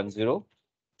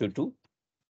 101022.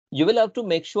 You will have to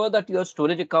make sure that your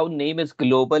storage account name is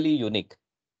globally unique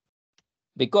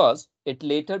because it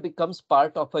later becomes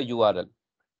part of a URL.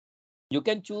 You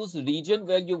can choose region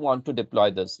where you want to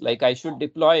deploy this. Like I should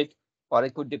deploy it, or I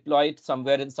could deploy it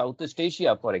somewhere in Southeast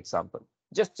Asia, for example.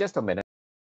 Just a minute.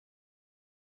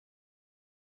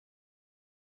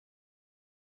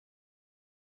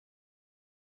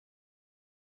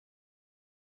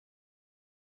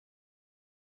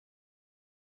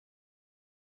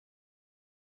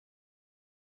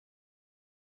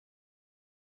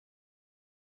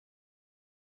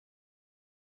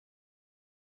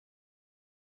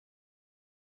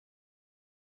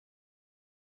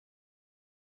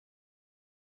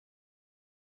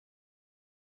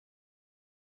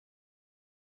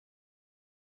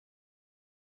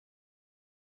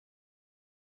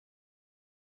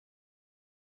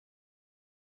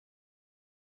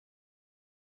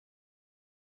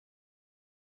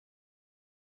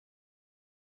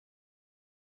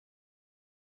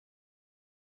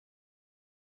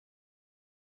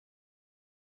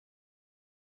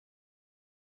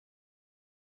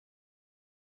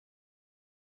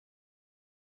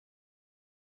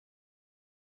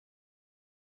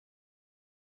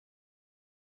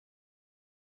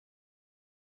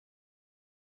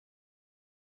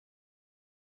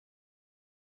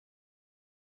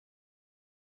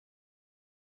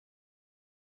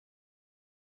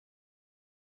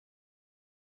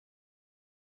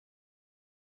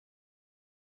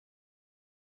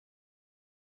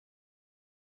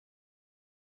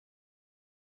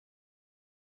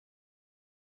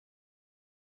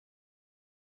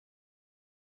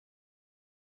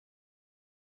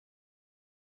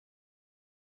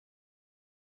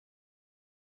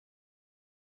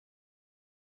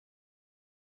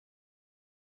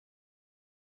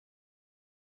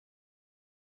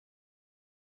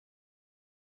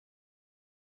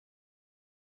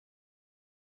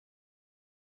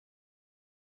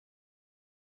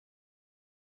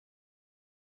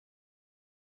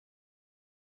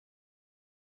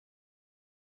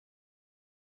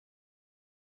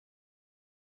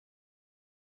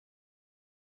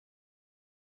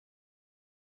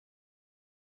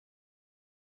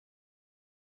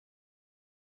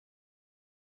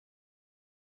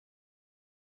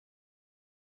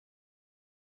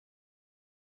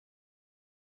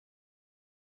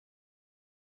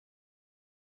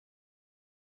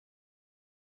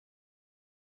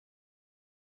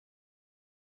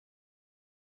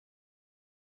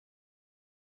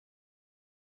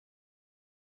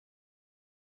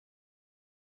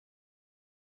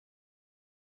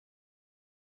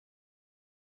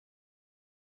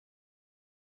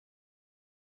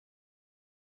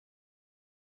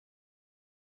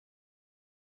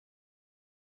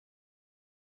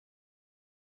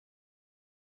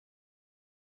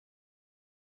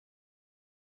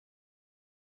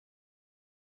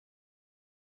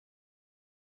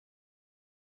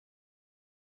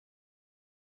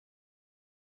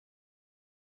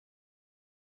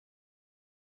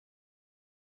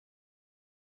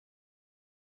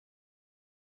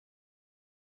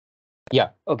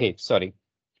 Yeah, okay, sorry.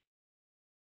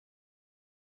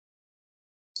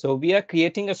 So we are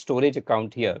creating a storage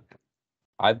account here.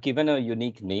 I've given a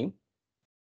unique name.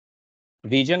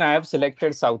 Region, I have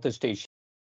selected Southeast Asia.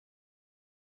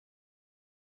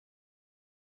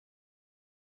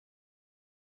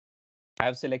 I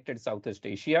have selected Southeast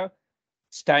Asia.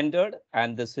 Standard,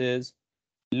 and this is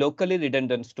locally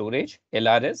redundant storage,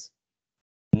 LRS.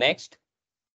 Next,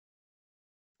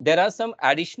 there are some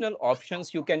additional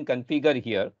options you can configure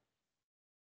here,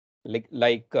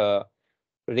 like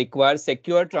require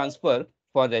secure transfer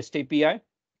for REST API,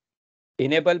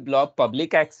 enable blob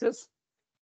public access.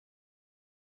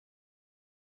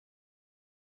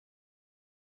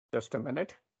 Just a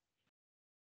minute.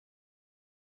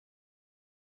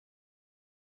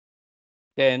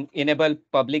 Then enable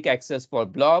public access for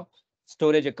blob,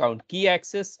 storage account key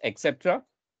access, etc.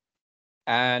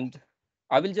 And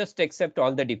I will just accept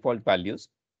all the default values.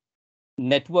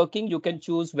 Networking, you can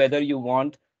choose whether you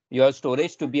want your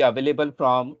storage to be available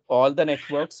from all the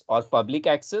networks or public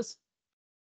access.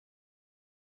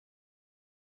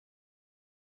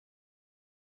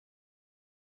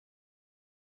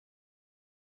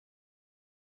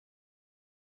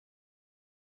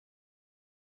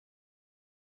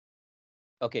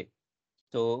 Okay,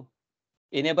 so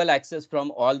enable access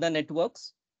from all the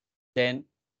networks. Then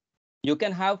you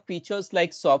can have features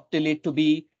like soft delete to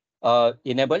be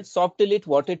enabled. Soft delete,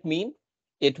 what it means,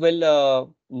 it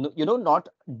will not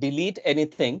delete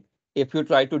anything if you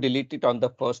try to delete it on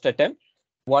the first attempt.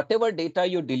 Whatever data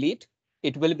you delete,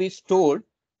 it will be stored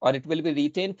or it will be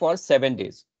retained for 7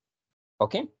 days.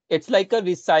 Okay, it's like a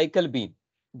recycle bin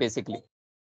basically.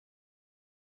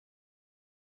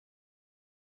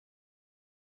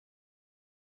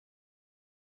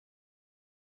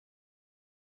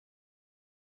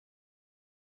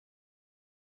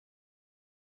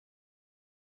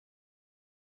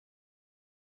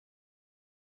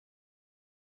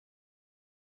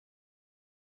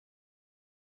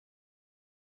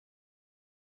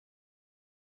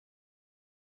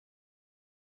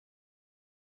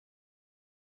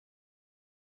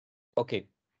 Okay,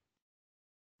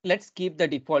 let's keep the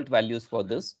default values for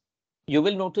this. You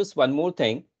will notice one more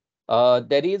thing.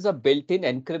 There is a built-in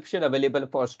encryption available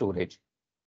for storage.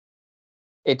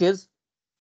 It is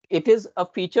a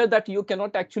feature that you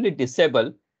cannot actually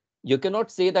disable. You cannot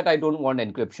say that I don't want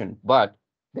encryption, but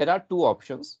there are two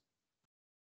options.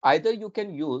 Either you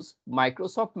can use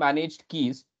Microsoft managed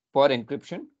keys for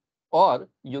encryption, or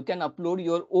you can upload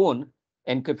your own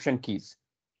encryption keys.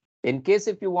 In case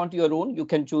if you want your own, you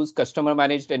can choose customer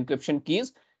managed encryption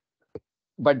keys,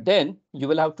 but then you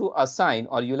will have to assign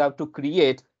or you'll have to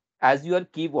create Azure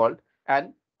key vault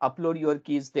and upload your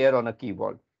keys there on a key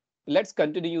vault. Let's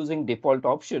continue using default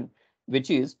option, which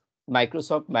is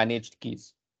Microsoft managed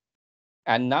keys.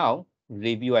 And now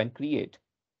review and create.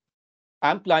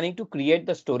 I'm planning to create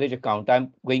the storage account.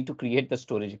 I'm going to create the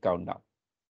storage account now.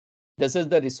 This is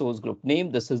the resource group name.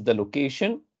 This is the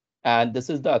location, and this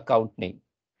is the account name.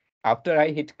 After I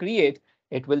hit create,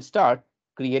 it will start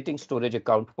creating storage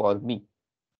account for me.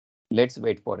 Let's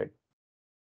wait for it.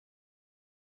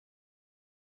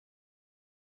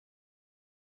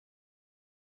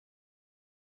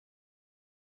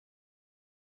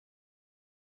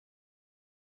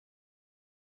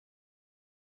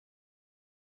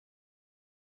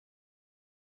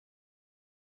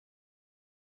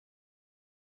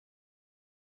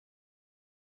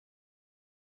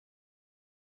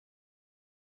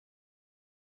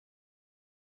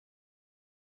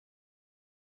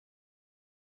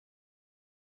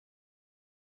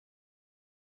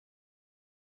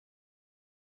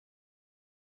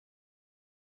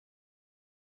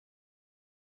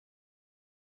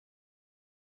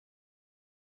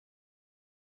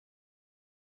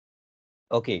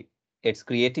 Okay, it's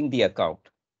creating the account.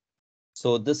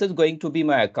 So this is going to be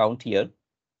my account here.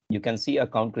 You can see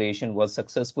account creation was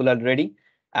successful already.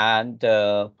 And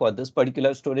for this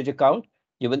particular storage account,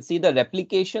 you will see the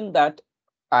replication that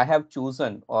I have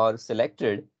chosen or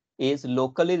selected is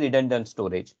locally redundant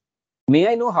storage.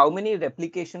 May I know how many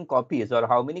replication copies or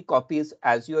how many copies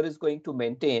Azure is going to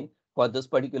maintain for this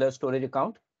particular storage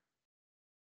account?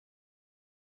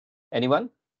 Anyone?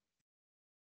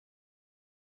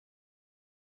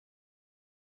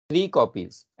 3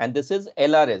 copies. And this is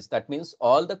LRS. That means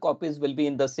all the copies will be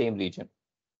in the same region.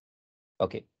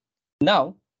 Okay.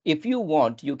 Now, if you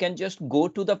want, you can just go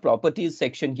to the properties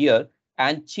section here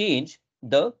and change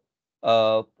the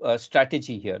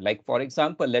strategy here. Like, for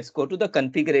example, let's go to the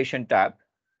configuration tab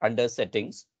under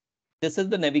settings. This is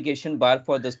the navigation bar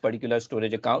for this particular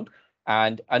storage account.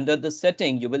 And under the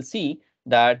setting, you will see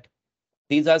that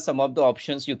these are some of the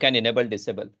options you can enable,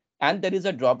 disable. And there is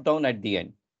a drop down at the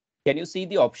end. Can you see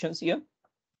the options here?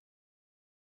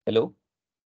 Hello?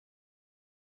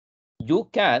 You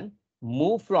can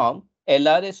move from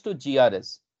LRS to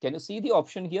GRS. Can you see the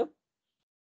option here?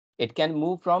 It can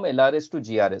move from LRS to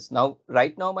GRS. Now,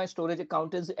 right now, my storage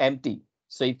account is empty.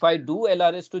 So if I do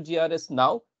LRS to GRS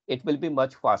now, it will be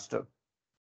much faster.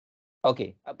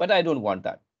 Okay, but I don't want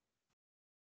that.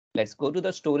 Let's go to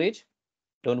the storage.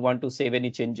 Don't want to save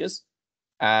any changes.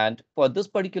 And for this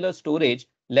particular storage,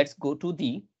 let's go to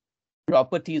the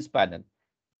properties panel.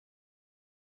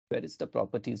 Where is the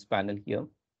properties panel here?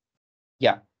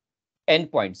 Yeah,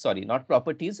 endpoint, sorry, not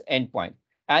properties, endpoint.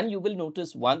 And you will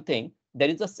notice one thing, there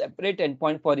is a separate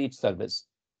endpoint for each service.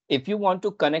 If you want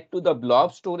to connect to the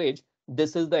blob storage,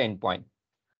 this is the endpoint.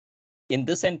 In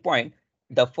this endpoint,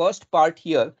 The first part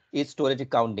here is storage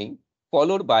account name,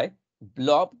 followed by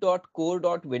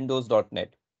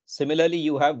blob.core.windows.net. Similarly,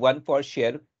 you have one for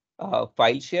share,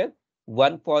 file share,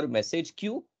 one for message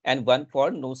queue, and one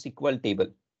for NoSQL table.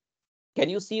 Can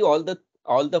you see all the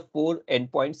four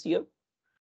endpoints here?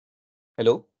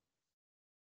 Hello?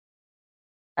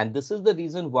 And this is the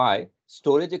reason why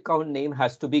storage account name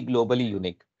has to be globally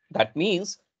unique. That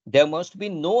means there must be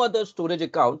no other storage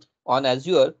account on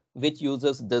Azure which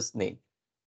uses this name.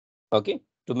 Okay,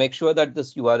 to make sure that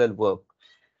this URL works.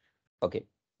 Okay,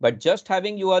 but just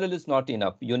having URL is not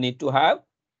enough. You need to have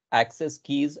access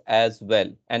keys as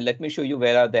well. And let me show you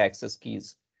where are the access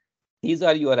keys. These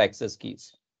are your access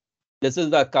keys. This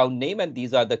is the account name and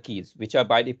these are the keys which are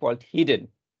by default hidden.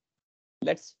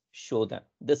 Let's show them.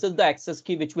 This is the access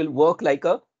key which will work like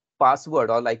a password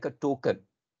or like a token.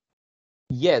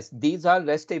 Yes, these are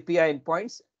REST API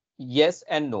endpoints. Yes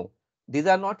and no. These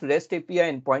are not REST API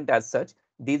endpoint as such.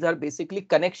 These are basically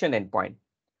connection endpoint.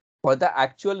 For the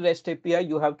actual REST API,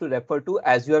 you have to refer to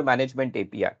Azure Management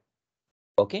API.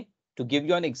 Okay, to give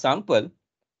you an example,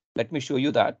 let me show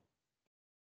you that.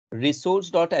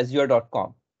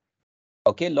 Resource.azure.com.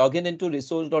 Okay, log in into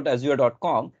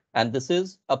resource.azure.com, and this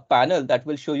is a panel that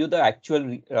will show you the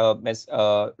actual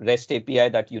REST API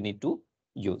that you need to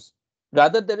use.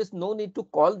 Rather, there is no need to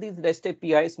call these REST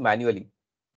APIs manually.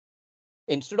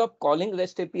 Instead of calling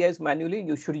REST APIs manually,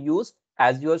 you should use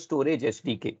Azure Storage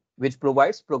SDK, which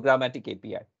provides programmatic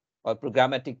API or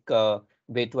programmatic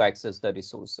way to access the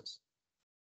resources.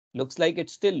 Looks like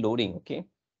it's still loading. Okay,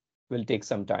 will take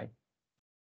some time.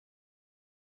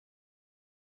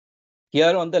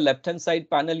 Here on the left-hand side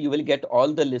panel, you will get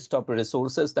all the list of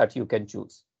resources that you can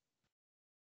choose.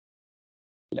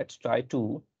 Let's try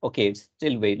to, okay, it's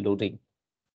still loading.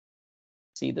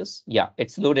 See this? Yeah,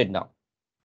 it's loaded now.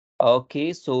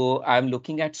 Okay, so I'm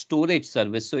looking at storage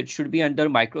service. So it should be under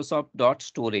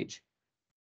Microsoft.storage.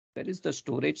 Where is the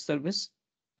storage service?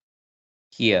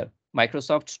 Here,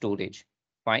 Microsoft Storage.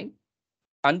 Fine.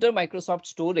 Under Microsoft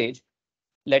Storage,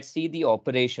 let's see the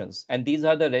operations. And these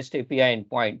are the REST API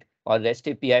endpoint or REST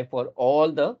API for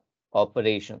all the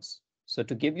operations. So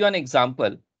to give you an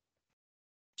example,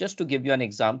 just to give you an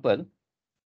example,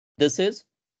 this is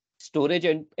storage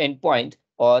endpoint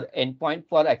or endpoint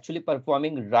for actually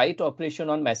performing write operation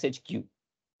on message queue.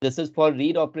 This is for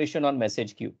read operation on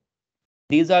message queue.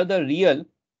 These are the real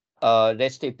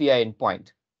REST API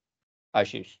endpoint,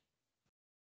 Ashish.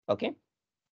 Okay.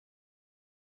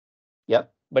 Yeah,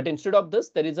 but instead of this,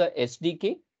 there is a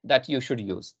SDK that you should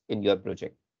use in your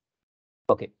project.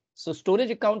 Okay, so storage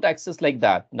account access like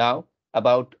that. Now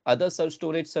about other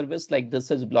storage service like this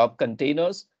is blob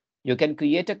containers. You can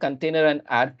create a container and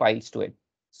add files to it.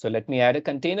 So let me add a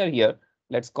container here.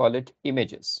 Let's call it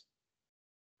images.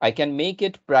 I can make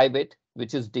it private,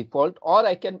 which is default, or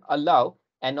I can allow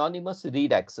anonymous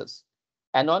read access.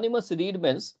 Anonymous read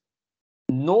means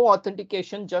no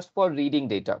authentication, just for reading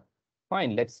data.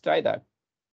 Fine, let's try that.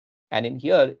 And in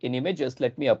here, in images,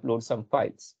 let me upload some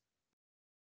files.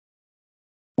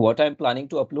 What I'm planning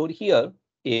to upload here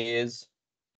is,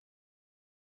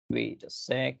 wait a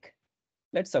sec,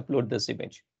 let's upload this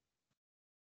image.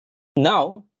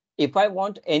 Now, if I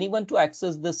want anyone to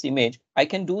access this image, I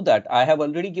can do that. I have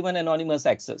already given anonymous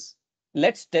access.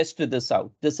 Let's test this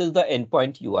out. This is the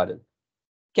endpoint URL.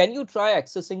 Can you try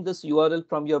accessing this URL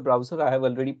from your browser? I have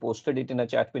already posted it in a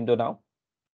chat window now.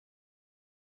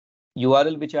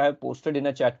 URL which I have posted in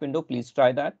a chat window, please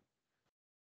try that.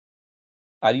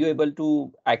 Are you able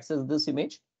to access this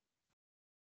image?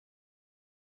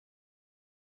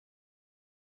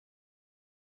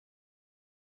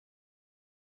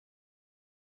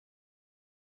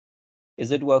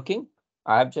 Is it working?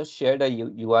 I have just shared a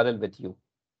URL with you.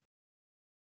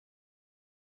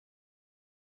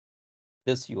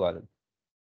 This URL.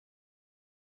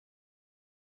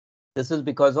 This is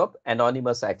because of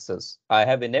anonymous access. I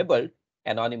have enabled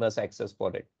anonymous access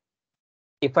for it.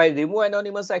 If I remove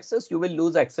anonymous access, you will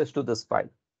lose access to this file.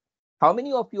 How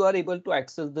many of you are able to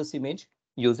access this image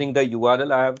using the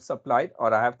URL I have supplied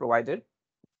or I have provided?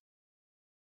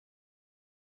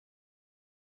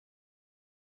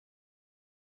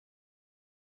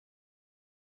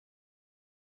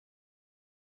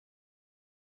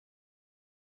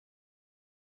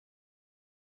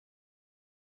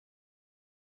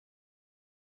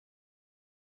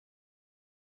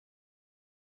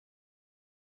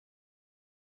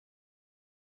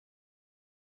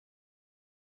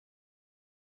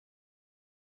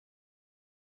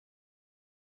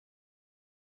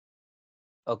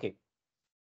 Okay.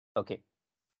 Okay.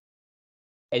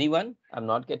 Anyone? I'm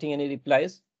not getting any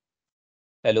replies.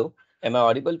 Hello. Am I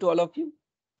audible to all of you?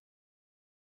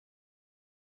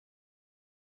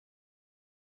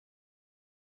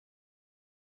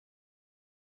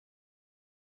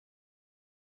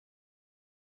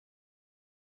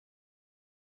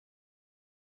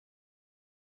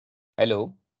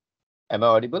 Hello, am I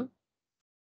audible?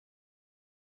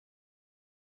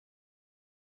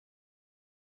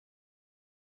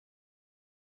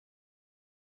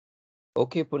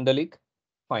 Okay, Pundalik,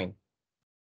 fine.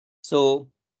 So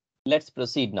let's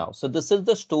proceed now. So this is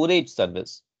the storage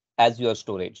service, Azure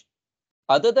storage.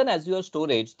 Other than Azure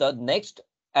storage, the next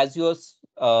Azure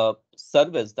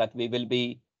service that we will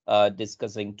be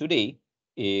discussing today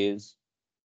is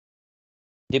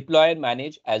deploy and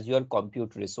manage Azure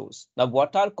compute resource. Now,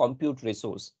 what are compute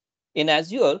resource? In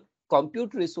Azure,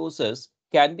 compute resources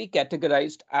can be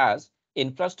categorized as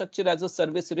infrastructure as a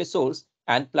service resource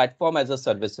and platform as a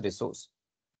service resource.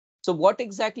 So what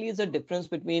exactly is the difference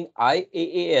between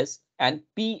IaaS and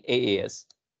PaaS?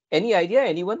 Any idea,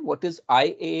 anyone, what is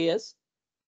IaaS?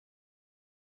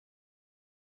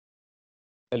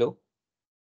 Hello?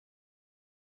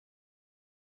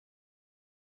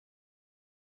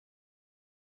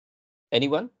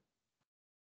 Anyone?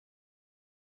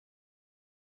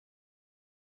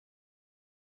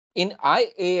 In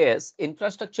IaaS,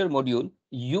 infrastructure module,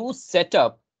 you set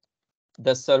up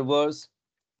the servers,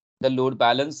 the load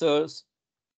balancers,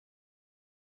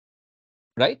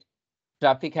 right?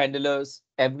 Traffic handlers,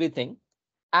 everything,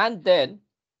 and then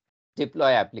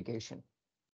deploy application.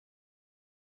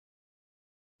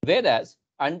 Whereas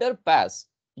under PaaS,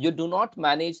 you do not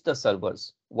manage the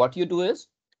servers. What you do is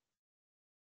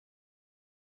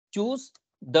choose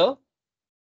the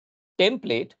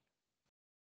template,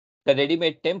 the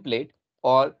ready-made template,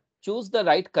 or choose the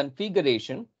right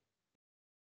configuration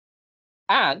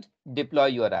and deploy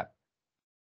your app.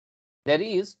 There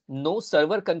is no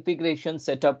server configuration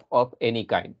setup of any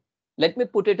kind. Let me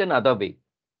put it another way.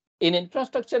 In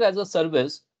infrastructure as a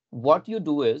service, what you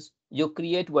do is you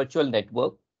create virtual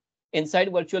network.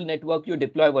 Inside virtual network, you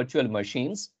deploy virtual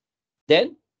machines,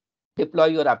 then deploy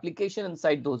your application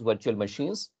inside those virtual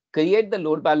machines, create the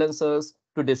load balancers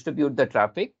to distribute the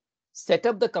traffic, set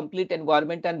up the complete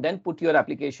environment, and then put your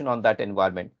application on that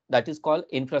environment. That is called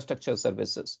infrastructure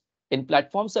services. In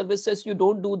platform services, you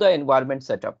don't do the environment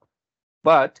setup,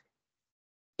 but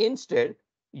instead,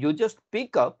 you just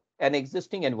pick up an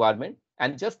existing environment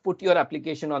and just put your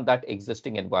application on that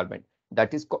existing environment.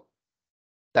 That is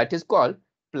called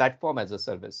platform as a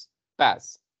service,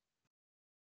 PaaS.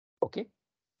 Okay.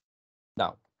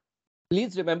 Now,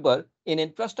 please remember, in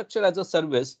infrastructure as a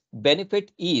service,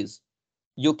 benefit is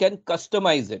you can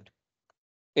customize it.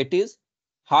 It is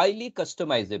highly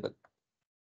customizable.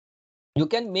 You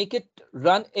can make it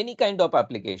run any kind of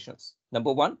applications.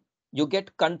 Number one, you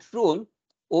get control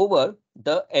over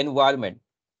the environment,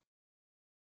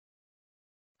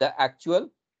 the actual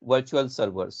virtual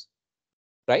servers,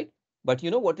 right? But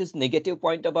you know what is negative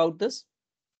point about this?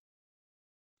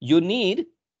 You need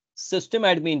system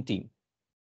admin team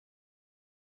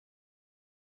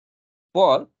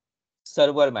for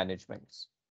server management.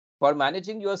 For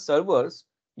managing your servers,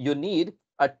 you need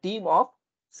a team of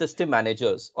system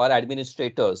managers or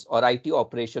administrators or IT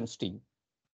operations team.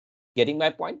 Getting my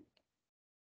point?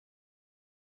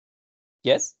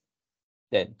 Yes.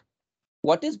 Then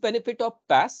what is benefit of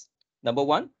PaaS? Number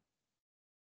one,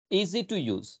 easy to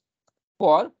use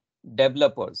for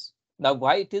developers. Now,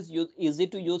 why it is easy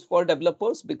to use for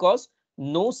developers? Because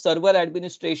no server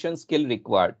administration skill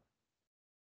required.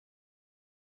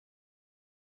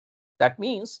 That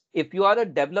means if you are a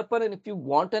developer and if you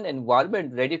want an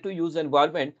environment, ready to use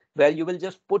environment where you will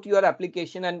just put your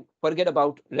application and forget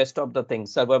about rest of the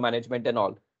things, server management and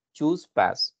all, choose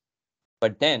PaaS.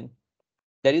 But then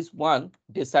there is one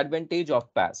disadvantage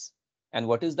of PaaS. And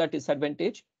what is that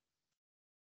disadvantage?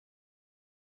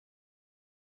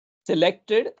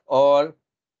 Selected, or,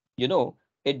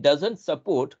 it doesn't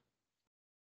support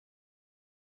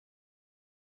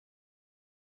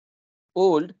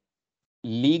old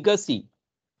legacy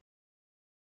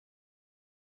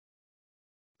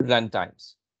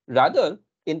runtimes. Rather,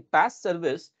 in PaaS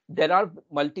service, there are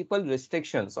multiple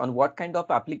restrictions on what kind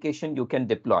of application you can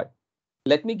deploy.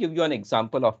 Let me give you an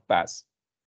example of PaaS.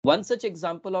 One such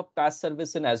example of PaaS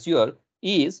service in Azure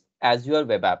is Azure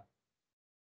Web App.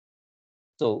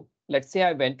 So let's say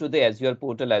I went to the Azure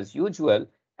portal as usual,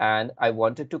 and I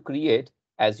wanted to create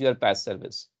Azure PaaS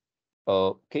service.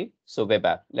 Okay, so Web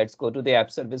App. Let's go to the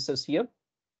app services here.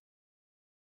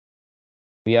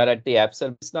 We are at the app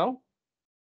service now.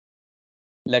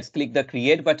 Let's click the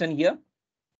create button here.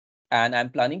 And I'm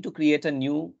planning to create a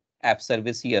new app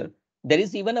service here. There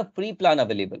is even a free plan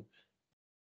available.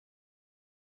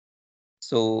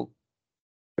 So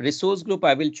resource group,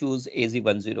 I will choose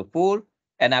AZ-104.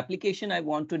 An application I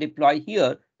want to deploy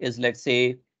here is, let's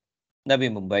say,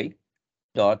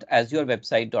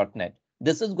 navimumbai.azurewebsite.net.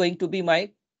 This is going to be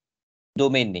my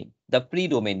domain name. the free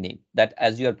domain name that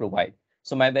Azure provide.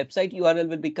 So my website URL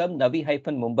will become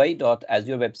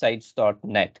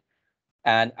navi-mumbai.azurewebsites.net,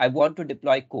 and I want to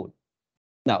deploy code.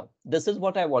 Now, this is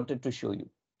what I wanted to show you.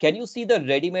 Can you see the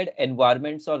ready-made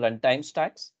environments or runtime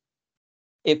stacks?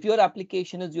 If your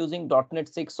application is using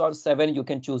 .NET 6 or 7, you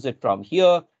can choose it from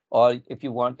here. Or if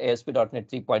you want ASP.NET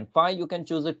 3.5, you can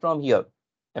choose it from here.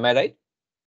 Am I right?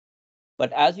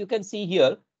 But as you can see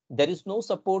here, there is no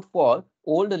support for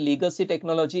old legacy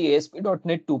technology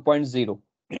ASP.NET 2.0.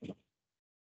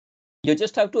 You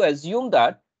just have to assume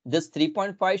that this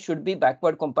 3.5 should be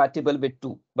backward compatible with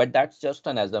 2, but that's just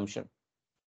an assumption.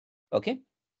 Okay.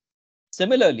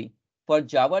 Similarly, for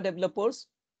Java developers,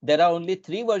 there are only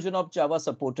 3 versions of Java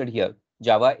supported here: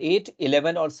 Java 8,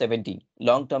 11, or 17,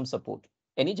 long-term support.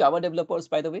 Any Java developers,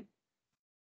 by the way?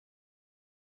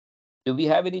 Do we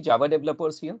have any Java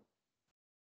developers here?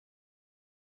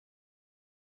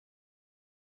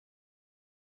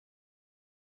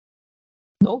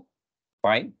 No?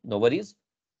 Fine, no worries.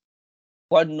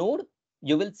 For Node,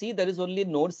 you will see there is only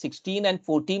Node 16 and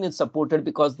 14 is supported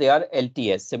because they are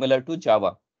LTS, similar to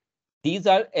Java. These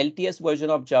are LTS version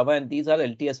of Java and these are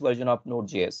LTS version of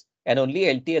Node.js, and only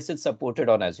LTS is supported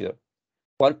on Azure.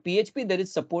 For PHP, there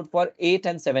is support for 8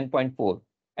 and 7.4.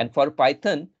 And for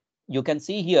Python, you can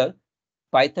see here,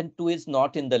 Python 2 is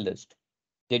not in the list.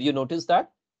 Did you notice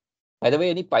that? By the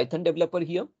way, any Python developer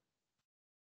here?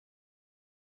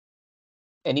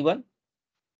 Anyone?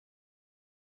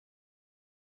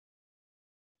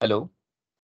 Hello?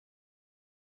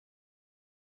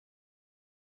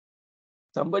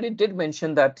 Somebody did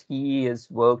mention that he is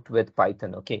worked with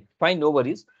Python. Okay, fine, no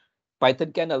worries.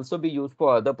 Python can also be used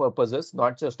for other purposes,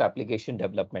 not just application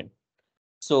development.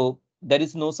 So there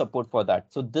is no support for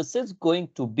that. So this is going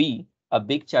to be a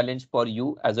big challenge for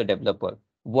you as a developer.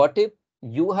 What if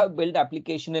you have built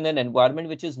application in an environment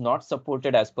which is not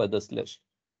supported as per this list?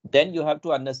 Then you have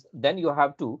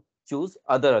to choose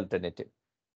other alternative.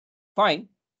 Fine.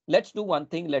 Let's do one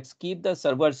thing. Let's keep the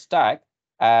server stack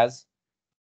as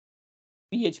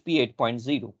PHP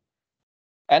 8.0.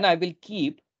 And I will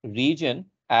keep region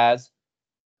as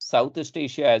Southeast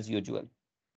Asia as usual.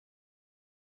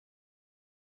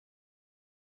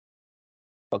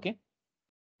 Okay.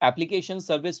 Application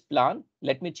service plan.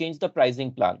 Let me change the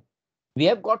pricing plan. We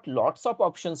have got lots of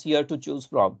options here to choose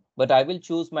from, but I will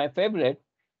choose my favorite,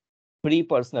 free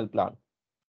personal plan.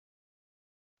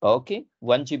 Okay,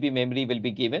 1 GB memory will be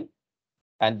given,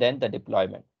 and then the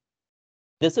deployment.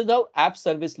 This is how app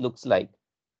service looks like,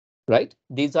 right?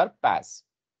 These are PaaS.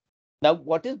 Now,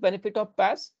 what is benefit of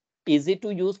PaaS? Easy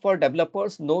to use for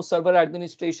developers, no server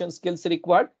administration skills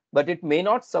required, but it may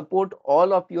not support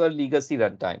all of your legacy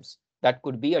runtimes. That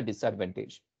could be a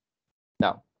disadvantage.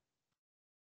 Now,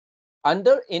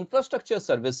 under infrastructure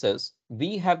services,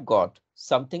 we have got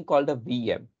something called a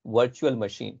VM, virtual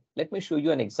machine. Let me show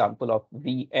you an example of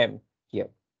VM here.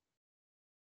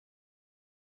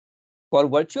 For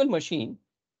virtual machine,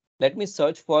 let me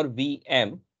search for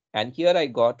VM, and here I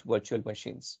got virtual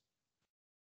machines.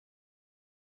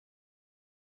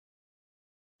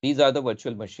 These are the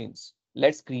virtual machines.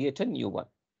 Let's create a new one.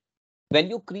 When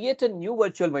you create a new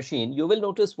virtual machine, you will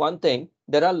notice one thing.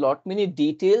 There are a lot many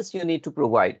details you need to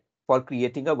provide for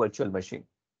creating a virtual machine.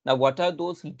 Now, what are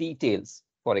those details?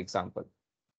 For example,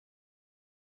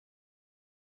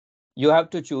 you have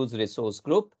to choose resource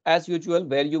group as usual,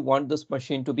 where you want this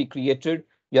machine to be created.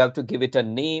 You have to give it a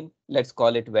name. Let's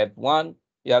call it Web1.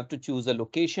 You have to choose a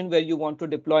location where you want to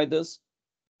deploy this.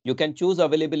 You can choose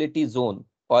availability zone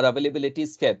or availability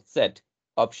set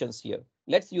options here.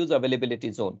 Let's use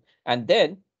availability zone. And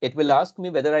then it will ask me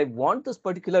whether I want this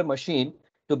particular machine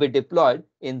to be deployed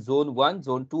in zone 1,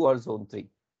 zone 2, or zone 3.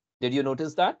 Did you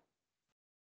notice that?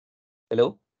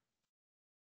 Hello?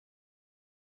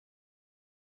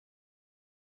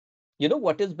 You know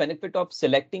what is benefit of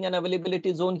selecting an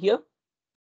availability zone here?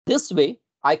 This way,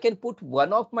 I can put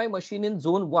one of my machine in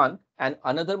zone 1 and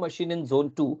another machine in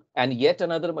zone 2 and yet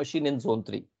another machine in zone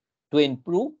 3 to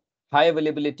improve high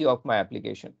availability of my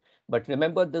application. But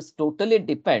remember, this totally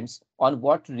depends on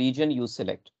what region you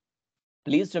select.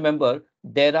 Please remember,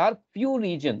 there are few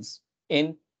regions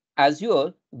in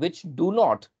Azure which do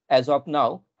not, as of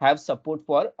now, have support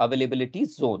for availability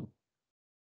zone.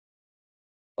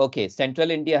 Okay,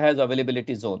 Central India has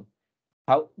availability zone.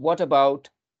 What about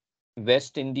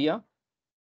West India?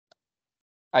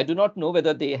 I do not know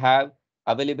whether they have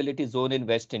availability zone in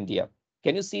West India.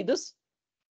 Can you see this?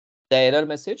 The error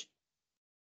message.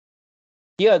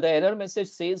 Here, the error message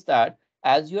says that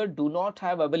Azure do not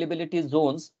have availability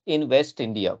zones in West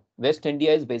India. West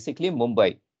India is basically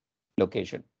Mumbai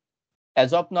location.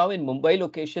 As of now, in Mumbai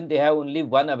location, they have only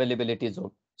one availability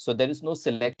zone. So there is no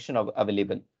selection of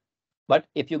available. But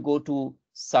if you go to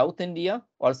South India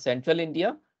or Central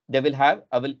India, they will have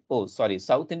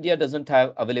South India doesn't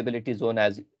have availability zone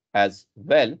as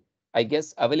well. I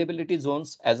guess availability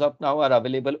zones as of now are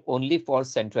available only for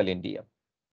Central India.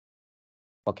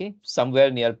 Okay, somewhere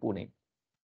near Pune.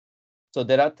 So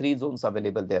there are 3 zones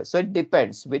available there. So it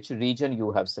depends which region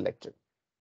you have selected.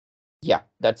 Yeah,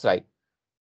 that's right.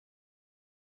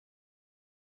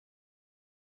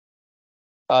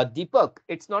 Deepak,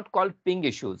 it's not called ping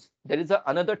issues. There is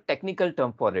another technical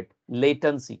term for it,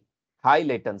 latency, high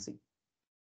latency.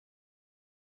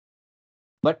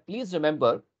 But please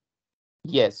remember,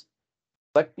 yes,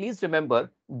 but please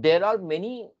remember, there are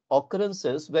many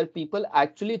occurrences where people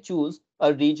actually choose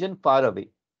a region far away.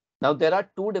 Now, there are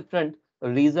 2 different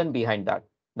reasons behind that.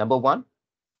 Number one,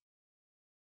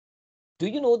 do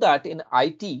you know that in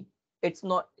IT,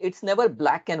 it's never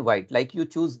black and white, like you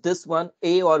choose this one,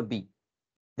 A or B.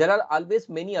 There are always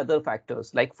many other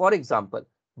factors. Like, for example,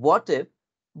 what if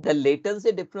the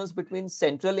latency difference between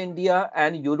Central India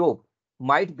and Europe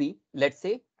might be, let's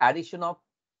say, addition of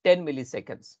 10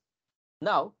 milliseconds.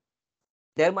 Now,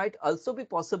 there might also be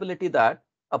possibility that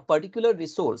a particular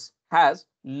resource has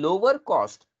lower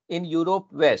cost in Europe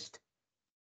West,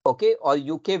 okay, or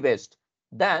UK West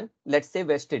than, let's say,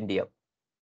 West India.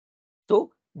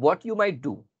 So what you might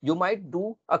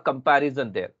do a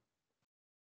comparison there.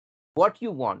 What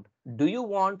you want? Do you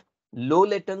want low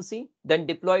latency? Then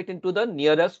deploy it into the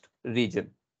nearest region.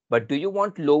 But do you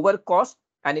want lower cost?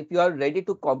 And if you are ready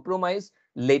to compromise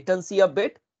latency a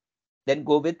bit, then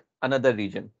go with another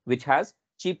region which has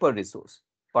cheaper resource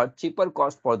or cheaper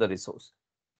cost for the resource.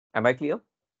 Am I clear?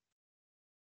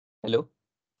 Hello?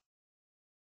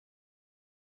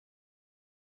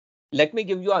 Let me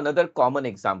give you another common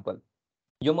example.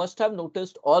 You must have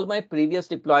noticed all my previous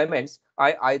deployments,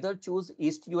 I either choose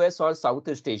East US or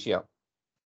Southeast Asia.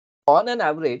 On an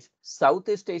average,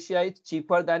 Southeast Asia is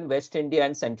cheaper than West India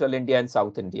and Central India and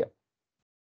South India.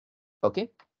 Okay,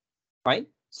 fine.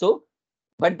 So,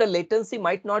 but the latency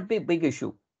might not be a big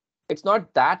issue. It's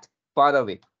not that far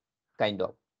away, kind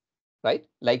of, right?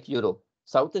 Like Europe.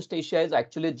 Southeast Asia is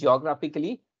actually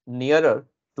geographically nearer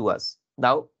to us.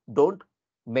 Now, don't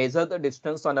measure the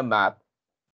distance on a map.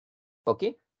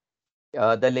 Okay,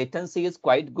 the latency is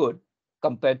quite good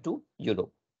compared to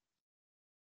Europe.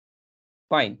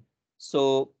 Fine.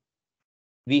 So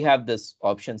we have this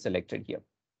option selected here.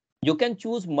 You can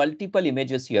choose multiple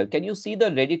images here. Can you see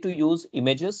the ready to use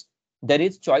images? There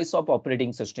is choice of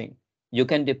operating system. You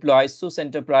can deploy SUSE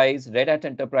Enterprise, Red Hat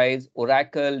Enterprise,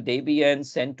 Oracle, Debian,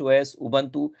 CentOS,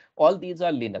 Ubuntu. All these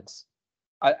are Linux.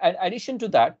 In addition to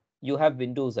that, you have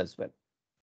Windows as well.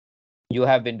 You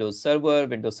have Windows Server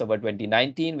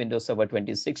 2019, Windows Server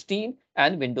 2016,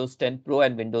 and Windows 10 Pro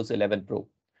and Windows 11 Pro.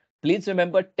 Please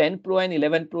remember 10 Pro and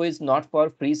 11 Pro is not for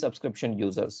free subscription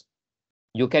users.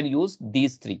 You can use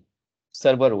these 3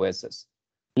 server OSs.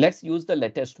 Let's use the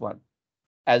latest one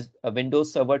as a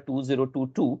Windows Server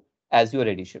 2022 Azure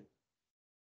edition.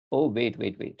 Oh, wait.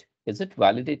 Is it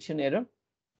validation error?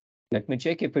 Let me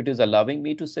check if it is allowing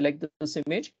me to select this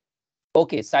image.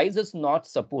 Okay, size is not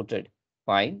supported.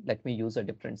 Fine, let me use a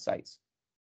different size.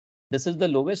 This is the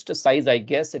lowest size I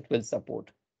guess it will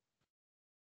support.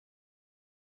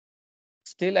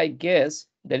 Still, I guess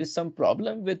there is some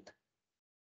problem with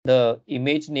the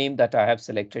image name that I have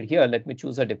selected here. Let me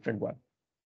choose a different one.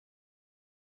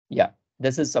 Yeah,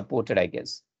 this is supported, I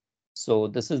guess. So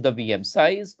this is the VM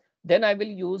size. Then I will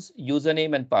use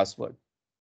username and password.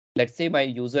 Let's say my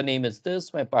username is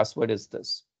this, my password is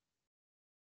this.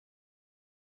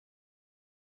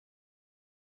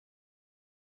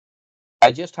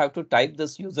 I just have to type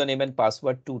this username and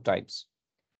password 2 times.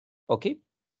 Okay,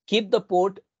 keep the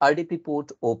port RDP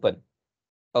port open.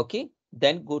 Okay,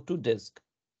 then go to disk.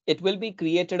 It will be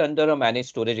created under a managed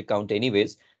storage account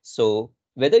anyways. So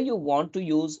whether you want to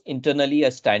use internally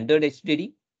a standard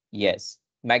HDD, yes,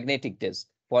 magnetic disk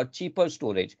for cheaper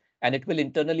storage, and it will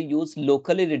internally use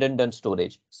locally redundant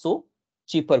storage. So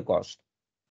cheaper cost.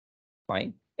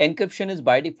 Fine. Encryption is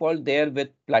by default there with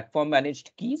platform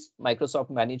managed keys, Microsoft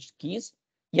managed keys.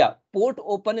 Yeah, port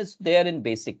open is there in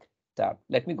basic tab.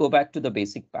 Let me go back to the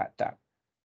basic tab.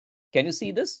 Can you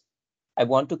see this? I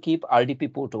want to keep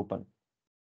RDP port open.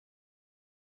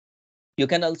 You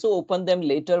can also open them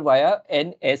later via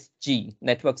NSG,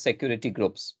 network security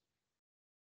groups.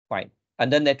 Fine.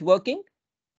 Under networking,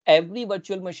 every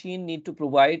virtual machine need to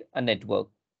provide a network.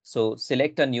 So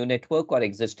select a new network or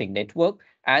existing network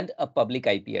and a public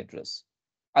IP address.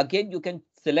 Again, you can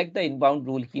select the inbound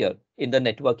rule here in the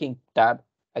networking tab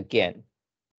again.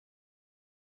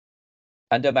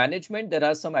 Under management, there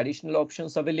are some additional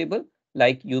options available.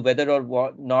 like you whether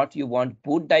or not you want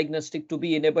boot diagnostic to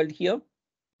be enabled here,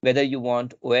 whether you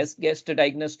want OS guest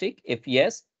diagnostic. If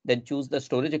yes, then choose the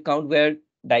storage account where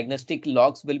diagnostic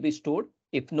logs will be stored.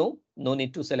 If no, no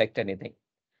need to select anything.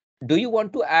 Do you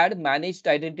want to add managed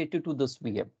identity to this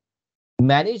VM?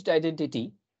 Managed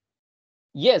identity,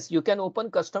 yes, you can open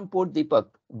custom port Deepak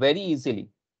very easily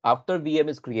after VM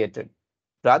is created.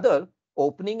 Rather,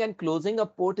 opening and closing a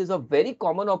port is a very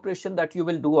common operation that you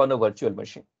will do on a virtual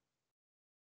machine.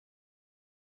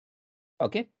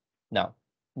 Okay, now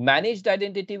managed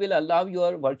identity will allow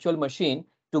your virtual machine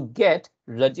to get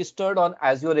registered on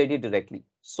Azure AD directly,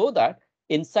 so that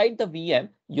inside the VM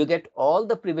you get all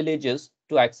the privileges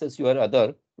to access your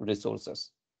other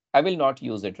resources. I will not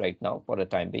use it right now for a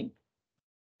time being.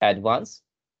 Advanced.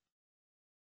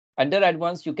 Under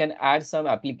advanced, you can add some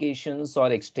applications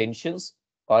or extensions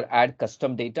or add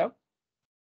custom data.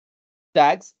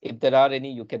 Tags, if there are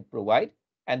any, you can provide,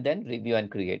 and then review and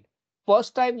create.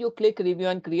 First time you click review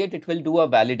and create, it will do a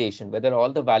validation whether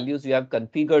all the values you have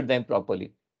configured them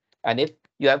properly. And if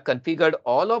you have configured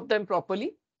all of them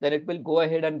properly, then it will go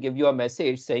ahead and give you a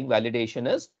message saying validation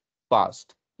is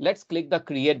passed. Let's click the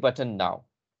create button now,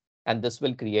 and this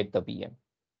will create the VM.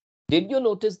 Did you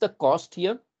notice the cost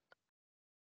here?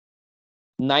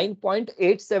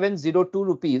 9.8702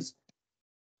 rupees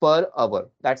per hour.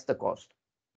 That's the cost.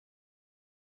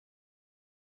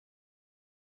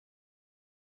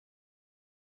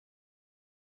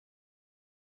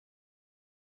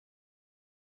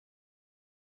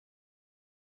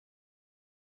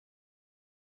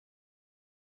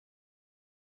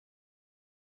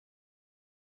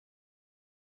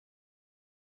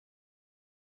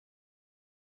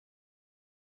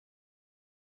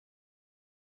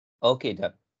 Okay,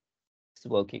 done. It's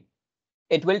working.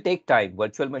 It will take time.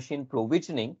 Virtual machine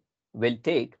provisioning will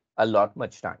take a lot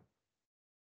much time.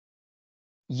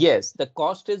 Yes, the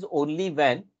cost is only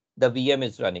when the VM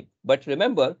is running. But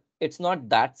remember, it's not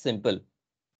that simple.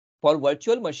 For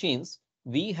virtual machines,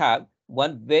 we have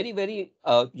one very,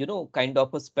 kind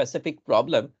of a specific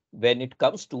problem when it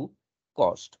comes to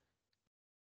cost.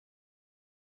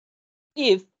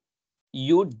 If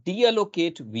you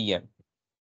deallocate VM,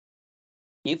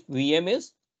 if VM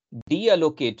is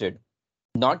deallocated,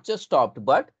 not just stopped,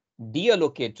 but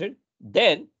deallocated,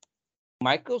 then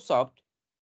Microsoft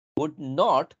would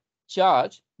not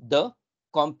charge the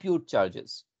compute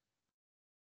charges.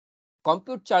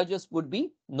 Compute charges would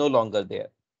be no longer there,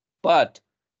 but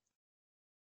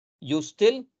you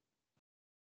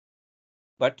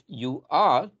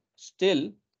are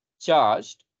still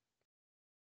charged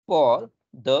for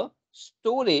the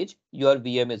storage your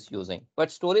VM is using.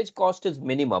 But storage cost is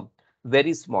minimum,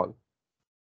 very small.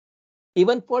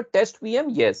 Even for test VM,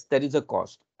 yes, there is a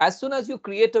cost. As soon as you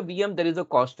create a VM, there is a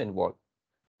cost involved.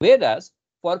 Whereas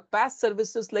for PaaS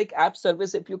services like app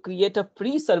service, if you create a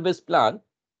free service plan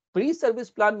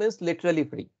means literally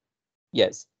free.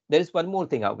 Yes, there is one more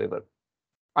thing, however.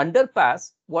 Under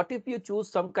PaaS, what if you choose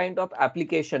some kind of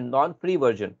application, non-free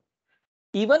version?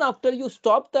 Even after you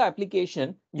stop the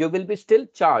application, you will be still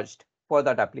charged for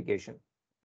that application.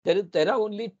 There are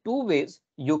only two ways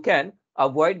you can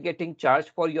avoid getting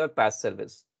charged for your PaaS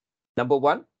service. Number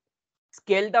one,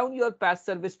 scale down your PaaS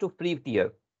service to free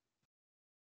tier.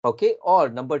 Okay, or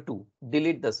number two,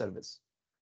 delete the service.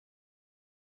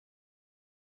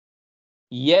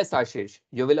 Yes, Ashish,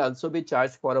 you will also be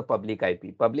charged for a public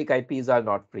IP. Public IPs are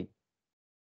not free.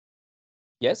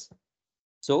 Yes,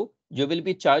 so you will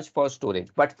be charged for storage.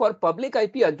 But for public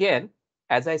IP, again,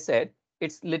 as I said,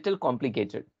 it's little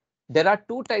complicated. There are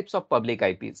two types of public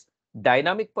IPs,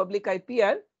 dynamic public IP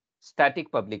and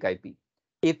static public IP.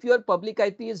 If your public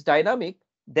IP is dynamic,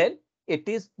 then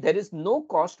there is no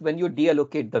cost when you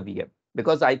deallocate the VM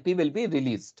because IP will be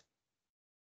released.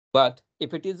 But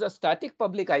if it is a static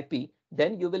public IP,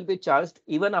 then you will be charged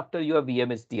even after your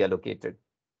VM is deallocated.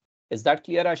 Is that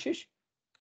clear, Ashish?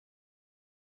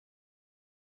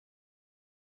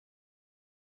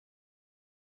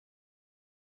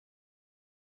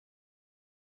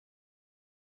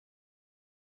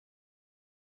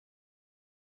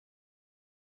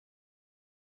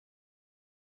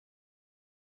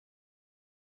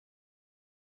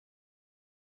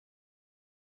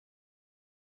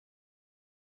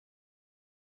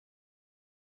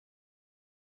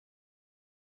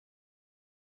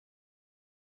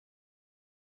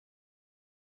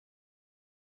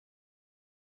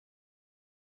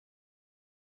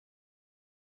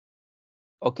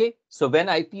 Okay, so when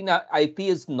IP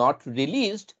is not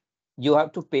released, you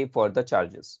have to pay for the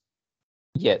charges.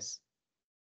 Yes.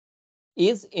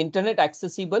 Is internet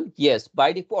accessible? Yes,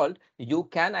 by default, you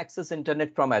can access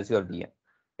internet from Azure VM.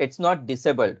 It's not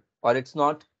disabled. or it's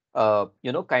not,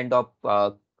 kind of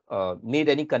need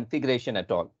any configuration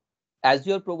at all.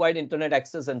 Azure provide internet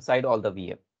access inside all the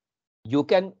VM. You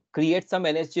can create some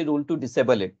NSG rule to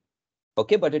disable it.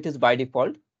 Okay, but it is by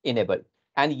default enabled.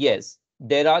 And yes,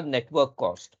 there are network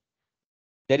cost.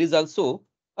 There is also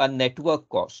a network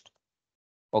cost.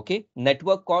 Okay,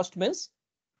 network cost means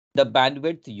the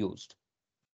bandwidth used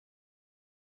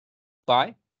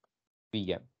by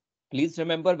VM. Please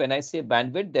remember, when I say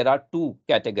bandwidth, there are two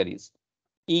categories: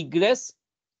 egress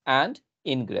and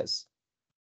ingress.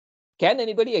 Can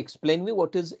anybody explain me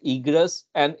what is egress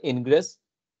and ingress?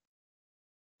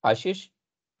 Ashish,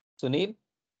 Sunil?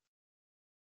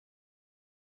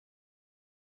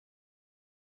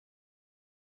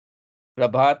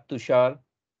 Prabhat, Tushar?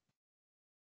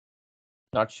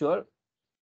 Not sure?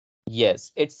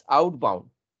 Yes, it's outbound.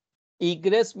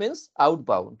 Egress means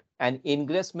outbound and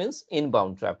ingress means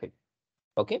inbound traffic.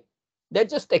 Okay, they're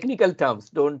just technical terms.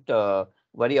 Don't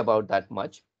worry about that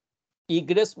much.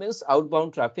 Egress means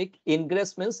outbound traffic.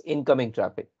 Ingress means incoming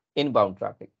traffic, inbound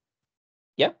traffic.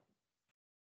 Yeah.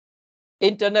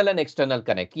 Internal and external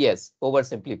connect. Yes,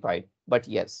 oversimplified, but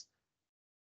yes.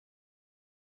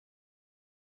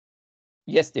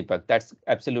 Yes, Deepak, that's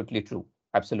absolutely true.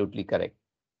 Absolutely correct.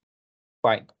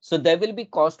 Fine. So there will be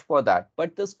cost for that,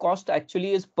 but this cost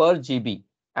actually is per GB,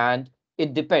 and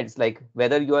it depends like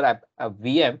whether your a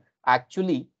VM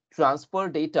actually transfer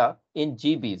data in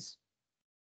GBs.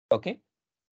 Okay,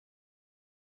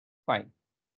 fine.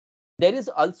 There is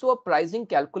also a pricing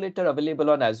calculator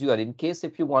available on Azure in case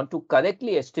if you want to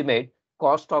correctly estimate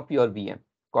cost of your VM,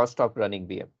 cost of running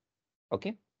VM.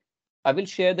 Okay, I will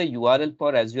share the URL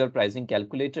for Azure pricing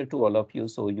calculator to all of you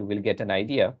so you will get an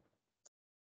idea.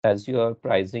 Azure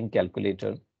pricing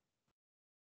calculator.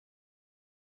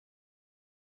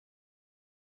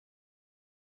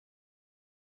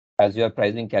 Azure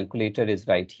pricing calculator is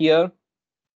right here.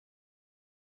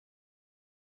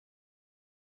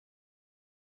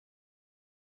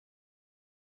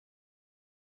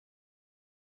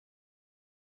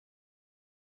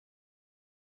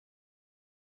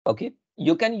 Okay,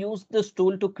 you can use this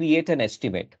tool to create an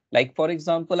estimate. Like for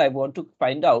example, I want to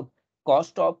find out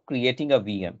cost of creating a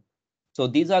VM. So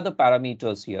these are the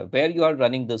parameters here where you are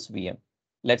running this VM.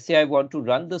 Let's say I want to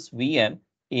run this VM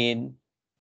in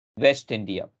West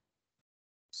India.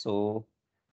 So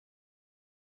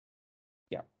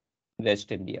yeah,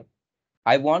 West India.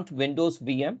 I want Windows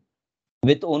VM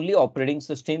with only operating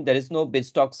system. There is no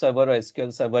bespoke server or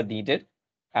SQL server needed.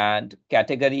 And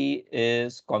category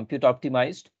is compute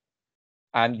optimized.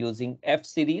 I'm using F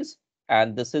series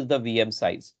and this is the VM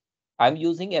size. I'm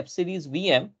using F series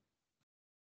VM.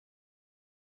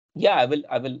 Yeah,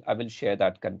 I will share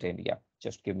that content. Yeah,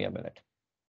 just give me a minute.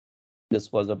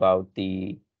 This was about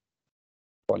the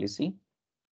policy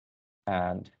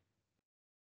and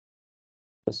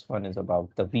this one is about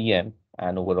the VM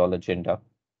and overall agenda.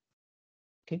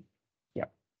 Okay, yeah.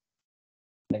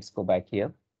 Let's go back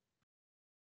here.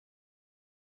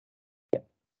 Yeah.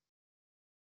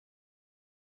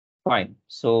 Fine.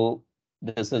 So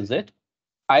this is it.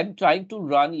 I'm trying to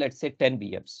run, let's say 10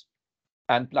 VMs.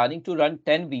 I'm planning to run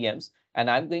 10 VMs and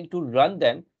I'm going to run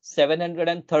them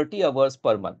 730 hours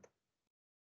per month.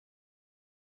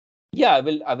 Yeah,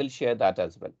 I will share that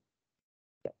as well.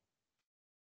 Yeah.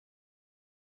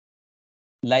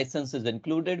 License is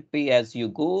included, pay as you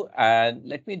go. And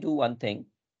let me do one thing.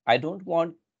 I don't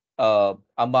want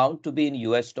amount to be in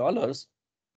US dollars.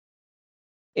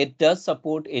 It does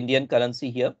support Indian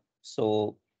currency here.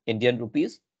 So Indian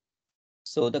rupees.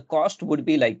 So the cost would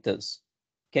be like this.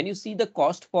 Can you see the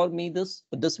cost for me, this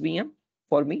VM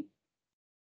for me?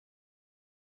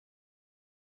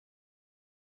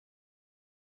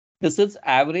 This is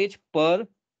average per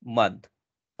month.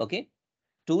 Okay.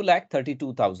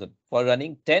 2,32,000 for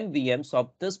running 10 VMs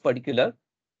of this particular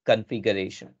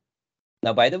configuration.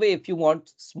 Now, by the way, if you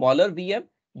want smaller VM,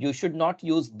 you should not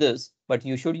use this, but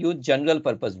you should use general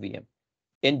purpose VM.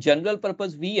 In general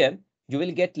purpose VM, you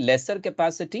will get lesser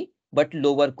capacity, but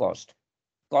lower cost.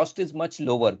 Cost is much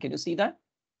lower. Can you see that?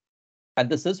 And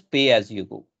this is pay as you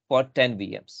go for 10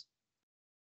 VMs.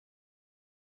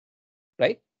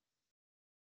 Right?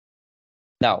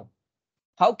 Now,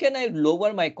 how can I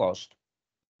lower my cost?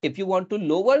 If you want to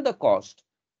lower the cost,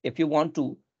 you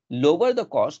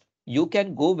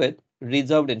can go with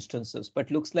reserved instances,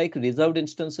 but looks like reserved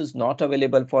instance is not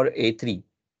available for A3.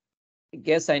 I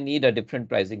guess I need a different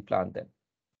pricing plan then.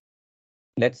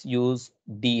 Let's use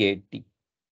D80.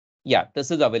 Yeah,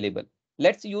 this is available.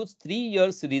 Let's use 3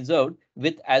 years reserved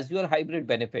with Azure hybrid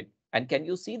benefit. And can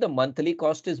you see the monthly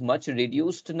cost is much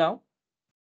reduced now?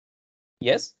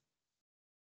 Yes.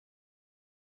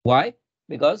 Why?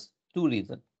 Because two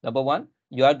reasons. Number one,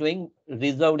 you are doing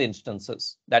reserved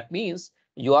instances. That means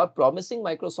you are promising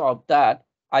Microsoft that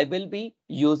I will be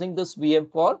using this VM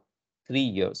for 3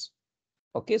 years.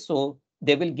 Okay, so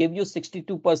they will give you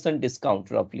 62%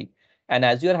 discount roughly. And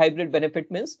Azure hybrid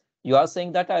benefit means you are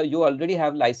saying that you already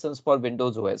have license for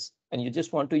Windows OS and you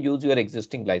just want to use your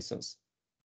existing license.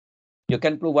 You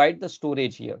can provide the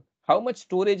storage here. How much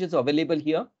storage is available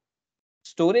here?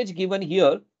 Storage given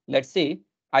here, let's say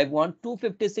I want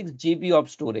 256 GB of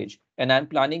storage and I'm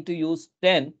planning to use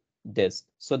 10 disks.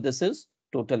 So this is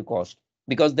total cost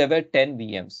because there were 10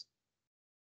 VMs.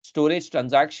 Storage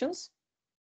transactions.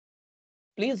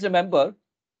 Please remember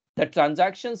the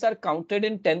transactions are counted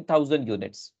in 10,000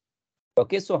 units.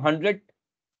 Okay, so 100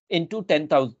 into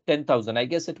 10,000, I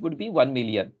guess it would be 1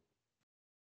 million.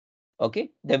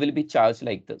 Okay, there will be charge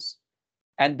like this.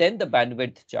 And then the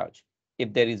bandwidth charge,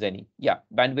 if there is any. Yeah,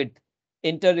 bandwidth,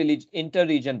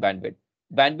 inter-region bandwidth,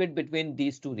 bandwidth between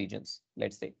these two regions,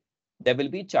 let's say. There will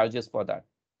be charges for that.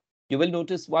 You will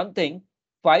notice one thing,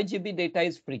 5 GB data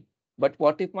is free. But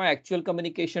what if my actual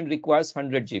communication requires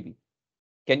 100 GB?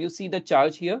 Can you see the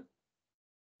charge here?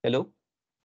 Hello?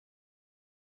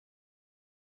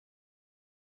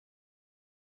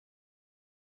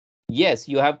 Yes,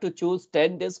 you have to choose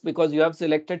 10 disks because you have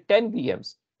selected 10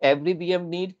 VMs. Every VM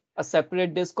need a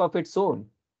separate disk of its own,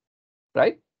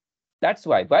 right? That's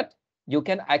why, but you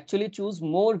can actually choose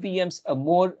more VMs,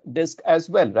 more disk as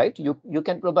well, right? You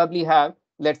can probably have,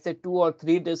 let's say 2 or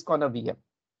 3 disk on a VM.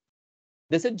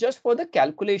 This is just for the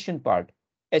calculation part,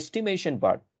 estimation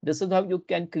part. This is how you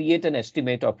can create an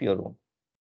estimate of your own.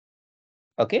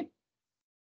 Okay.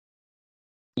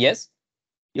 Yes,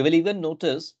 you will even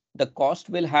notice the cost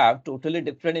will have totally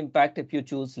different impact if you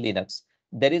choose Linux.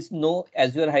 There is no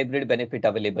Azure hybrid benefit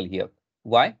available here.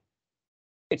 Why?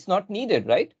 It's not needed,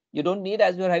 right? You don't need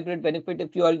Azure hybrid benefit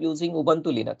if you are using Ubuntu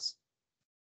Linux.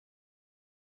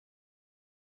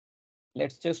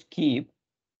 Let's just keep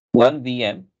one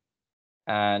VM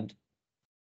and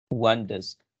one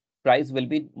disk. Price will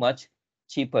be much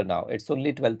cheaper now. It's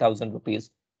only 12,000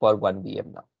 rupees for one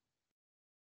VM now.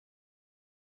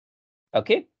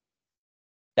 Okay,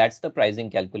 that's the pricing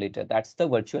calculator. That's the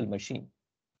virtual machine.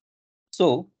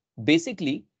 So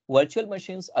basically, virtual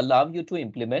machines allow you to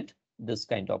implement this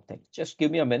kind of thing. Just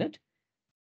give me a minute.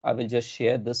 I will just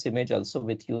share this image also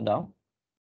with you now.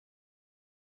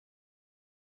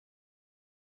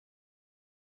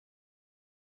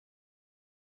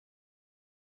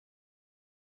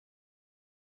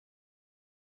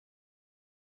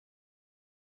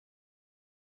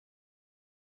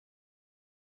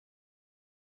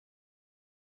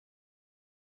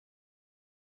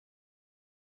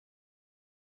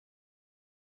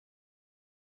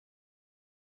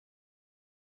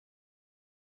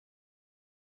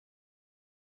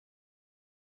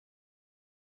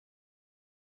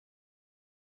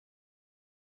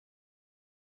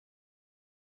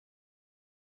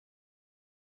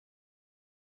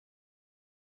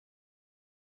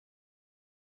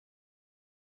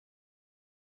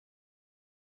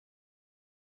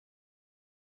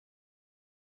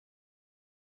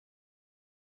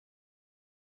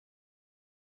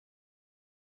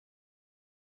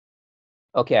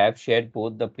 Okay, I've shared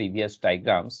both the previous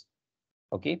diagrams.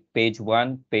 Okay, page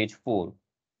 1, page 4.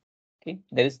 Okay,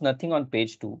 there is nothing on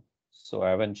page 2, so I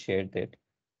haven't shared it.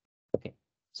 Okay,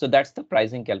 so that's the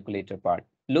pricing calculator part.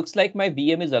 Looks like my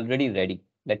VM is already ready.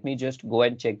 Let me just go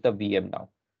and check the VM now.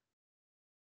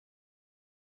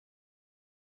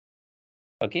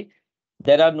 Okay,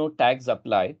 there are no tags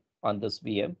applied on this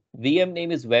VM. VM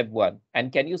name is web1.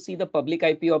 And can you see the public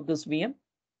IP of this VM?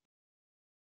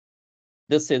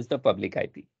 This is the public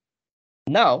IP.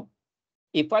 Now,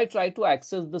 if I try to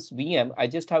access this VM, I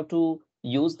just have to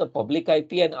use the public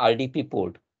IP and RDP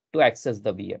port to access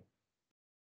the VM.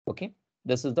 Okay,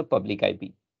 this is the public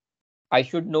IP. I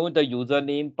should know the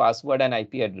username, password, and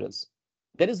IP address.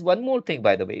 There is one more thing,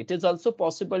 by the way. It is also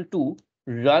possible to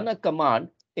run a command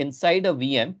inside a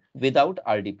VM without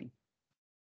RDP.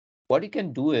 What you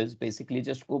can do is basically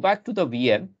just go back to the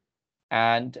VM,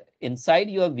 and inside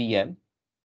your VM,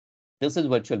 this is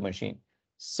virtual machine.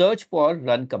 Search for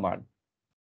run command.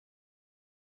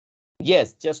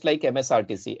 Yes, just like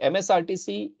MSRTC.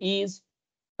 MSRTC is,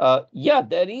 yeah,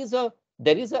 there is a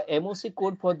MOC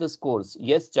code for this course.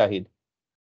 Yes, Jahid.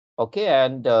 Okay,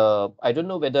 and I don't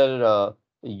know whether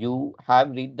you have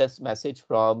read this message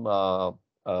from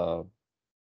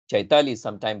Chaitali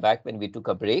sometime back when we took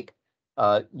a break.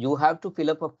 You have to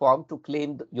fill up a form to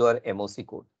claim your MOC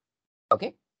code.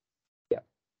 Okay, yeah.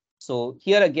 So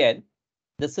here again,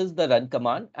 this is the run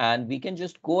command, and we can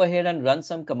just go ahead and run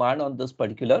some command on this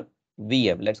particular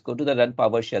VM. Let's go to the run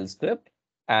PowerShell script.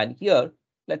 And here,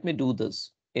 let me do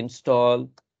this. Install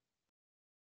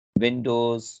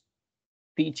Windows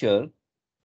feature.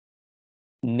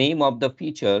 Name of the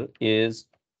feature is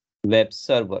web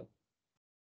server.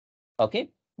 Okay,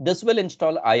 this will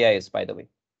install IIS, by the way.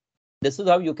 This is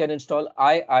how you can install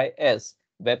IIS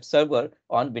web server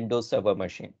on Windows Server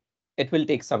machine. It will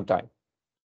take some time.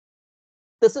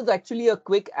 This is actually a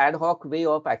quick ad hoc way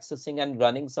of accessing and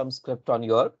running some script on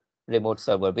your remote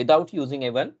server without using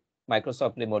even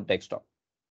Microsoft Remote Desktop.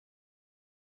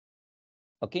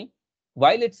 Okay,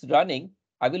 while it's running,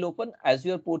 I will open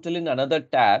Azure portal in another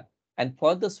tab. And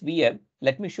for this VM,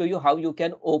 let me show you how you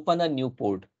can open a new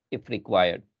port if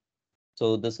required.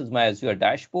 So this is my Azure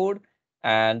dashboard.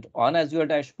 And on Azure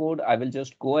dashboard, I will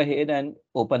just go ahead and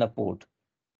open a port.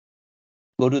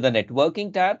 Go to the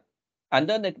networking tab.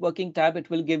 Under networking tab, it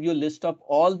will give you a list of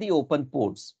all the open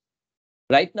ports.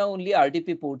 Right now, only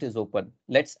RDP port is open.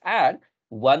 Let's add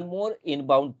one more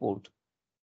inbound port.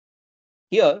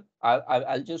 Here,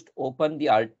 I'll just open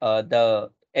the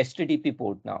HTTP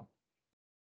port now.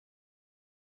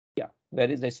 Yeah, where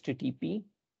is HTTP?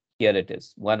 Here it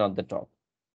is, one on the top.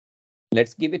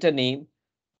 Let's give it a name,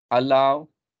 allow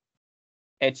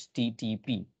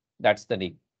HTTP. That's the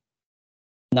name.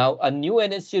 Now, a new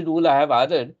NSG rule I have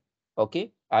added.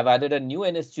 Okay, I've added a new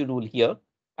NSG rule here,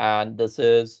 and this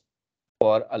is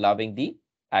for allowing the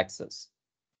access.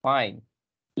 Fine.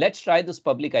 Let's try this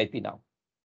public IP now.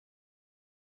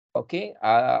 Okay,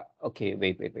 okay,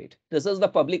 wait. This is the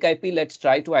public IP. Let's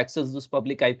try to access this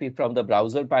public IP from the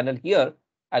browser panel here,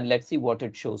 and let's see what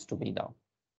it shows to me now.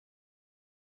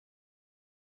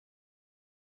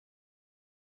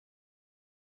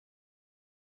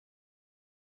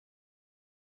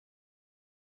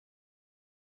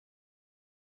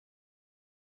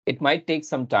 It might take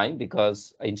some time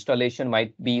because installation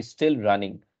might be still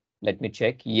running. Let me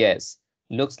check. Yes,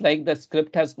 looks like the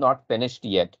script has not finished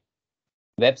yet.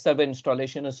 Web server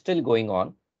installation is still going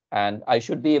on, and I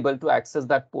should be able to access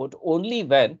that port only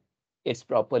when it's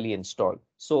properly installed.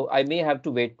 So I may have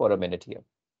to wait for a minute here.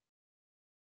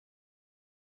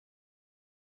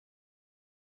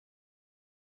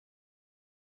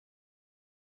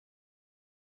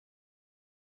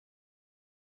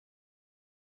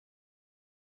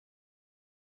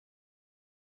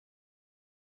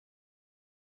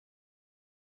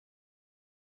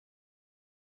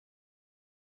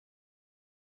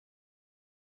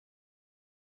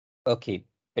 Okay,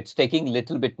 it's taking a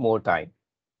little bit more time,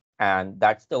 and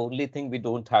that's the only thing we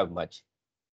don't have much,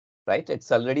 right?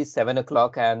 It's already 7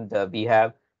 o'clock, and we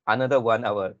have another 1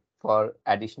 hour for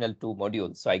additional 2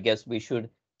 modules. So I guess we should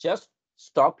just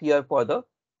stop here for the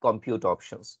compute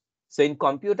options. So in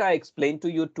compute, I explained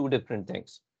to you two different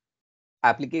things: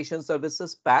 application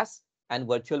services, PaaS, and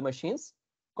virtual machines,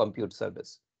 compute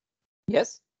service.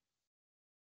 Yes,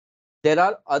 there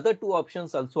are other two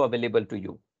options also available to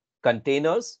you: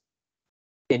 containers,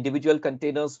 individual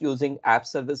containers using app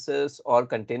services or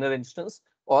container instance,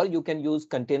 or you can use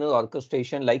container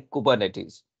orchestration like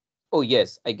Kubernetes. Oh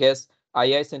yes, I guess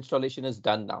IIS installation is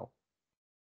done now.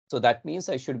 So that means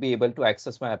I should be able to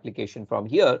access my application from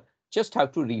here. Just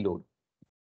have to reload.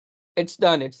 It's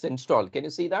done, it's installed. Can you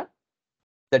see that?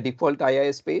 The default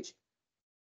IIS page.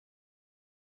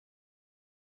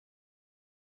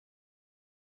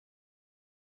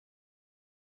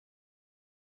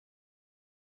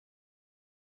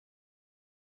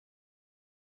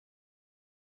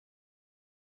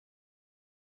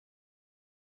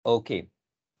 Okay,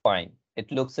 fine.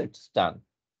 It looks it's done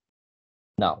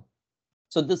now.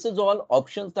 So this is all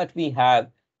options that we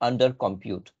have under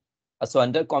compute. So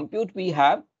under compute, we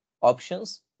have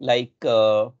options like,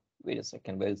 wait a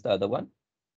second, where is the other one?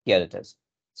 Here it is.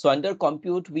 So under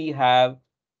compute, we have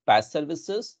PaaS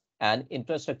services and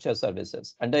infrastructure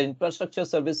services. Under infrastructure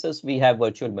services, we have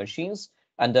virtual machines.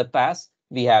 Under PaaS,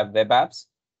 we have web apps,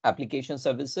 application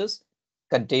services,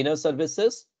 container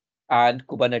services, and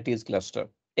Kubernetes cluster,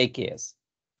 AKS.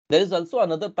 There is also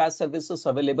another PaaS services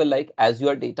available like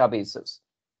Azure databases,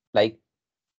 like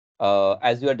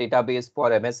Azure database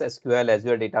for MS SQL,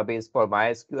 Azure database for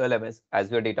MySQL,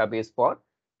 Azure database for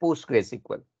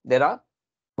PostgreSQL. There are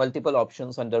multiple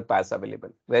options under PaaS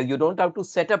available where you don't have to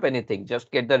set up anything, just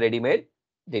get the ready-made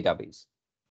database.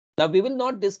 Now, we will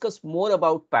not discuss more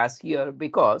about PaaS here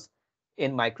because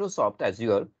in Microsoft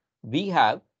Azure, we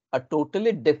have a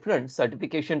totally different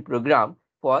certification program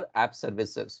for app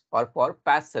services or for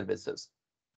PaaS services.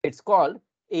 It's called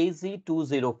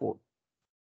AZ-204.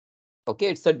 Okay,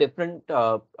 it's a different,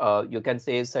 you can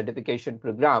say, certification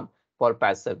program for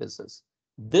PaaS services.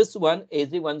 This one,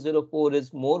 AZ-104,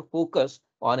 is more focused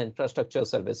on infrastructure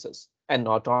services and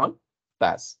not on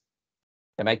PaaS.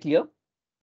 Am I clear?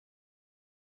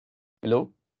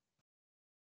 Hello?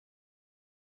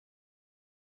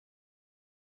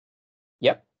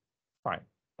 Yep, fine.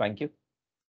 Thank you.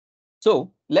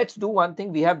 So let's do one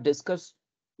thing. We have discussed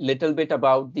little bit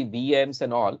about the VMs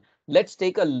and all. Let's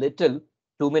take a little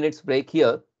 2 minutes break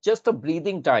here, just a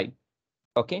breathing time.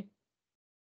 Okay,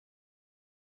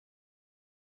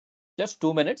 just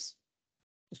 2 minutes.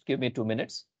 Just give me 2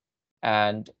 minutes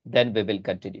and then we will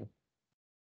continue.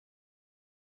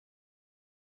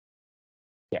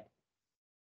 Yeah.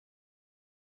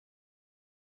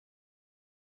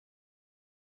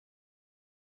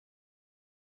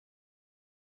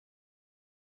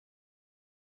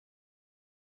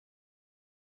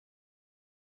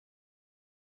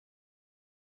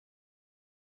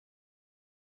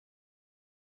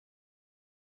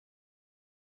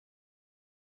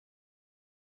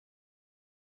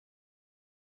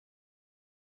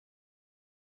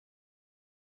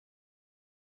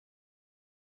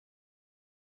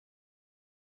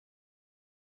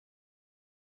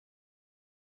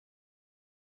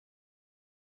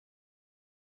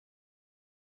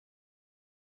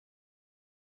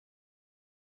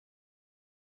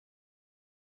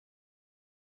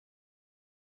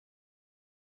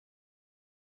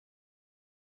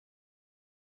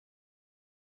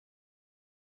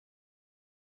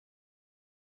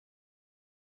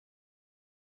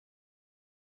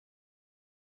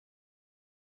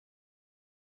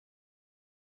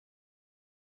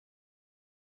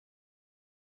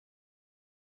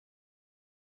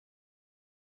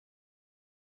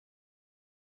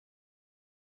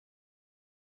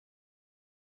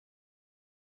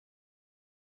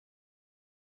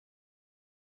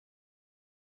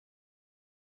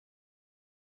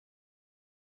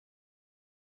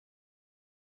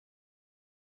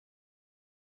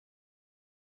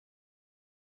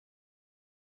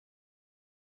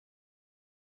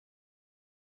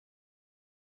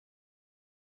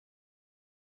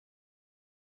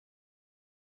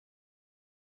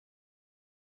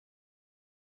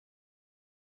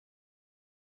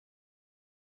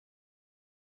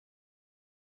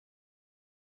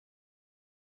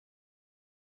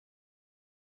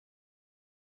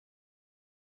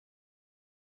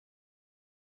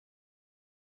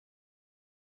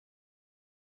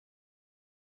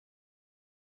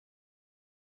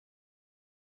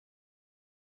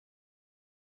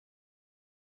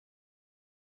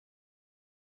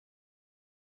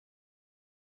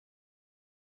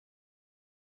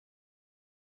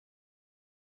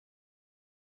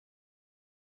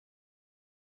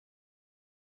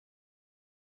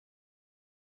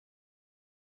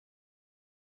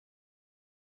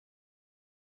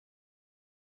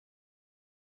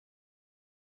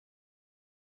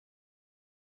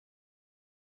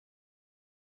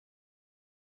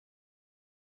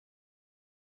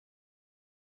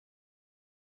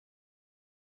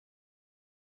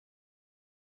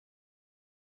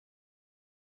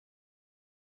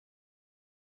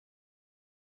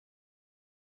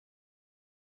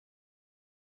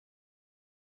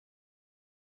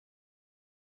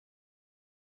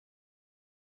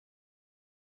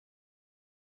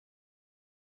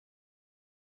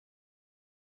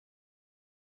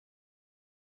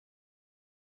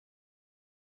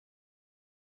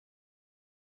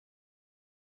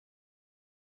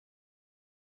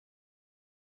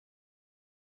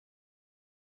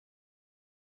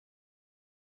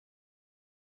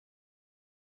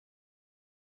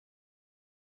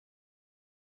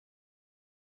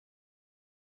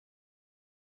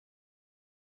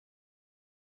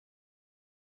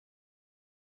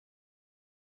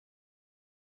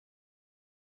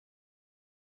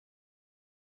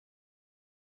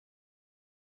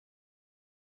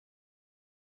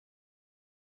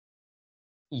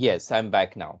 Yes, I'm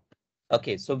back now.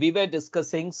 Okay, so we were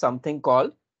discussing something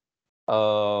called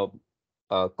uh,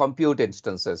 compute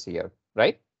instances here,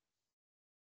 right?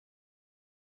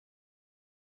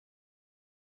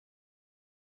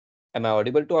 Am I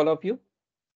audible to all of you?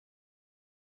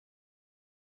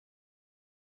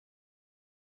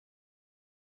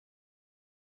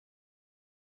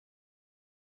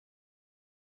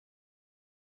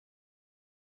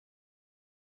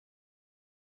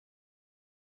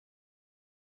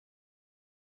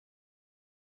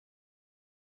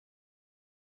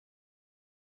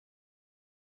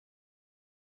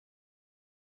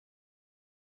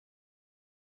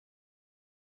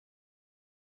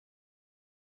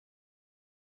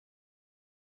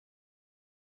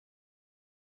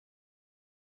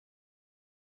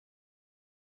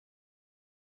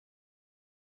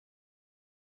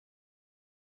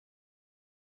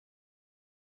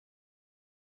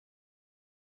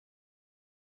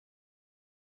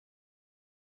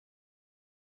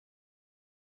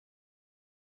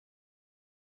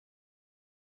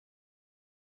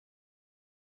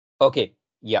 Okay,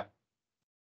 yeah,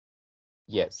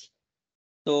 yes.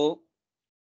 So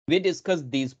we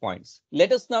discussed these points.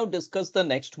 Let us now discuss the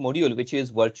next module, which is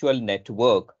virtual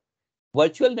network.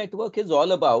 Virtual network is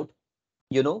all about,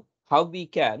 how we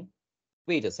can.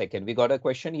 Wait a second. We got a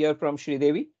question here from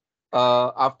Sridevi.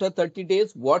 After 30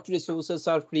 days, what resources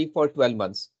are free for 12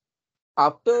 months?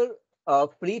 After a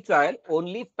free trial,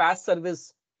 only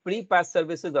free pass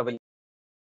service is available.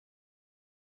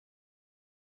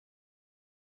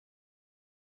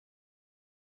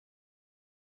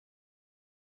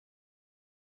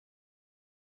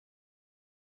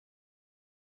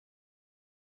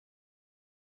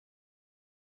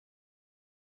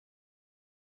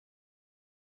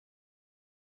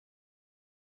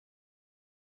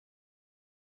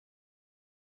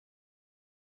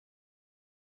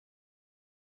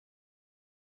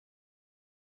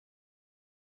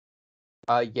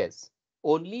 Yes,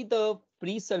 only the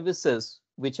free services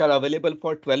which are available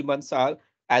for 12 months are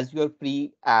Azure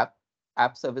free app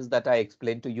service that I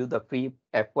explained to you, the free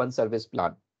F1 service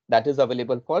plan that is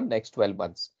available for next 12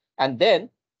 months. And then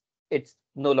it's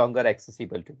no longer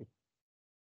accessible to you.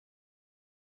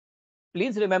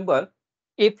 Please remember,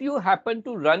 if you happen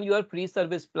to run your free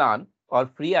service plan or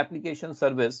free application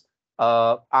service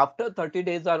after 30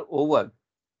 days are over,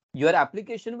 your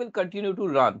application will continue to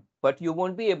run, but you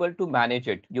won't be able to manage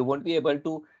it. You won't be able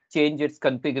to change its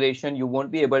configuration. You won't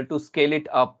be able to scale it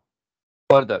up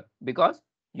further because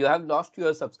you have lost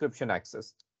your subscription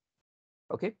access.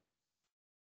 Okay.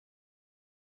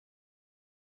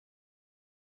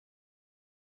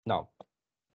 Now,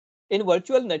 in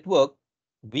virtual network,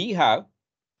 we have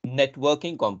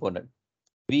networking component.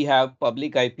 We have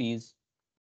public IPs.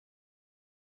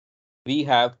 We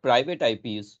have private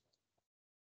IPs,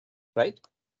 right?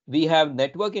 We have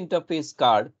network interface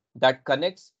card that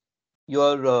connects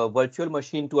your virtual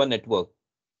machine to a network,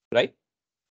 right?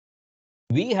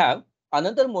 We have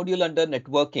another module under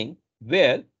networking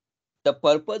where the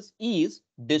purpose is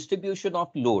distribution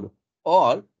of load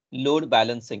or load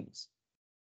balancing.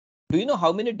 Do you know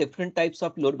how many different types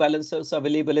of load balancers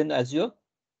available in Azure?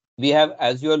 We have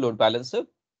Azure Load Balancer.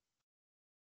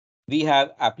 We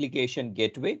have Application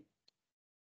Gateway.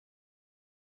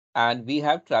 And we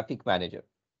have Traffic Manager.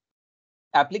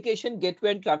 Application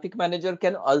Gateway and Traffic Manager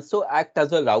can also act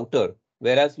as a router,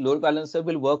 whereas Load Balancer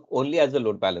will work only as a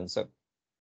load balancer.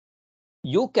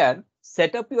 You can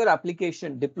set up your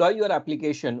application, deploy your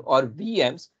application or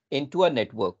VMs into a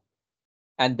network,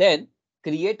 and then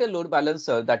create a load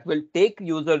balancer that will take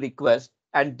user requests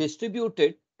and distribute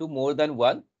it to more than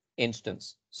one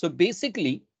instance. So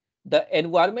basically, the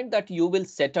environment that you will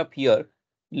set up here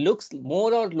looks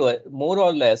more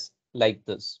or less like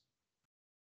this.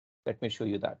 Let me show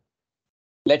you that.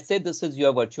 Let's say this is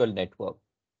your virtual network.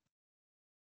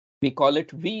 We call it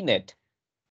VNet.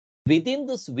 Within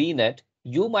this VNet,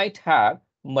 you might have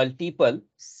multiple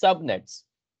subnets.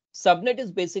 Subnet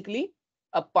is basically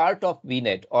a part of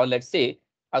VNet, or let's say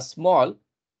a small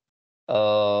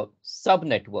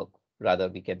subnetwork, rather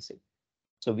we can say.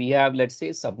 So we have, let's say,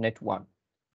 subnet 1.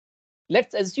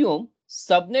 Let's assume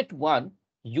subnet 1,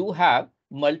 you have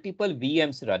multiple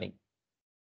VMs running.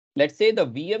 Let's say the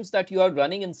VMs that you are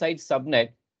running inside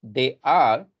subnet, they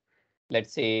are,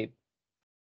 let's say,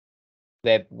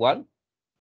 web 1,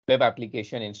 web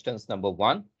application instance number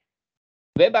 1,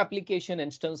 web application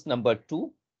instance number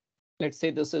 2. Let's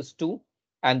say this is 2,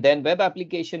 and then web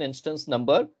application instance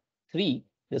number 3.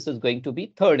 This is going to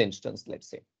be third instance, let's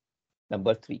say,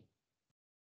 number 3.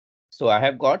 So I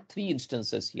have got 3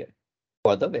 instances here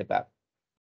for the web app.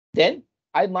 Then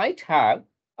I might have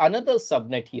another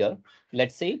subnet here,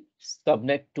 let's say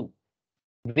subnet 2,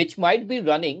 which might be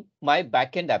running my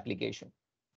backend application.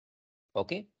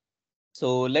 Okay,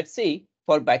 so let's say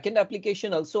for backend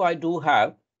application also I do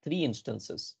have 3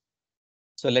 instances.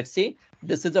 So let's say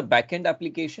this is a backend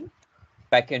application,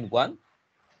 backend 1,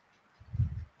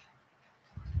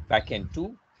 backend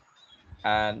 2,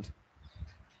 and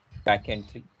backend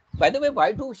 3. By the way,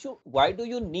 why do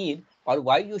you need, or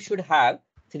why you should have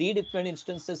 3 different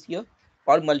instances here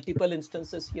or multiple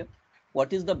instances here?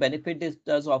 What is the benefit it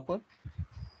does offer?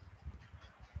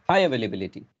 High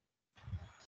availability.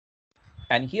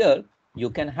 And here you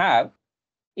can have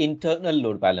internal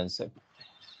load balancer.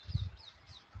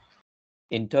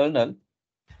 Internal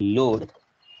load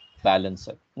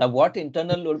balancer. Now, what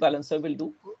internal load balancer will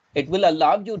do? It will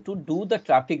allow you to do the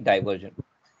traffic diversion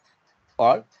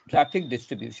or traffic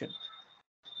distribution.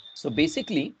 So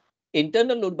basically,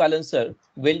 internal load balancer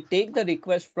will take the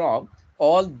request from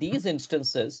all these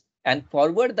instances and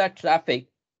forward that traffic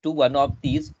to one of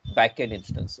these backend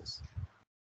instances.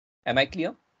 Am I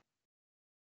clear?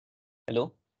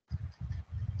 Hello?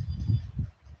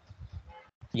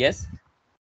 Yes.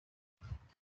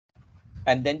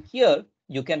 And then here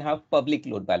you can have public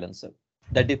load balancer.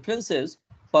 The difference is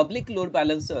public load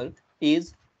balancer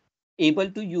is able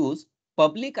to use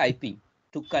public IP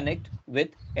to connect with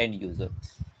end user.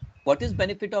 What is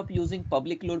benefit of using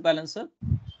public load balancer?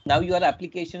 Now your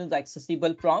application is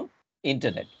accessible from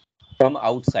internet, from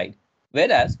outside,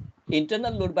 whereas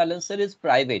internal load balancer is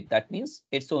private. That means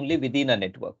it's only within a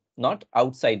network, not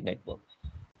outside network.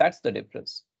 That's the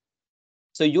difference.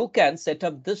 So you can set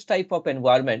up this type of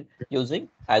environment using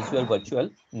Azure Virtual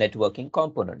Networking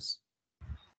Components.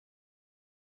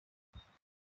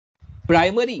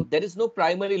 Primary, there is no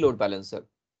primary load balancer.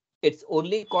 It's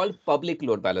only called public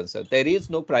load balancer. There is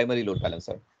no primary load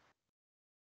balancer.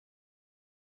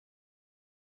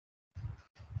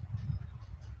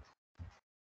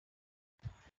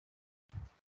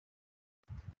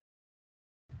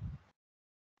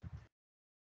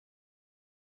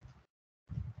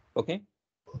 Okay.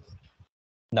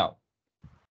 Now,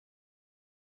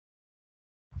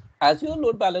 Azure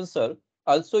Load Balancer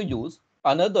also use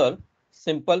another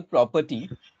simple property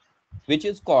which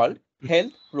is called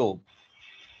health probe.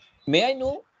 May I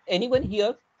know anyone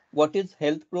here what is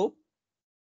health probe?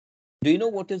 Do you know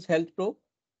what is health probe?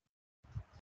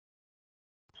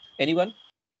 Anyone?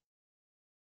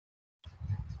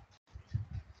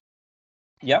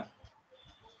 Yeah.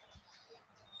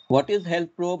 What is health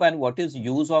probe and what is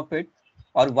use of it,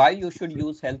 or why you should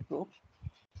use health probe?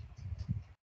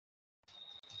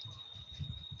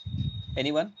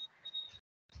 Anyone?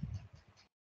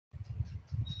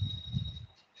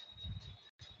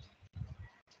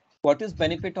 What is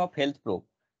benefit of health probe?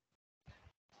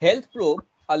 Health probe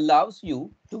allows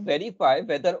you to verify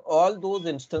whether all those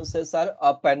instances are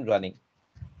up and running.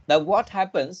 Now, what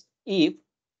happens if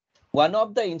one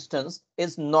of the instance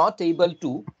is not able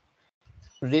to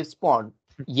respond?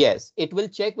 Yes, it will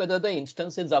check whether the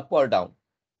instance is up or down.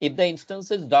 If the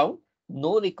instance is down,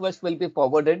 no request will be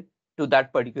forwarded to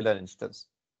that particular instance.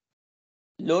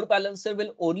 Load balancer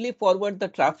will only forward the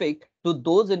traffic to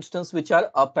those instances which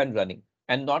are up and running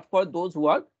and not for those who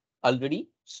are already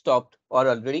stopped or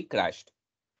already crashed.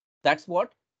 That's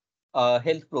what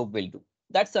health probe will do.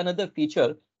 That's another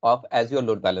feature of Azure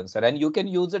Load Balancer, and you can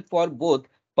use it for both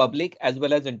public as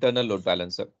well as internal load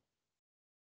balancer.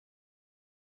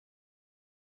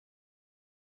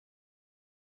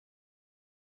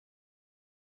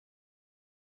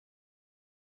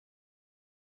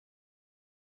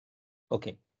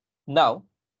 Okay. Now,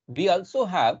 we also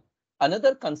have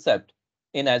another concept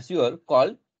in Azure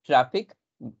called traffic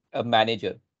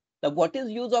manager. Now, what is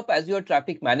use of Azure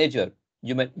traffic manager?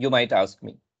 You might ask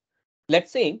me.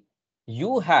 Let's say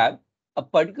you have a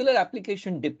particular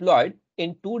application deployed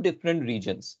in two different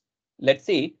regions. Let's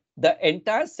say the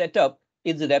entire setup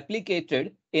is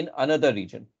replicated in another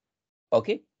region.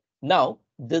 Okay. Now,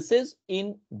 this is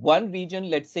in one region,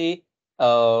 let's say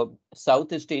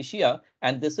Southeast Asia,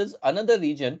 and this is another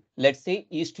region, let's say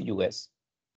East US.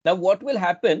 Now, what will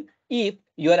happen if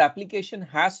your application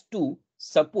has to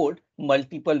support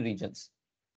multiple regions?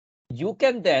 You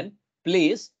can then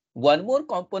place one more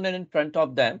component in front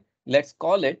of them. Let's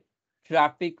call it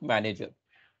traffic manager.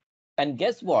 And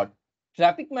guess what?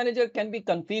 Traffic manager can be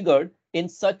configured in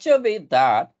such a way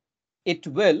that it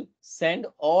will send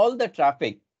all the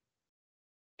traffic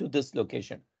to this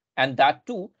location. And that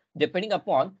too, depending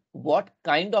upon what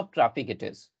kind of traffic it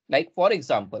is. Like, for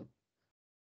example,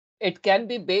 it can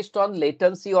be based on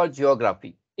latency or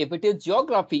geography. If it is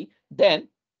geography, then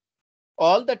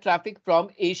all the traffic from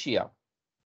Asia,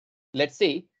 let's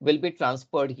say, will be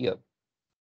transferred here.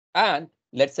 And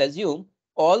let's assume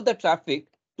all the traffic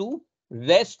to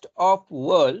rest of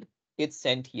world is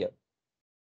sent here.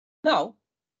 Now,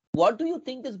 what do you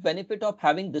think is benefit of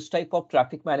having this type of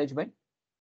traffic management?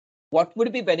 What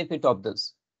would be benefit of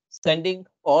this? Sending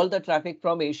all the traffic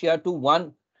from Asia to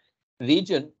one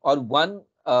region or one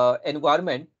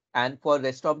environment, and for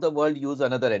rest of the world use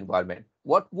another environment.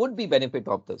 What would be benefit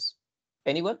of this?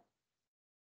 Anyone?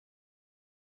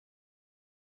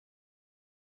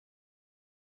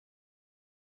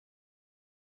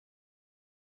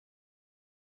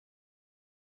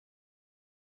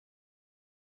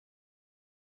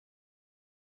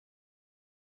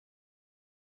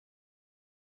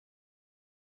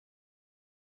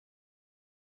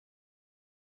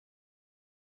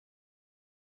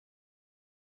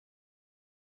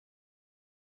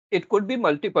 It could be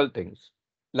multiple things.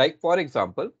 Like, for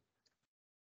example,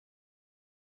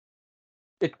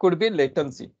 it could be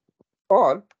latency,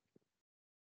 or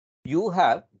you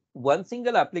have one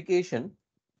single application,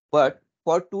 but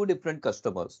for two different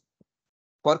customers.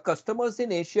 For customers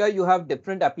in Asia, you have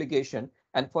different application,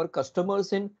 and for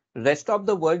customers in rest of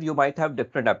the world, you might have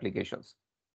different applications.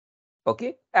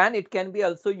 Okay, and it can be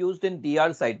also used in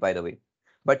DR side, by the way.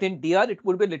 But in DR, it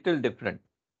would be a little different.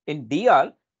 In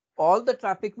DR, all the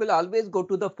traffic will always go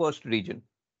to the first region,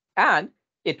 and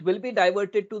it will be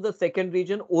diverted to the second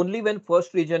region only when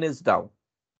first region is down,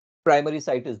 primary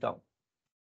site is down.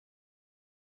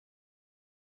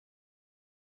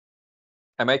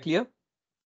 Am I clear?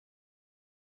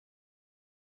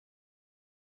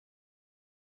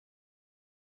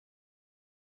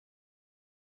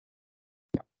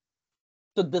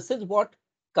 So this is what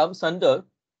comes under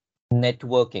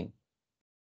networking.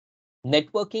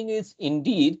 Networking is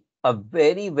indeed a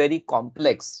very, very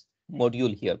complex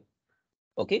module here.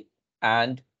 Okay,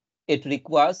 and it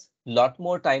requires a lot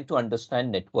more time to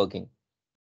understand networking.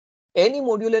 Any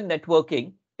module in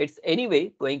networking, it's anyway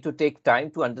going to take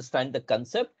time to understand the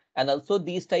concept, and also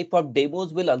these type of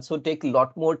demos will also take a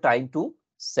lot more time to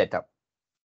set up.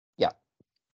 Yeah,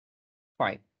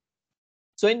 fine.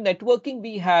 So in networking,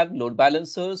 we have load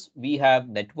balancers, we have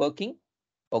networking.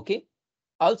 Okay.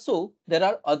 Also, there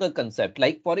are other concepts,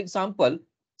 like for example,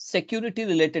 security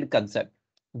related concept.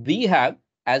 We have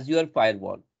Azure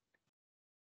firewall.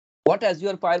 What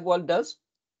Azure firewall does?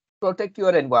 Protect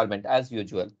your environment as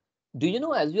usual. Do you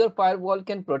know Azure firewall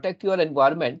can protect your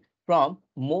environment from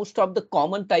most of the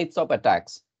common types of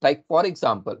attacks? Like for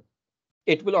example,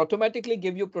 it will automatically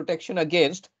give you protection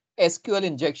against SQL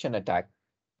injection attack.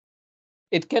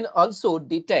 It can also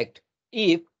detect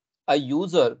if a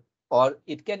user, or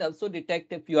it can also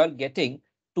detect if you are getting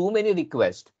too many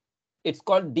requests. It's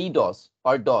called DDoS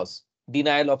or DOS,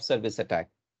 denial of service attack.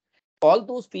 All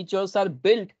those features are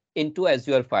built into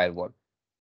Azure firewall.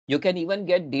 You can even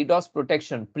get DDoS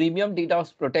protection, premium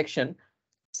DDoS protection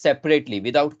separately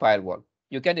without firewall.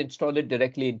 You can install it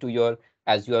directly into your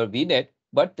Azure VNet,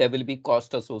 but there will be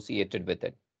cost associated with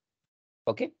it.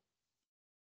 Okay.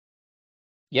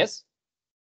 Yes.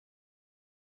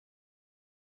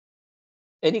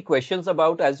 Any questions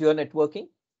about Azure networking?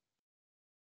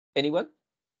 Anyone?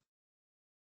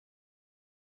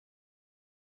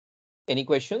 Any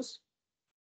questions?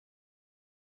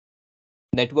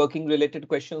 Networking related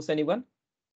questions, anyone?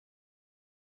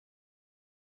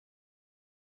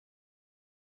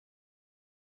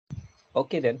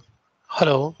 Okay then.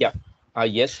 Hello. Yeah.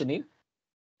 Yes, Sunil.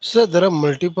 So there are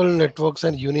multiple networks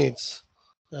and units,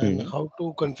 and Hmm. how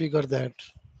to configure that?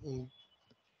 Mm,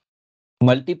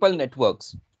 Multiple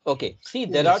networks. Okay. See,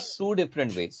 there are Yes. two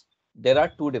different ways. There are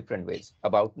two different ways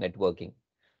about networking.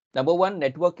 Number one,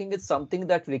 networking is something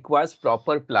that requires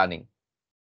proper planning.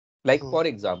 Like Mm, for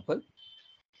example,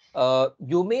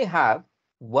 you may have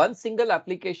one single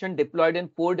application deployed in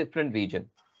 4 different regions.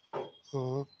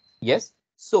 mm, Yes.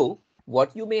 So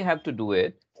what you may have to do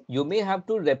is you may have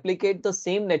to replicate the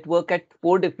same network at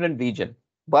 4 different regions,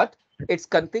 but its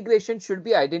configuration should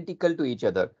be identical to each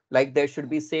other. Like there should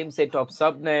be same set of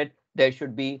subnet. There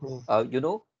should be,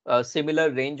 mm, a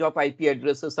similar range of IP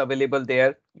addresses available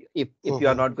there. If you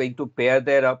are mhm, not going to pair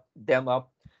them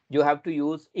up, you have to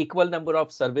use equal number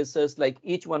of services. Like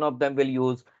each one of them will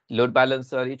use load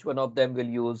balancer. Each one of them will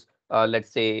use,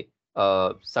 let's say,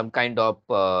 some kind of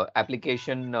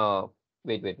application.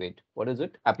 Wait. What is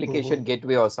it? mhm, Application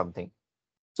gateway or something.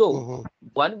 So mhm,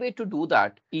 one way to do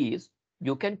that is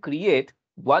you can create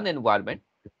one environment,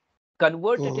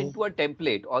 convert it mhm, into a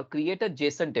template or create a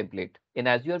JSON template. In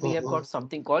Azure, we have mhm, got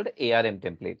something called ARM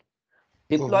template.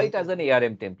 Deploy mhm, it as an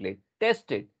ARM template,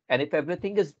 test it, and if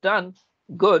everything is done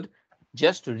good,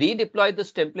 just redeploy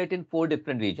this template in 4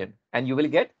 different regions, and you will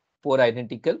get 4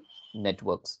 identical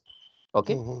networks.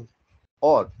 Okay. mhm.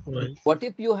 Or Right. what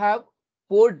if you have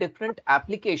 4 different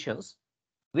applications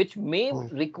which may Mm,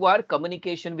 require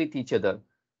communication with each other?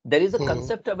 There is a mhm,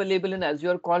 concept available in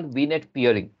Azure called VNet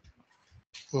peering,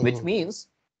 which mhm, means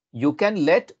you can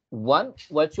let one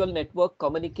virtual network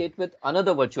communicate with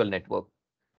another virtual network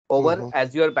over mhm,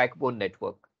 Azure backbone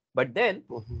network. But then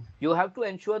mhm, you have to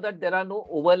ensure that there are no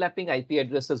overlapping IP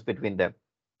addresses between them.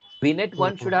 VNet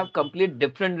 1 should mhm, have complete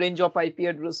different range of IP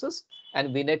addresses,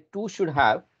 and VNet 2 should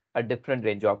have a different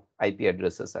range of IP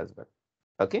addresses as well.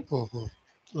 Okay. mhm.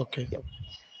 Okay. Yeah.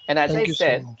 And as I Thank you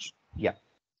so said, much. yeah,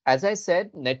 as I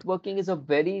said, networking is a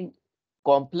very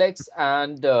complex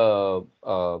and a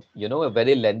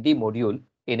very lengthy module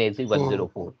in Mhm,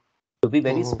 AZ-104. To be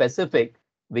very mhm, specific,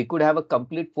 we could have a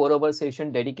complete 4-hour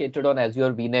session dedicated on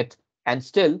Azure VNet, and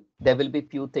still there will be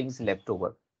few things left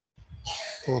over,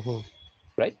 mhm.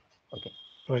 right? Okay.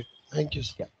 Right. Thank you.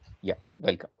 Yeah. Yeah.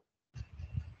 Welcome.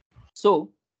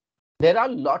 So there are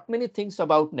lot many things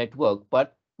about network,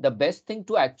 but the best thing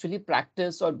to actually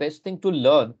practice or best thing to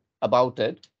learn about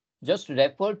it, just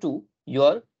refer to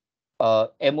your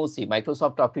MOC,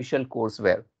 Microsoft Official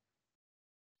Courseware.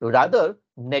 Rather,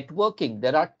 networking,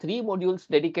 there are 3 modules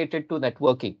dedicated to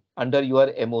networking under your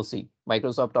MOC,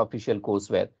 Microsoft Official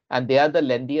Courseware, and they are the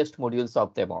lengthiest modules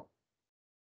of them all.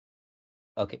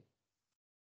 Okay.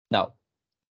 Now,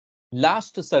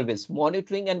 last service,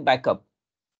 monitoring and backup.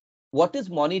 What is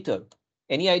monitor?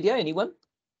 Any idea, anyone?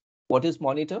 What is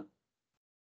monitor?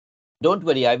 Don't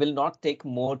worry, I will not take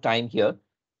more time here.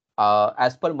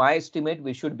 As per my estimate,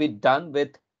 we should be done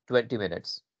with 20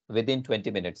 minutes, within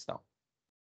 20 minutes now.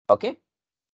 Okay.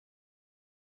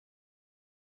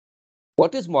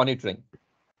 What is monitoring,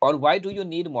 or why do you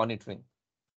need monitoring?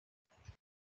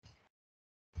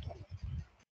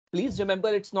 Please remember,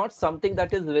 it's not something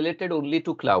that is related only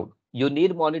to cloud. You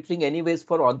need monitoring anyways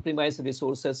for on-premise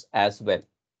resources as well.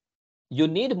 You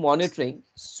need monitoring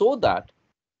so that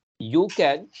you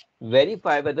can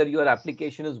verify whether your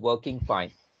application is working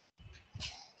fine.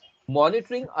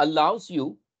 Monitoring allows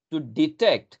you to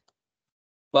detect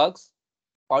bugs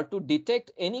or to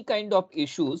detect any kind of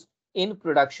issues in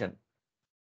production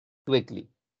quickly.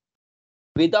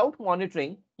 Without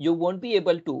monitoring, you won't be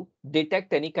able to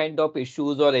detect any kind of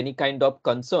issues or any kind of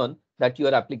concern that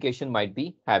your application might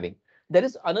be having. There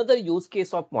is another use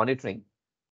case of monitoring.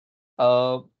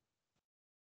 Now,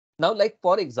 like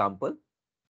for example,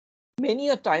 many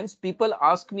a times people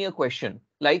ask me a question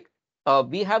like,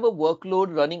 we have a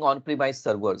workload running on-premise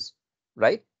servers,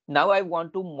 right? Now I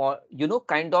want to,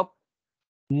 kind of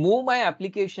move my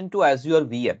application to Azure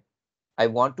VM. I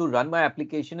want to run my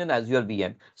application in Azure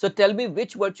VM. So tell me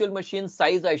which virtual machine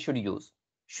size I should use.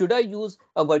 Should I use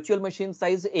a virtual machine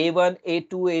size A1, A2,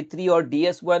 A3 or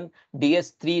DS1,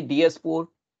 DS3, DS4?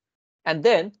 And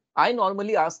then I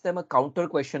normally ask them a counter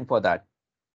question for that.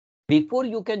 Before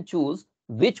you can choose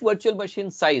which virtual machine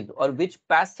size or which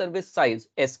PaaS service size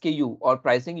SKU or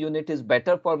pricing unit is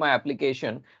better for my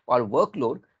application or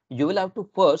workload, you will have to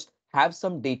first have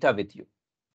some data with you.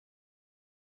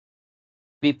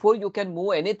 Before you can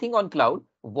move anything on cloud,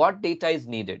 what data is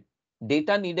needed?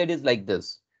 Data needed is like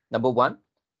this. Number one,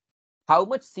 how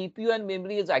much CPU and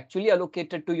memory is actually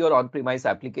allocated to your on-premise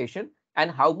application and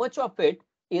how much of it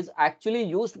is actually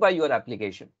used by your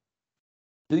application.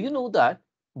 Do you know that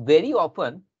very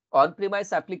often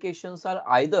on-premise applications are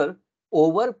either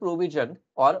over-provisioned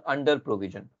or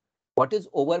under-provisioned? What is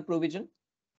over-provision?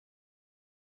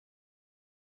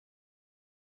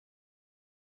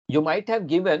 You might have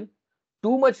given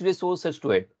too much resources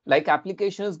to it, like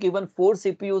application is given 4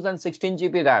 CPUs and 16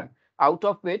 GB RAM, out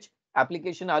of which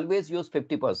application always use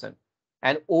 50%.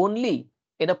 And only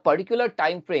in a particular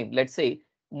time frame, let's say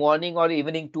morning or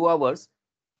evening 2 hours,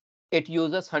 it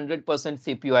uses 100%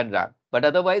 CPU and RAM. But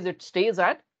otherwise, it stays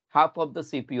at half of the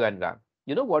CPU and RAM.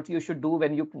 You know what you should do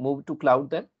when you move to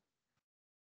cloud then?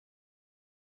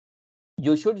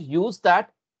 You should use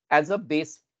that as a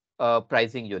base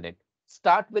pricing unit.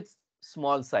 Start with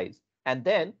small size. And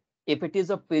then if it is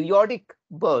a periodic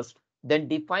burst, then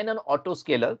define an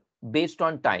autoscaler based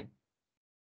on time.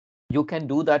 You can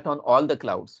do that on all the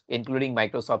clouds, including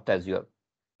Microsoft Azure.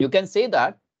 You can say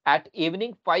that at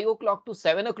evening 5 o'clock to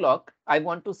 7 o'clock, I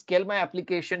want to scale my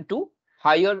application to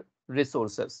higher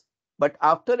resources. But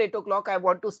after 8 o'clock, I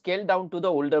want to scale down to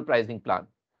the older pricing plan.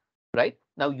 Right?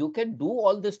 Now you can do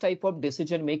all this type of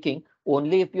decision making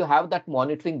only if you have that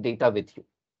monitoring data with you.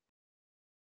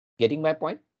 Getting my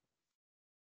point?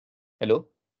 Hello?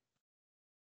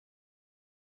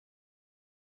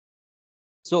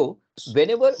 So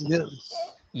whenever,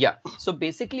 yeah, so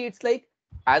basically it's like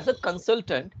as a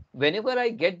consultant, whenever I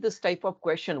get this type of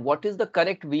question, what is the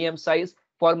correct VM size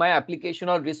for my application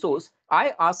or resource?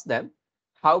 I ask them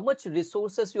how much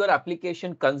resources your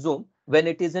application consume when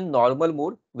it is in normal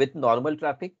mode with normal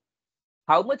traffic.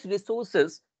 How much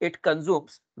resources it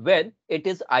consumes when it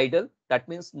is idle, that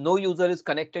means no user is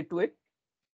connected to it,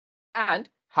 and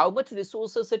how much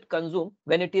resources it consumes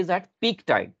when it is at peak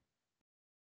time.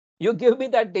 You give me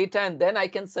that data and then I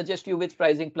can suggest you which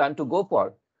pricing plan to go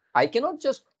for. I cannot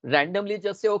just randomly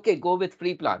just say, okay, go with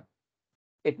free plan.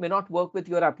 It may not work with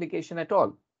your application at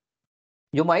all.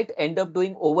 You might end up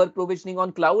doing over provisioning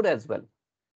on cloud as well.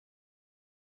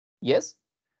 Yes.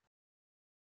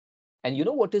 And you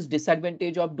know what is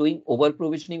disadvantage of doing over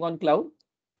provisioning on cloud?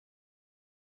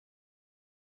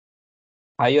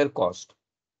 Higher cost.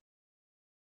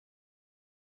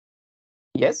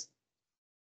 Yes.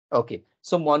 Okay.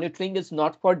 So monitoring is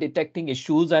not for detecting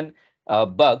issues and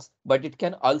bugs, but it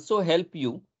can also help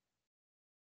you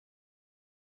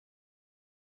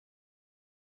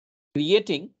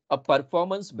creating a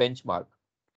performance benchmark.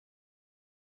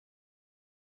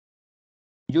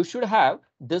 You should have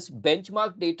this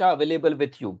benchmark data available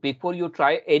with you before you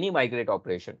try any migrate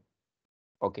operation.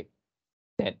 Okay,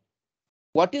 then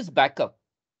what is backup?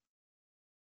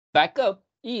 Backup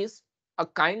is a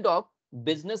kind of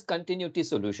business continuity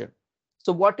solution.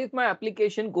 So what if my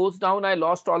application goes down, I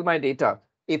lost all my data?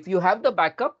 If you have the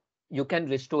backup, you can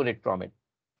restore it from it.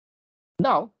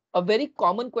 Now, a very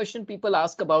common question people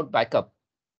ask about backup.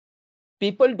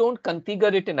 People don't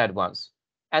configure it in advance.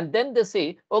 And then they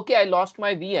say, okay, I lost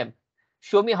my VM.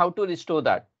 Show me how to restore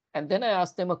that. And then I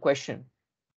ask them a question.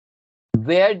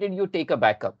 Where did you take a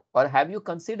backup? Or have you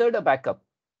considered a backup?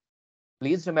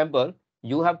 Please remember,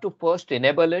 you have to first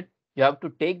enable it. You have to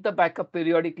take the backup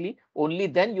periodically. Only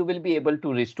then you will be able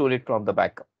to restore it from the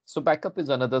backup. So backup is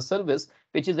another service,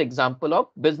 which is example of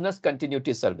business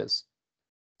continuity service.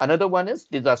 Another one is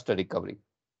disaster recovery.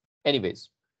 Anyways,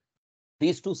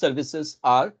 these two services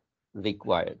are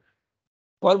required.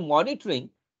 For monitoring,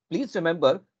 please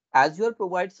remember, Azure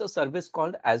provides a service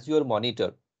called Azure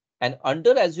Monitor. And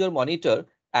under Azure Monitor,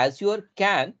 Azure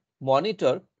can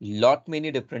monitor lot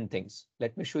many different things.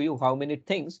 Let me show you how many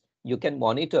things you can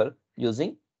monitor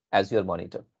using Azure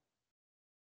Monitor.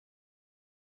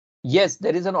 Yes,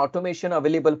 there is an automation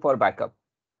available for backup.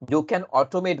 You can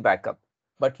automate backup.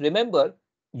 But remember,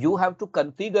 you have to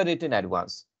configure it in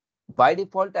advance. By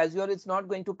default, Azure is not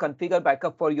going to configure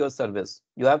backup for your service.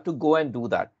 You have to go and do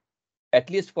that, at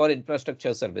least for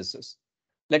infrastructure services.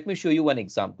 Let me show you one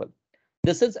example.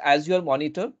 This is Azure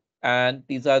Monitor, and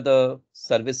these are the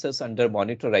services under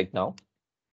Monitor right now.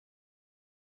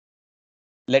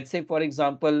 Let's say, for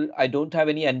example, I don't have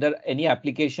any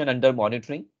application under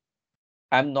monitoring.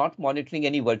 I'm not monitoring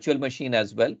any virtual machine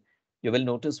as well. You will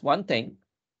notice one thing.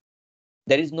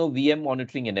 There is no VM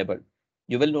monitoring enabled.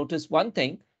 You will notice one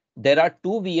thing. There are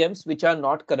two VMs which are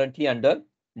not currently under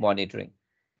monitoring.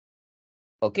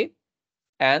 Okay.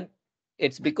 And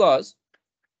it's because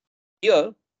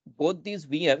here, both these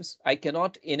VMs, I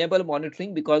cannot enable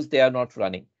monitoring because they are not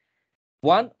running.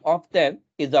 One of them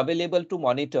is available to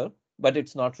monitor, but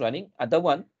it's not running. Other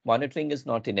one, monitoring is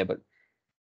not enabled.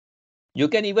 You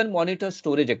can even monitor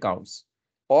storage accounts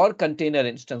or container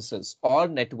instances or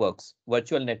networks,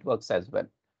 virtual networks as well.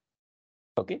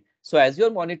 Okay, so Azure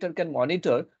Monitor can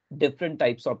monitor different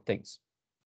types of things.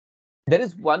 There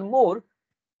is one more,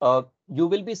 you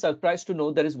will be surprised to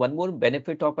know there is one more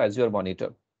benefit of Azure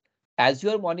Monitor.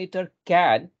 Azure Monitor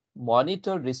can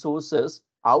monitor resources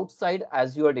outside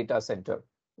Azure data center.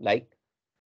 Like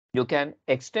you can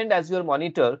extend Azure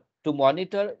Monitor to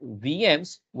monitor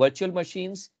VMs, virtual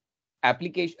machines,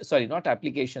 application, sorry, not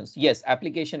applications. Yes,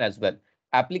 application as well.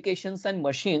 Applications and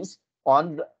machines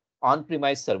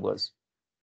on-premise servers.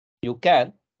 You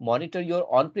can monitor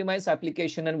your on-premise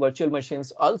application and virtual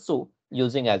machines also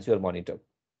using Azure Monitor.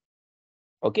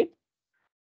 Okay.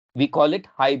 We call it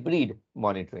hybrid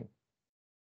monitoring.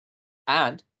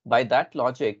 And by that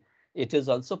logic, it is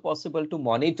also possible to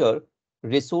monitor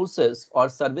resources or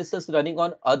services running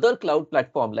on other cloud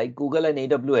platforms like Google and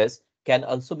AWS can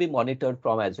also be monitored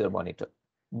from Azure Monitor.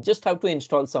 Just have to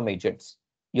install some agents.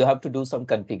 You have to do some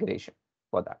configuration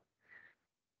for that.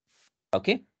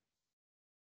 Okay.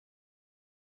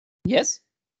 Yes.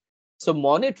 So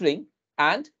monitoring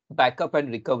and backup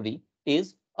and recovery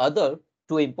is other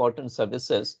two important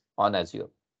services on Azure.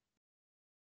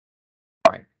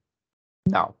 Fine.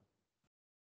 Now,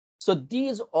 so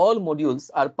these all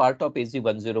modules are part of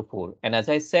AZ-104. And as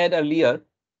I said earlier,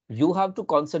 you have to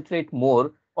concentrate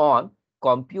more on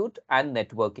compute and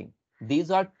networking.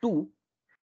 These are two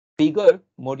bigger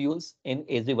modules in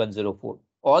AZ-104.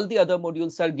 All the other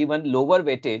modules are given lower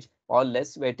weightage or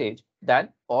less weightage than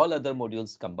all other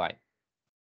modules combined.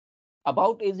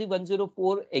 About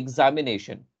AZ-104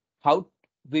 examination, how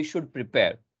we should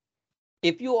prepare.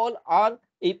 If you all are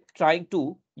trying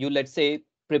to, let's say,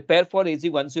 prepare for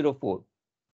AZ-104,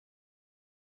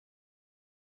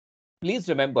 please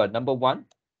remember, number one,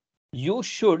 you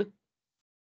should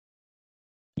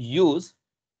use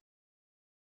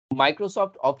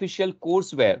Microsoft official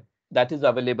courseware that is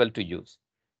available to use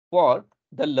for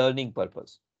the learning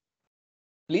purpose.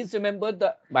 Please remember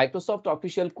the Microsoft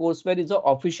official courseware is an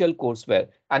official courseware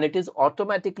and it is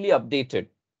automatically updated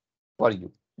for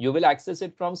you. You will access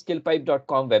it from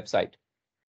skillpipe.com website.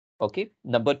 Okay.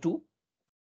 Number two,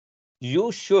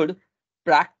 you should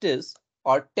practice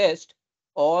or test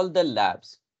all the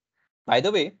labs. By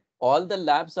the way, all the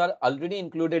labs are already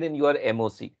included in your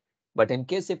MOC. But in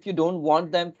case if you don't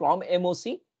want them from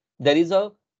MOC, there is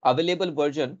a available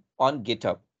version on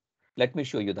GitHub. Let me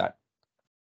show you that.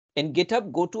 In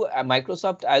GitHub, go to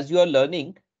Microsoft Azure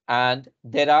Learning, and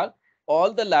there are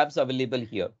all the labs available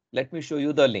here. Let me show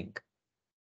you the link.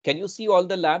 Can you see all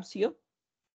the labs here?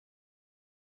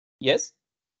 Yes?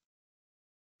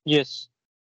 Yes.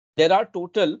 There are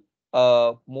total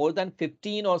more than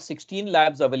 15 or 16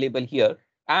 labs available here.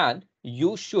 And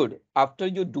you should, after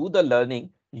you do the learning,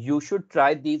 you should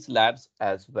try these labs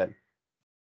as well.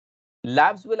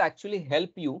 Labs will actually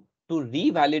help you to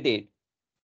revalidate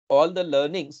all the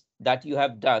learnings that you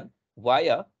have done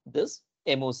via this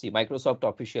MOC, Microsoft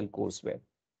Official Courseware.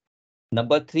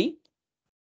 Number 3,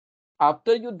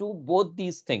 after you do both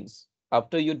these things,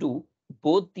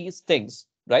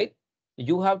 right,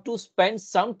 you have to spend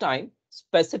some time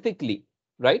specifically,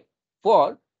 right,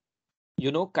 for,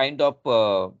 kind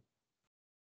of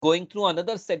going through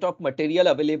another set of material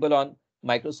available on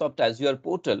Microsoft Azure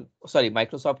portal,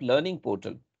 Microsoft Learning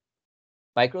portal,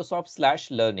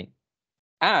 Microsoft/Learning.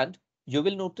 And you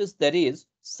will notice there is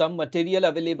some material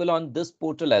available on this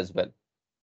portal as well.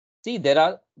 See, there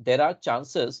are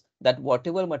chances that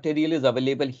whatever material is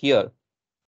available here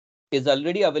is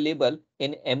already available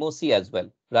in MOC as well.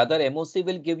 Rather, MOC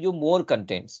will give you more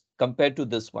contents compared to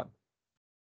this one.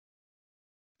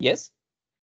 Yes.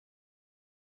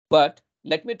 But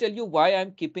let me tell you why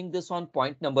I'm keeping this on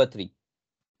point number 3.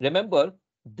 Remember,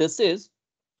 this is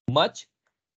much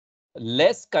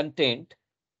less content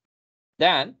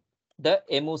than the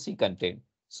MOC content.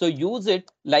 So use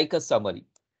it like a summary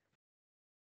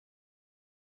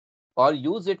or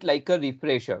use it like a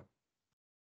refresher.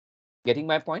 Getting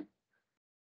my point?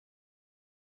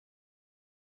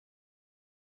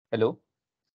 Hello?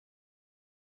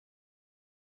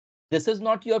 This is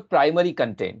not your primary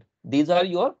content. These are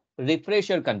your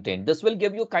refresher content. This will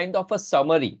give you kind of a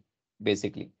summary,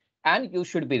 basically, and you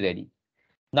should be ready.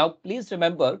 Now, please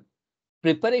remember,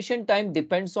 preparation time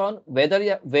depends on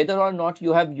whether or not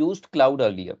you have used cloud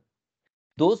earlier.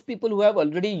 Those people who have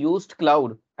already used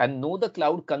cloud and know the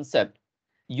cloud concept,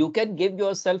 you can give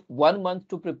yourself 1 month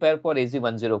to prepare for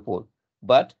AZ-104.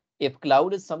 But if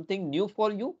cloud is something new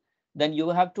for you, then you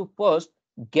have to first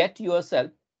get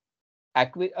yourself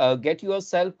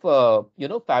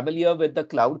familiar with the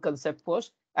cloud concept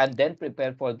first, and then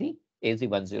prepare for the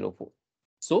AZ-104.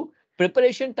 So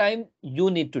preparation time, you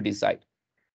need to decide.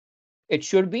 It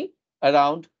should be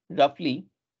around roughly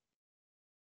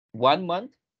 1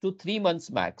 month to 3 months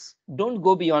max. Don't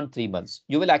go beyond 3 months.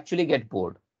 You will actually get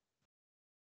bored.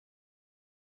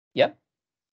 Yeah.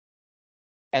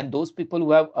 And those people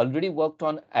who have already worked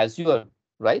on Azure,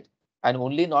 right, and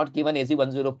only not given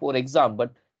AZ-104 exam,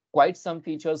 but quite some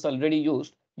features already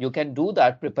used, you can do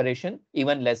that preparation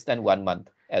even less than 1 month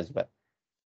as well.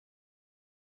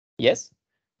 Yes.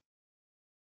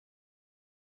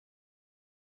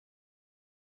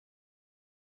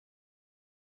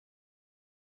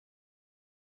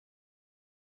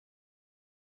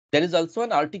 There is also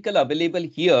an article available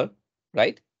here,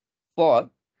 right, for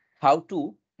how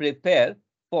to prepare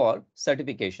for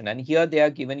certification. And here they are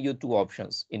given you 2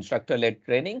 options, instructor-led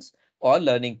trainings or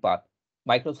learning path.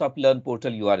 Microsoft Learn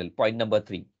portal URL, point number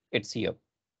 3. It's here.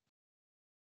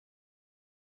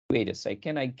 Wait a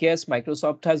second. I guess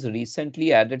Microsoft has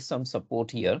recently added some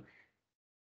support here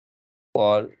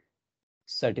for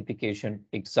certification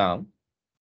exam.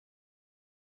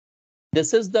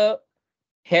 This is the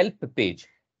help page.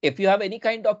 If you have any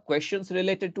kind of questions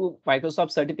related to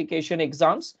Microsoft certification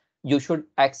exams, you should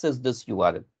access this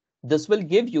URL. This will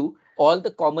give you all the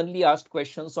commonly asked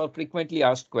questions or frequently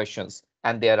asked questions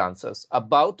and their answers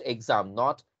about exam,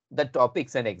 not the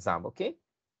topics in exam. Okay,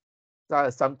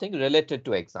 something related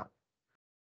to exam.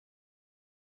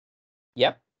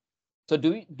 Yep. So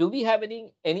do we have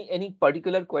any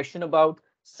particular question about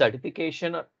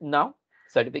certification now?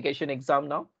 Certification exam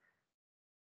now?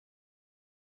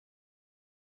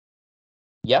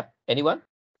 Yeah. Anyone?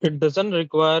 It doesn't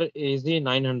require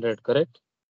AZ-900, correct?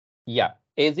 Yeah.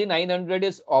 AZ-900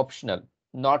 is optional,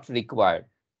 not required.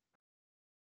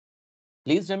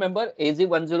 Please remember,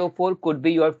 AZ-104 could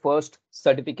be your first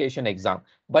certification exam,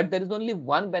 but there is only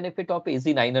one benefit of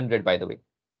AZ-900, by the way.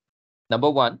 Number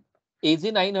 1,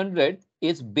 AZ-900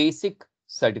 is basic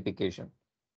certification.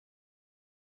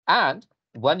 And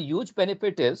one huge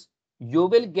benefit is you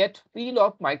will get feel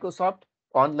of Microsoft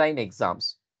online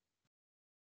exams.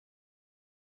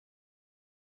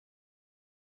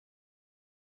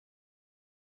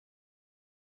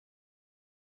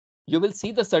 You will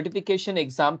see the certification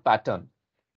exam pattern,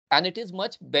 and it is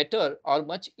much better or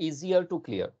much easier to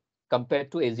clear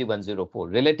compared to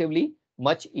AZ-104. Relatively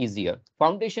much easier.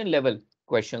 Foundation level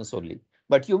questions only.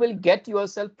 But you will get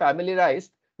yourself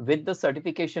familiarized with the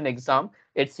certification exam,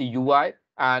 its UI,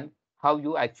 and how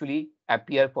you actually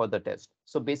appear for the test.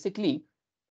 So basically,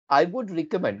 I would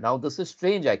recommend, now this is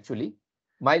strange actually,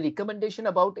 my recommendation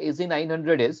about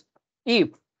AZ-900 is, if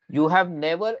you have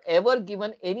never ever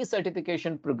given any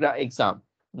certification program exam,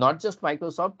 not just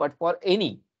Microsoft, but for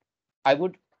any, I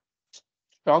would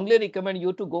strongly recommend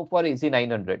you to go for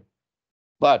AZ-900.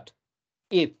 But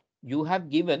if you have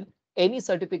given any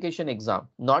certification exam,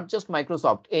 not just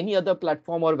Microsoft, any other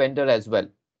platform or vendor as well,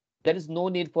 there is no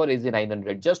need for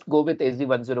AZ-900. Just go with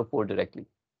AZ-104 directly.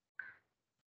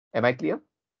 Am I clear?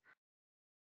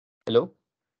 Hello?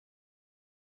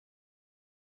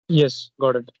 Yes,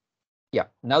 got it. Yeah.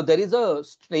 Now there is a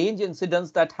strange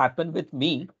incident that happened with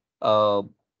me uh,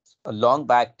 a long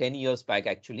back, 10 years back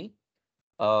actually.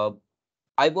 Uh,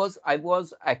 I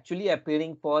was actually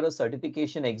appearing for a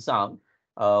certification exam.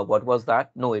 What was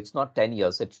that? No, it's not 10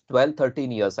 years. It's 12,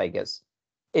 13 years, I guess.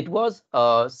 It was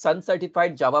a Sun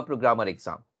Certified Java Programmer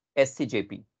exam,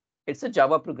 SCJP. It's a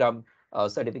Java program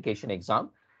certification exam.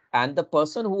 And the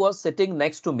person who was sitting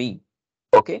next to me,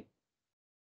 okay,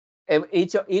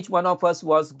 each one of us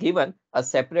was given a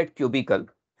separate cubicle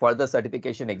for the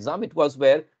certification exam. It was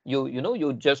where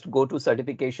you just go to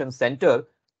certification center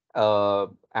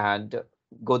and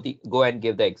go and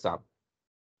give the exam.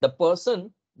 The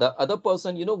other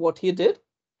person, you know what he did?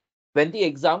 When the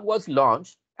exam was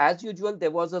launched, as usual,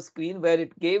 there was a screen where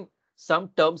it gave some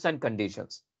terms and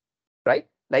conditions, right?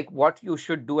 Like what you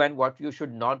should do and what you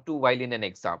should not do while in an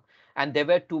exam. And there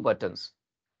were two buttons.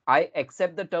 I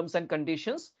accept the terms and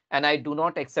conditions and I do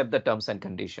not accept the terms and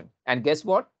condition. And guess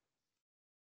what?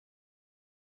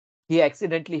 He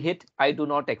accidentally hit I do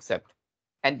not accept.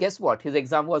 And guess what? His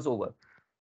exam was over.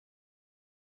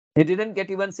 He didn't get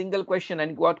even single question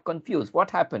and got confused. What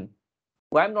happened?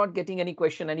 Why I'm not getting any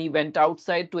question? And he went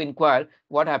outside to inquire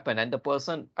what happened. And the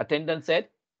person attendant said,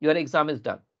 your exam is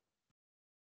done.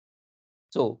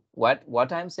 So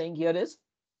what I'm saying here is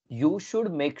you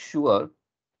should make sure,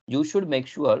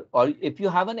 or if you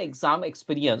have an exam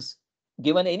experience,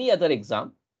 given any other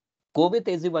exam, go with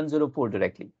AZ-104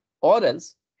 directly, or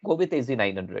else go with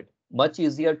AZ-900. Much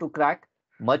easier to crack,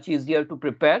 much easier to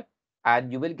prepare, and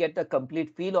you will get the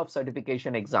complete feel of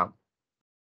certification exam.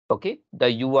 Okay, the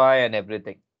UI and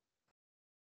everything.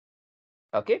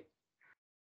 Okay.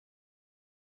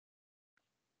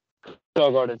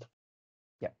 Sure, got it.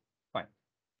 Yeah, fine.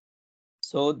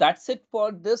 So that's it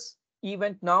for this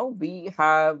event now. We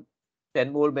have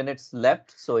 10 more minutes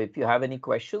left. So if you have any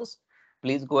questions,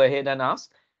 please go ahead and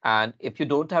ask. And if you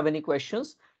don't have any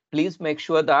questions, please make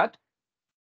sure that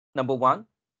number one,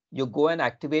 you go and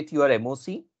activate your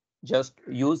MOC. Just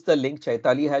use the link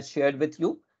Chaitali has shared with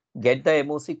you. Get the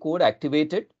MOC code,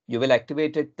 activate it. You will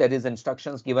activate it. There is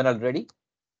instructions given already.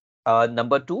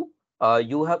 Number two,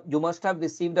 you must have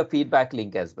received a feedback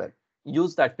link as well.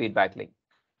 Use that feedback link.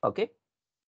 Okay.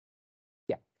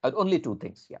 Yeah. Only two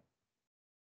things. Yeah.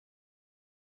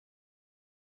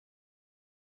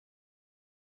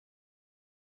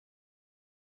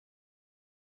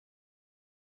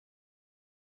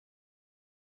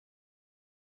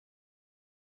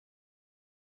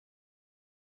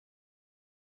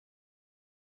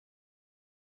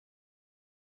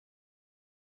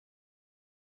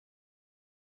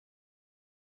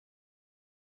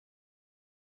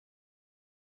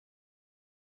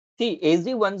 See,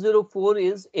 AZ-104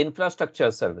 is infrastructure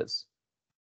service.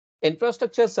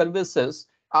 Infrastructure services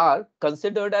are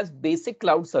considered as basic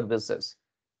cloud services.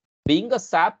 Being a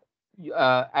SAP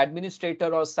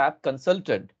administrator or SAP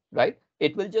consultant, right?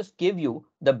 It will just give you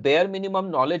the bare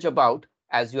minimum knowledge about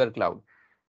Azure cloud.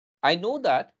 I know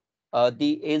that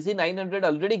the AZ-900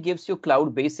 already gives you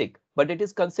cloud basic, but it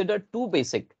is considered too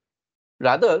basic.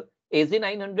 Rather,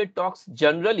 AZ-900 talks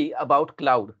generally about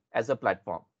cloud as a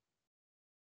platform,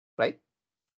 right?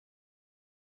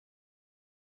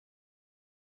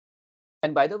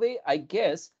 And by the way, I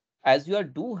guess Azure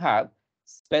do have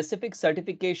specific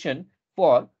certification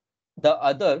for the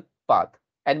other path,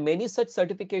 and many such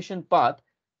certification path,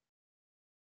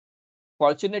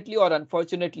 fortunately or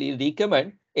unfortunately,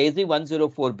 recommend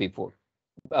AZ-104 before,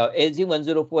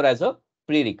 AZ-104 as a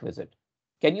prerequisite.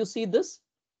 Can you see this?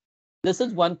 This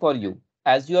is one for you,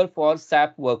 Azure for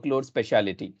SAP workload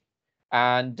specialty.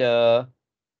 And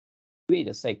wait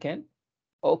a second.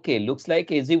 Okay, looks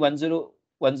like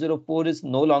AZ-104 is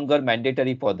no longer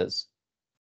mandatory for this.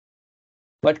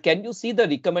 But can you see the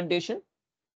recommendation?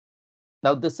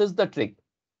 Now, this is the trick.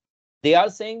 They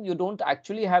are saying you don't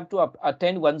actually have to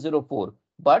attend 104,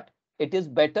 but it is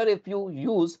better if you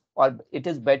use, or it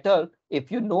is better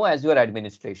if you know Azure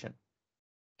administration.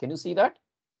 Can you see that,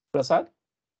 Prasad?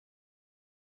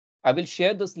 I will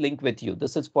share this link with you.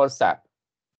 This is for SAP.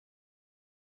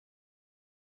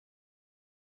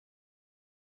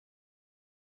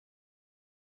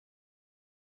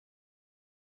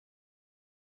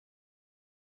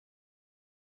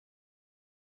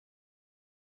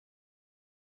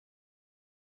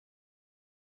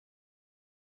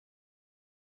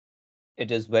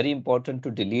 it is very important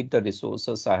to delete the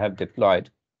resources I have deployed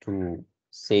to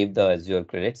save the Azure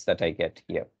credits that I get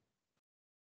here.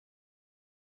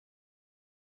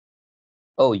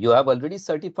 Oh, you have already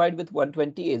certified with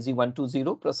 120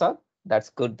 AZ-120, Prasad? That's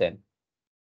good then.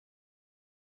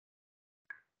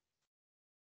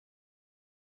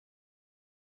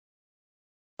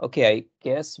 Okay, I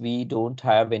guess we don't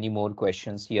have any more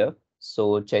questions here.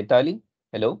 So, Chaitali,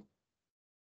 hello?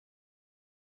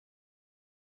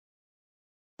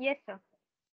 Yes, sir.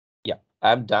 Yeah,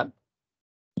 I'm done.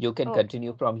 You can Okay.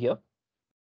 continue from here.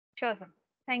 Sure, sir.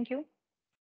 Thank you.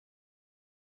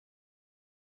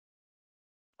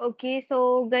 Okay,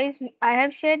 so guys, I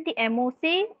have shared the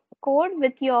MOC code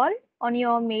with you all on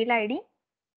your mail ID.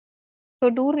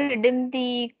 So do redeem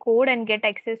the code and get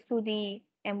access to the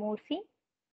MOC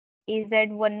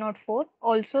AZ-104.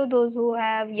 Also, those who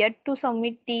have yet to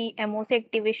submit the MOC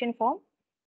activation form,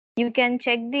 you can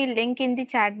check the link in the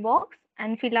chat box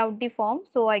and fill out the form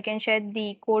so I can share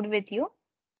the code with you.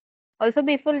 Also,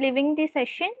 before leaving the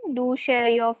session, do share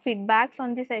your feedbacks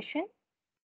on the session,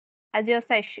 as your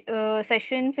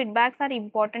session feedbacks are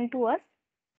important to us.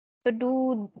 So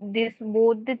do this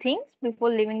both the things before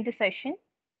leaving the session.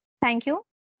 Thank you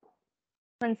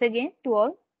once again to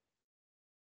all.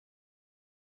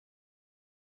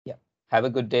 Yeah. Have a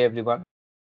good day, everyone.